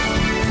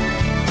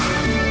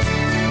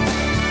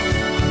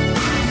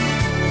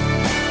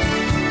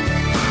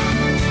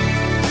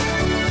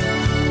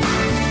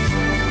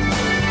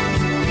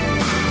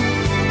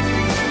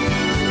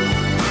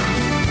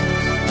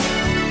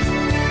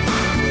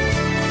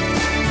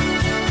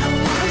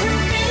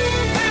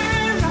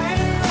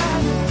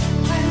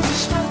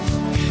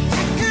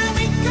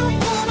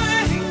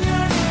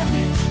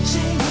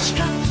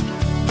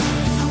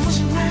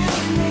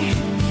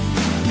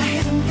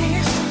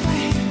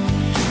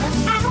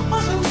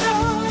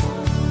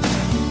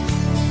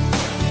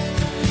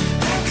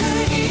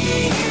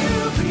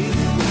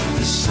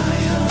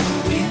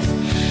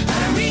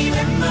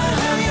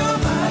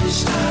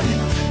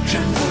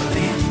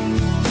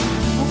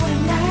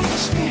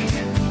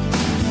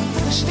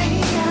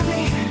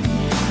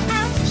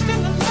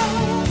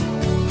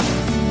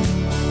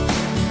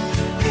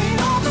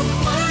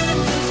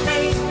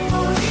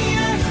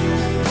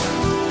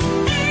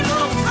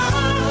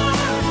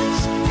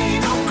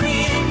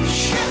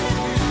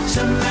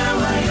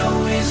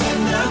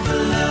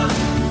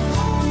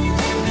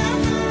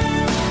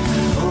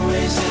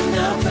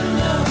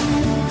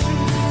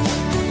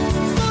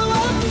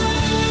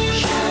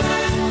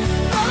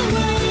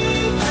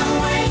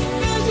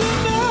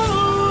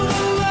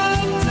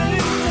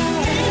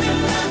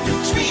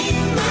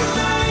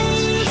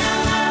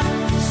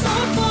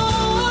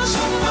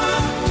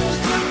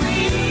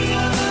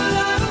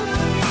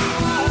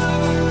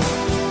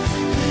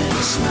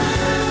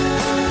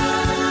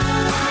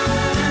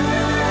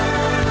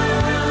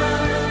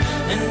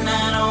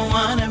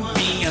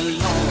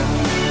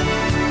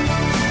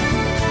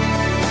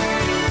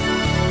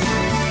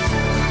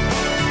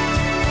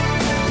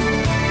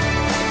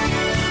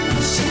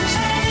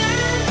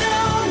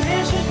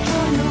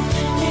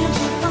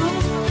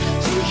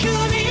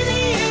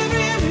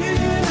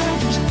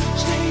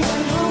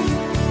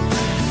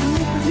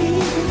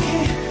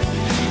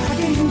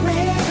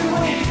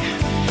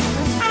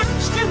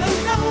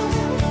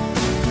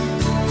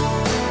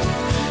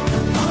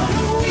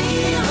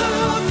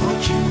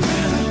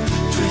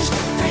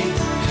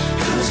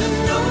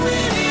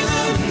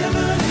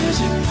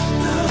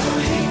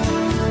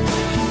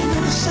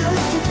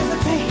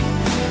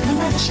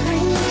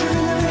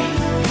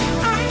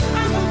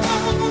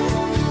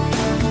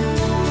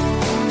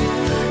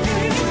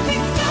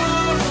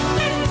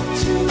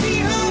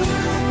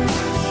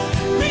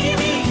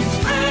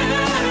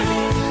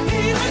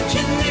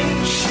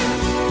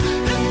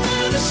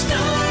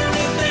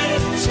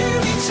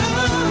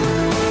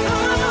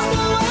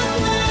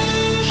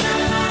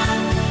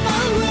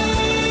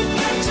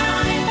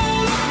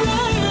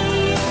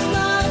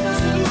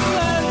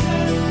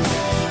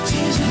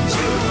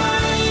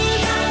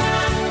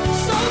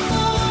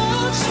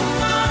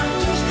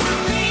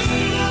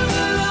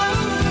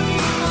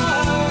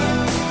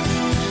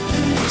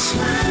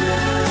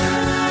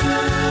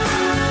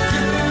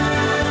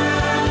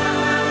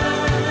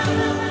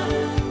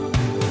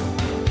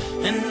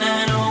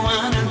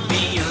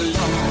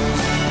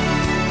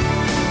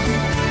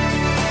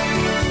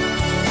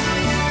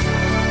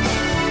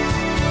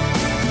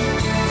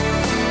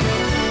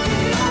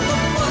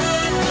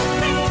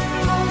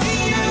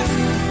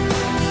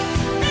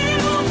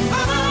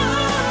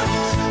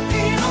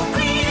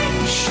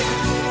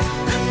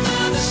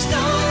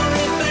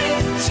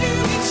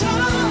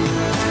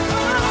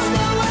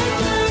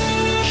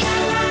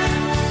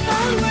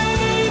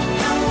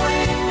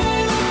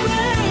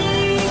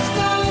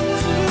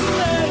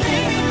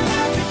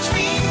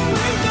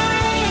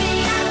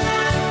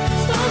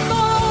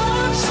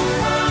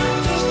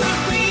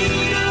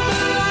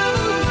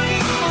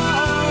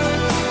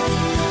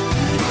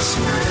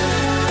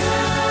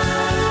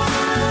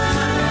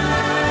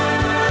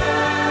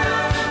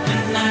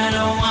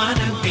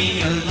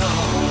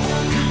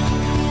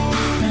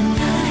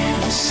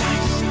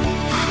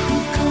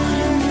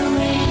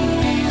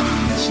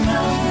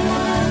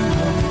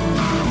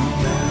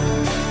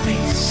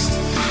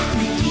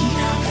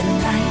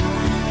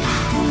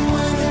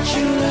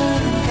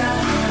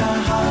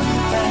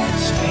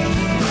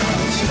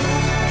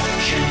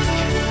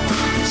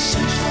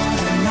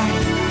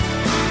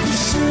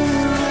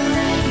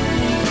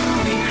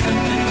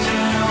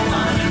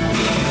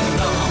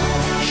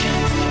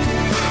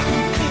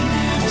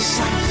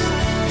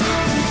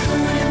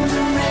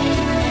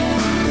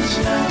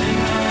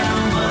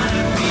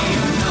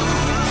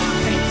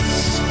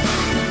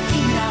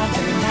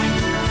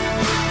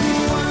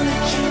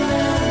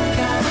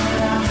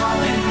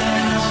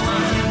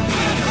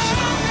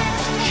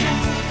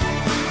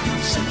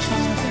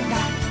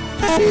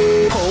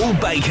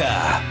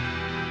Baker.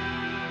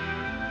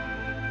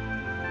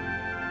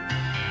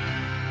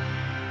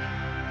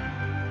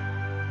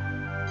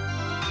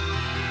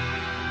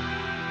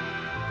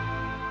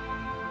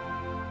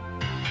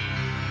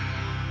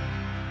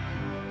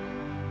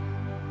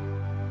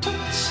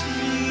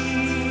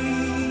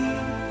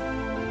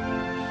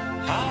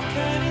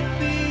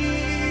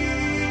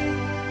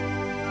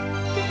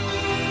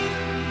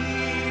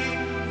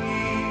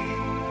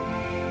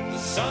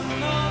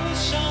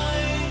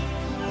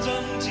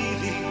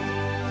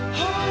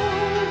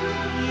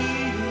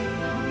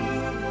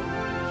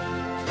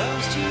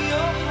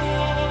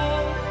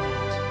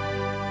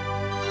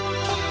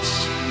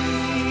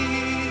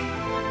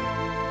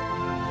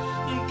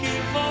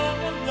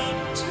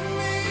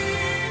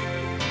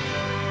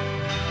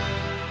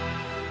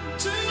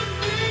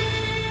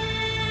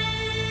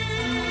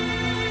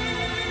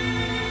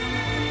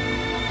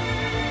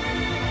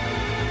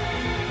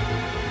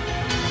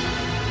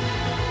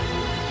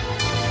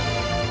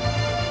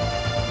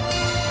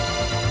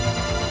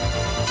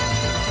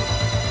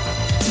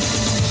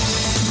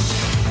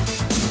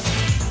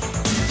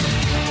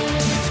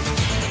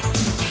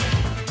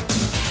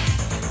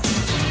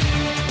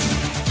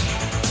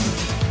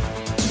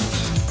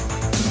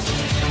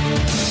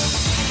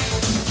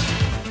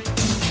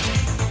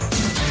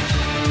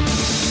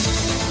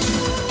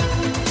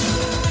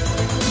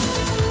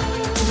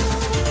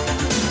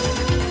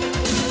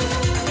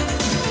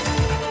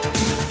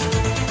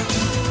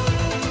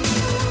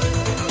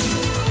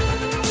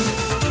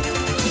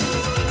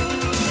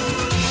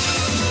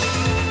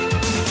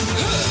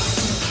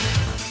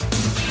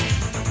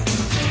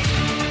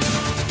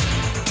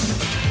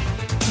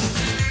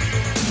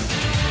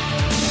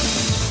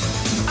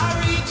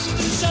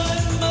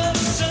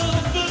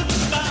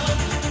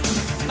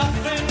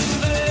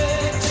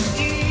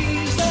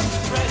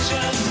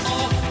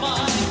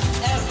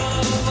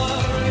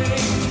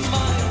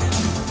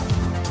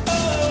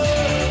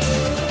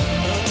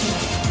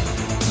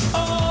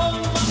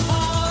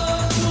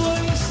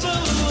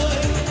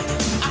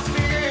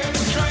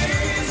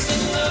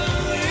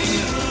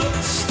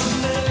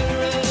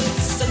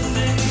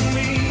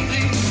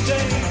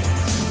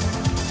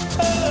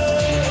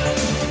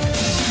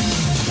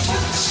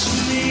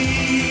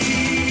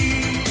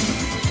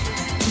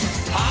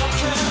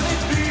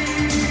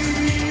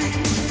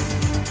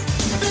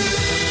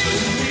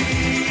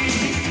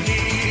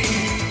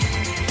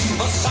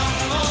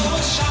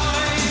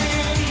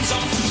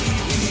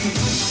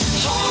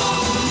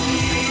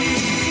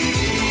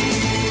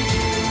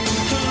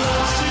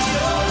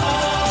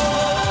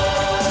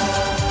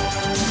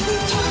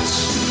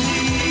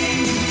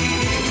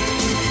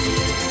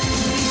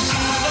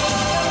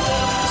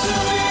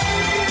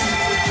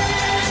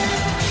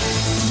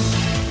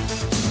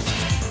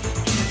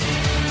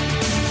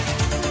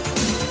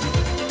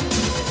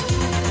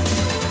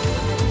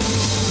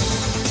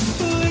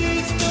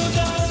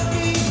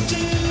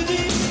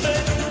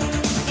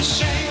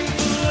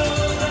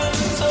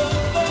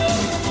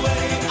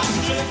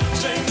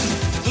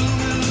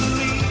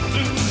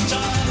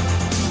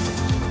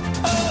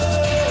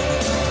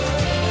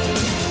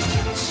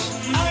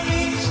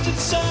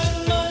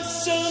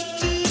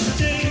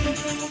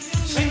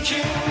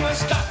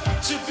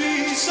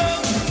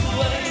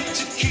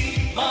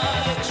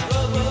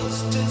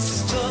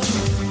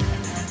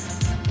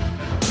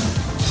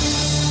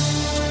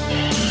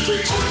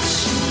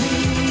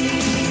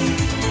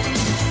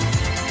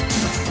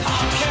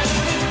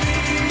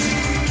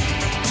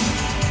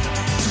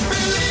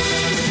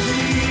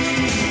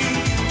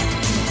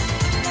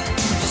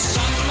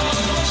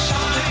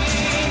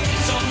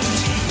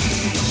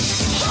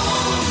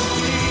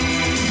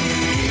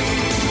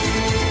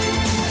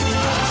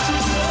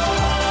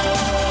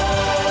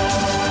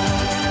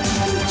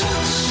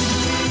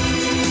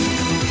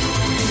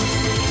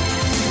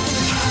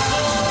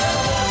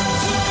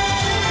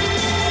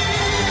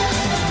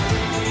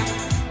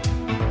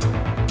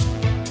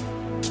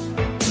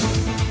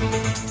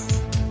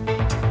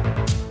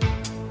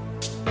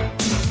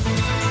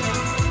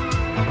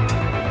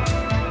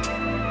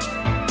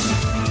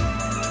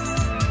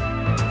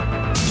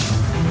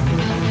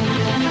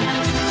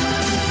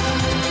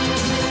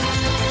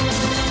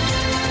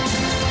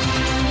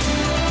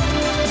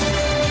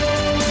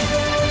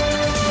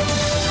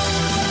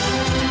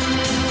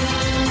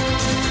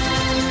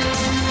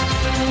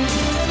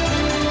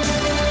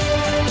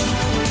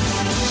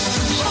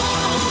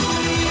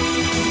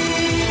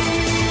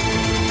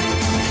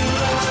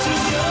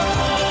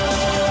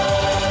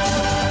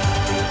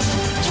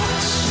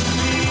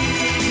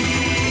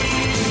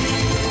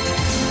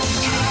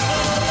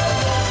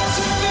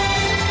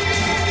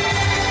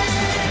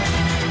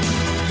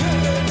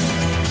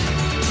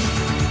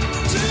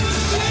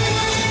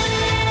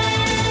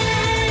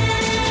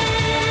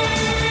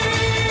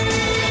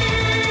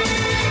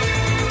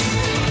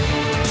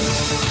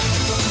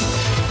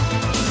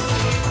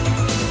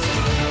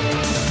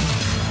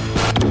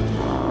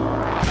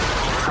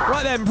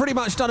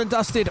 Pretty much done and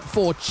dusted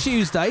for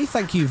Tuesday.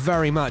 Thank you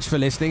very much for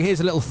listening. Here's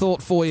a little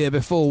thought for you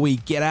before we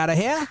get out of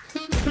here.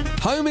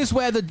 Home is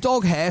where the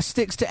dog hair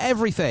sticks to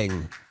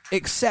everything,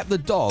 except the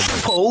dog.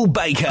 Paul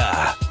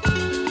Baker.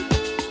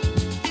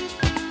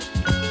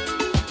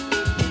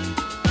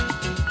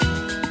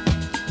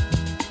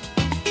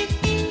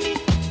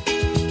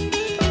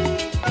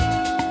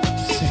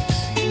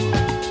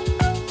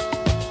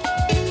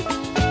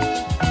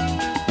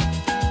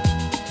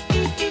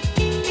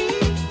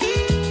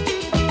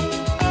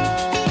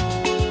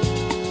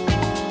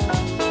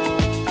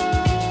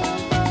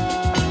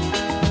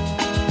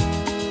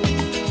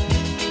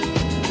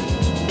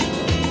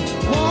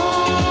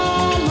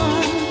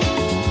 Woman,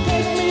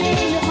 take me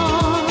in your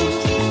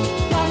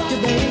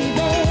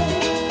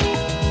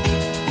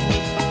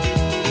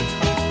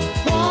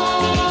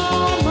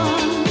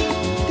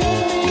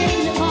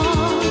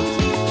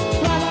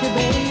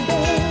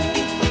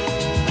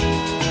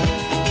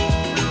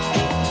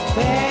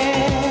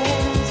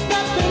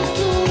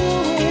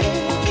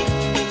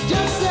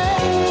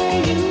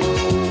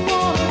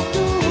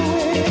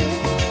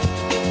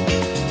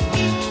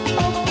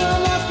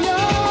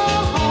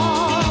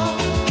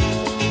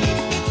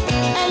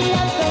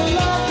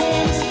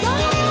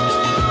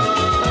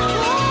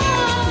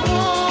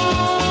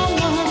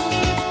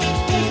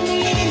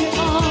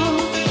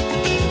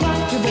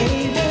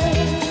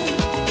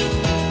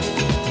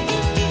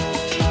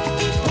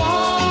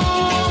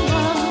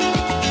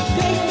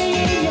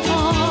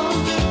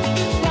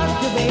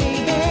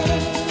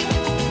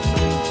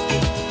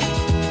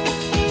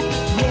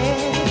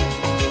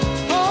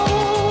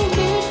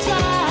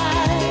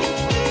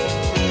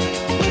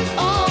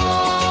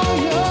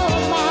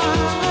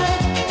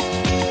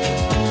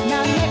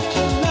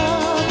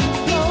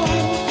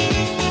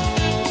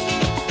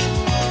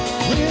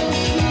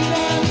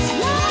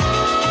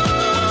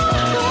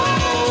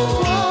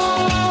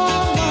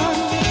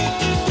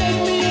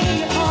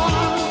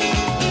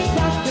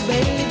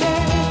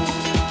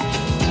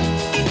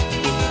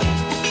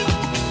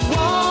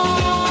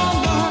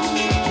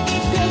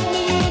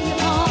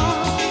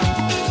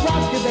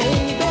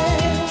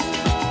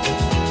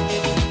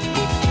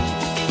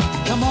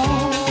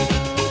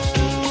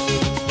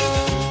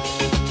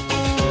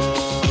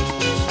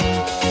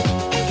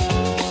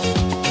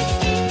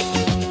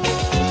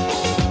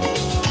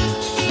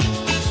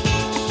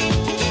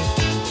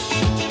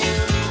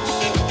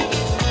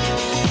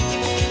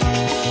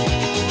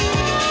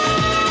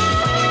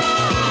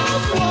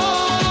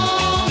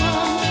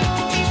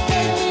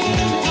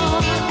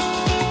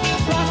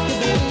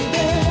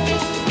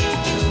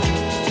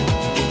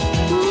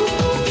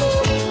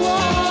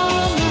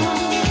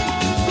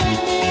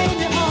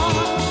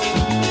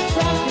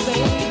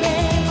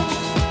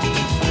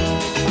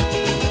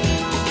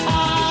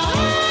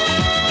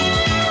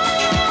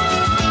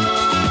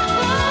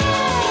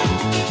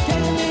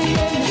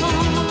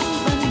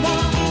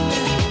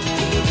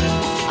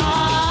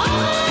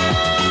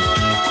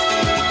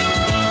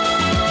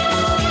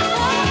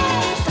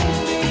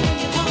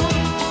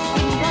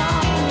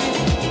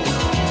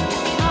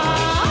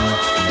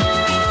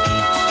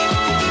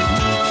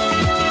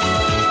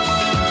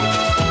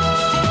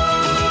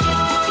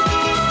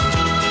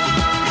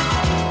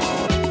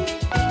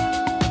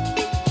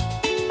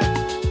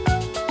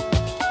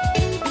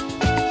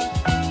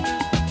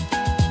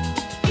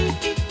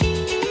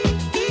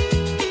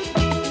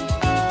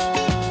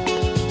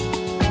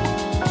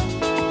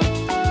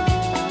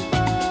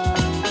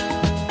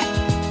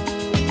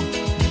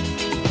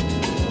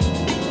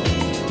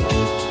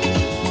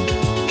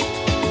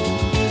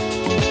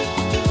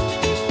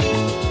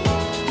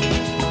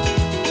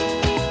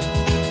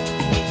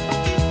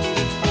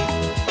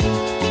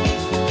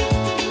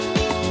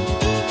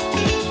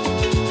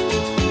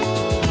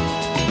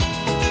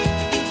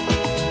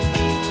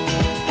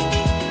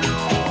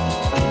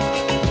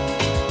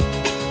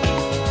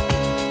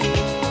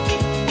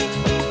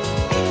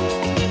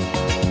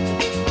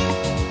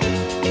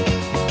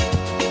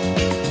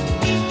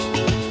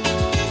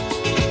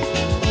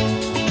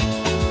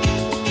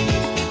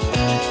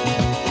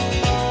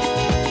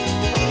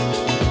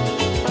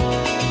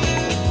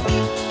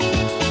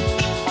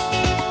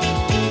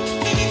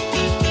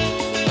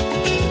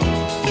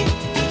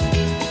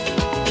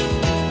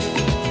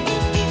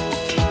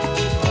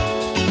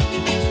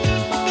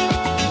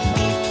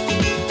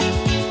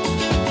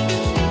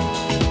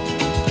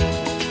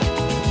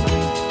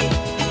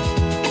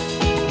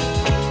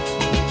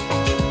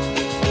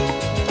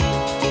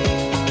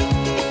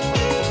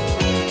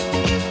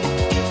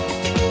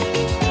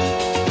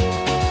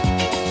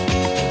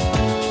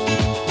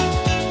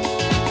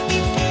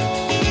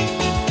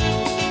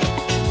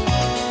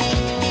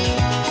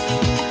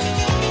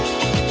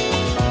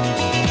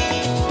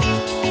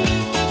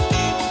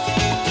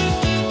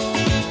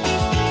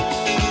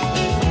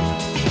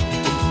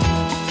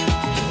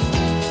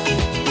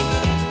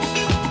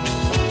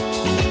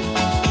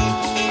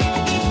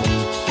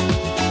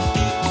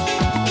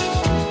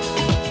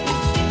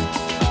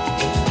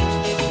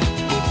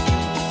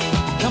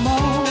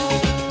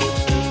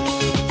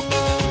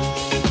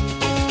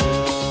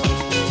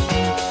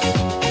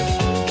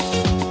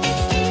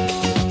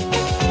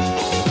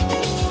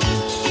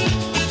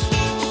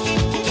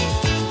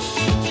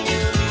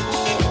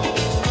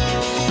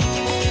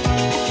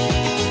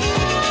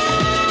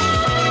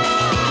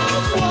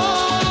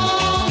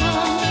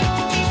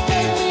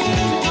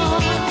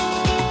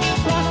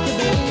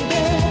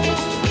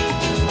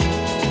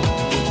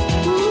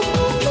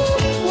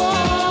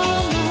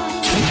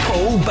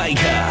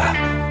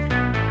Baker.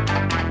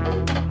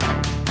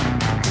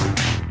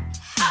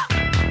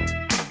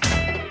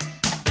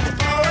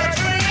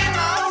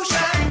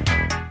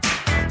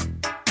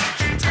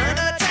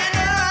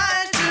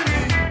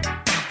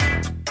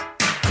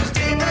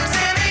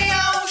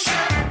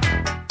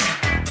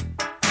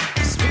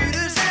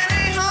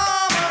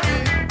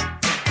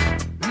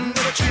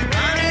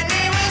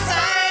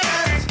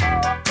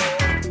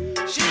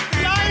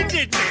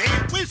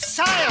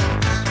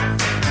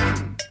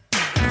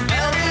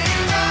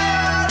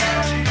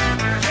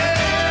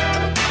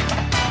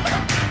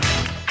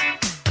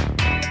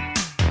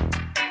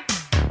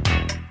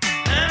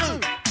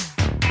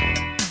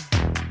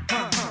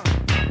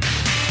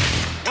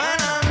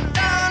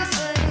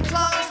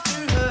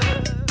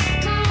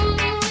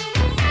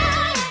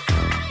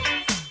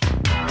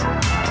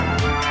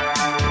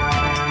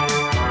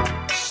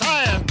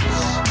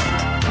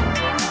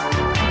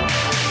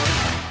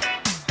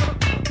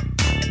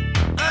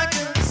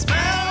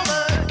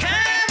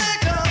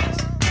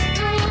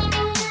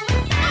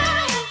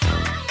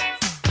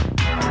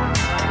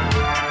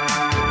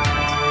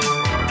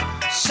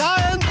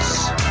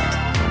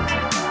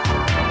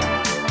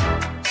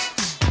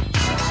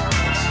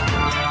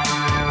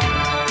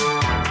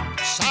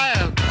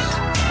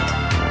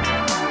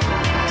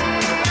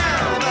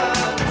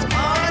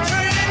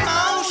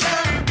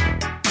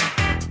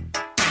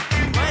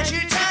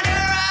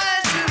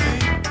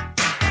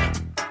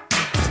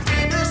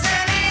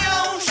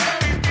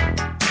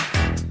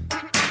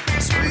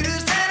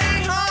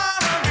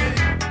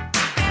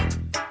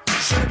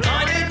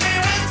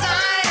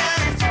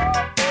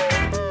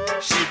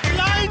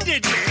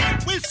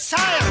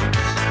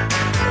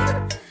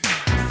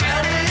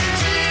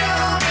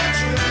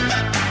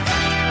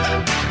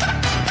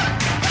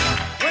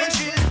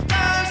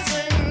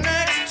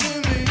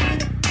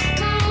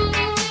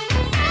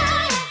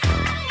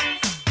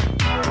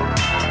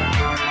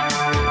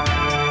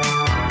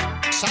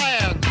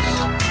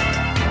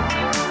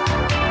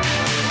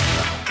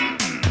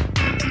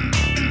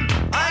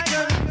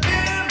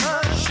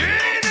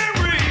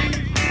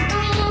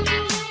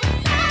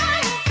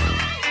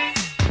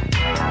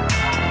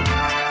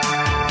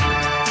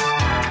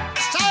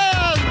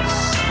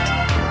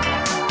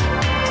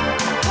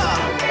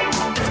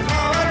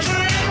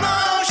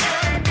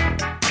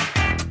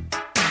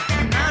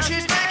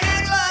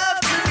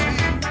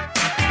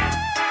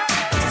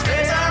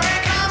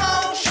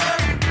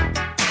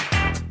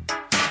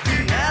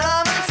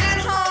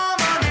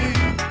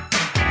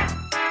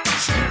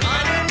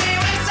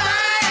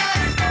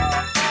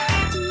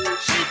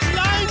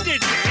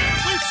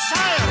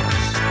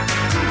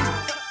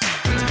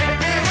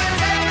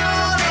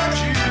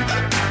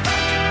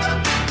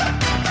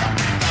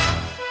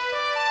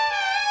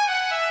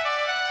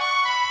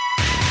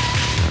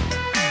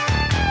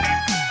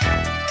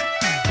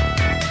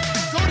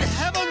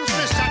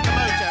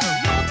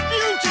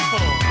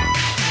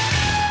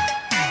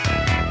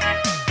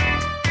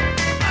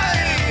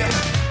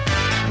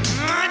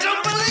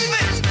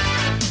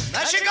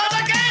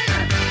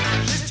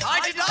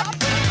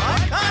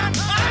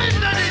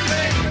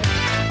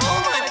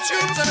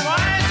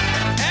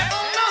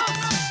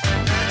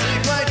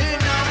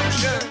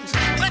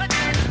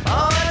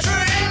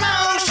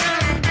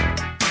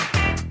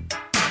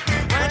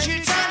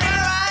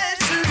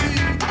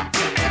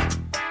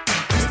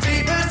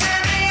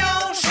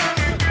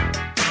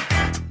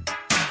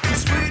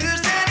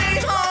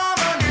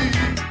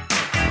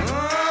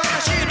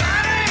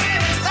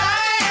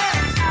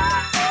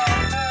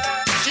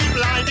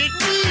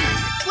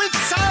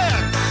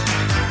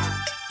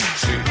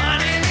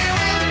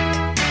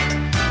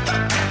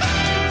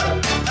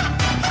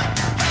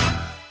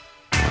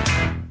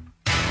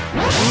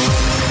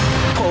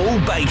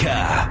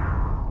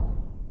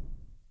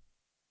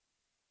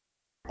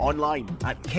 Online at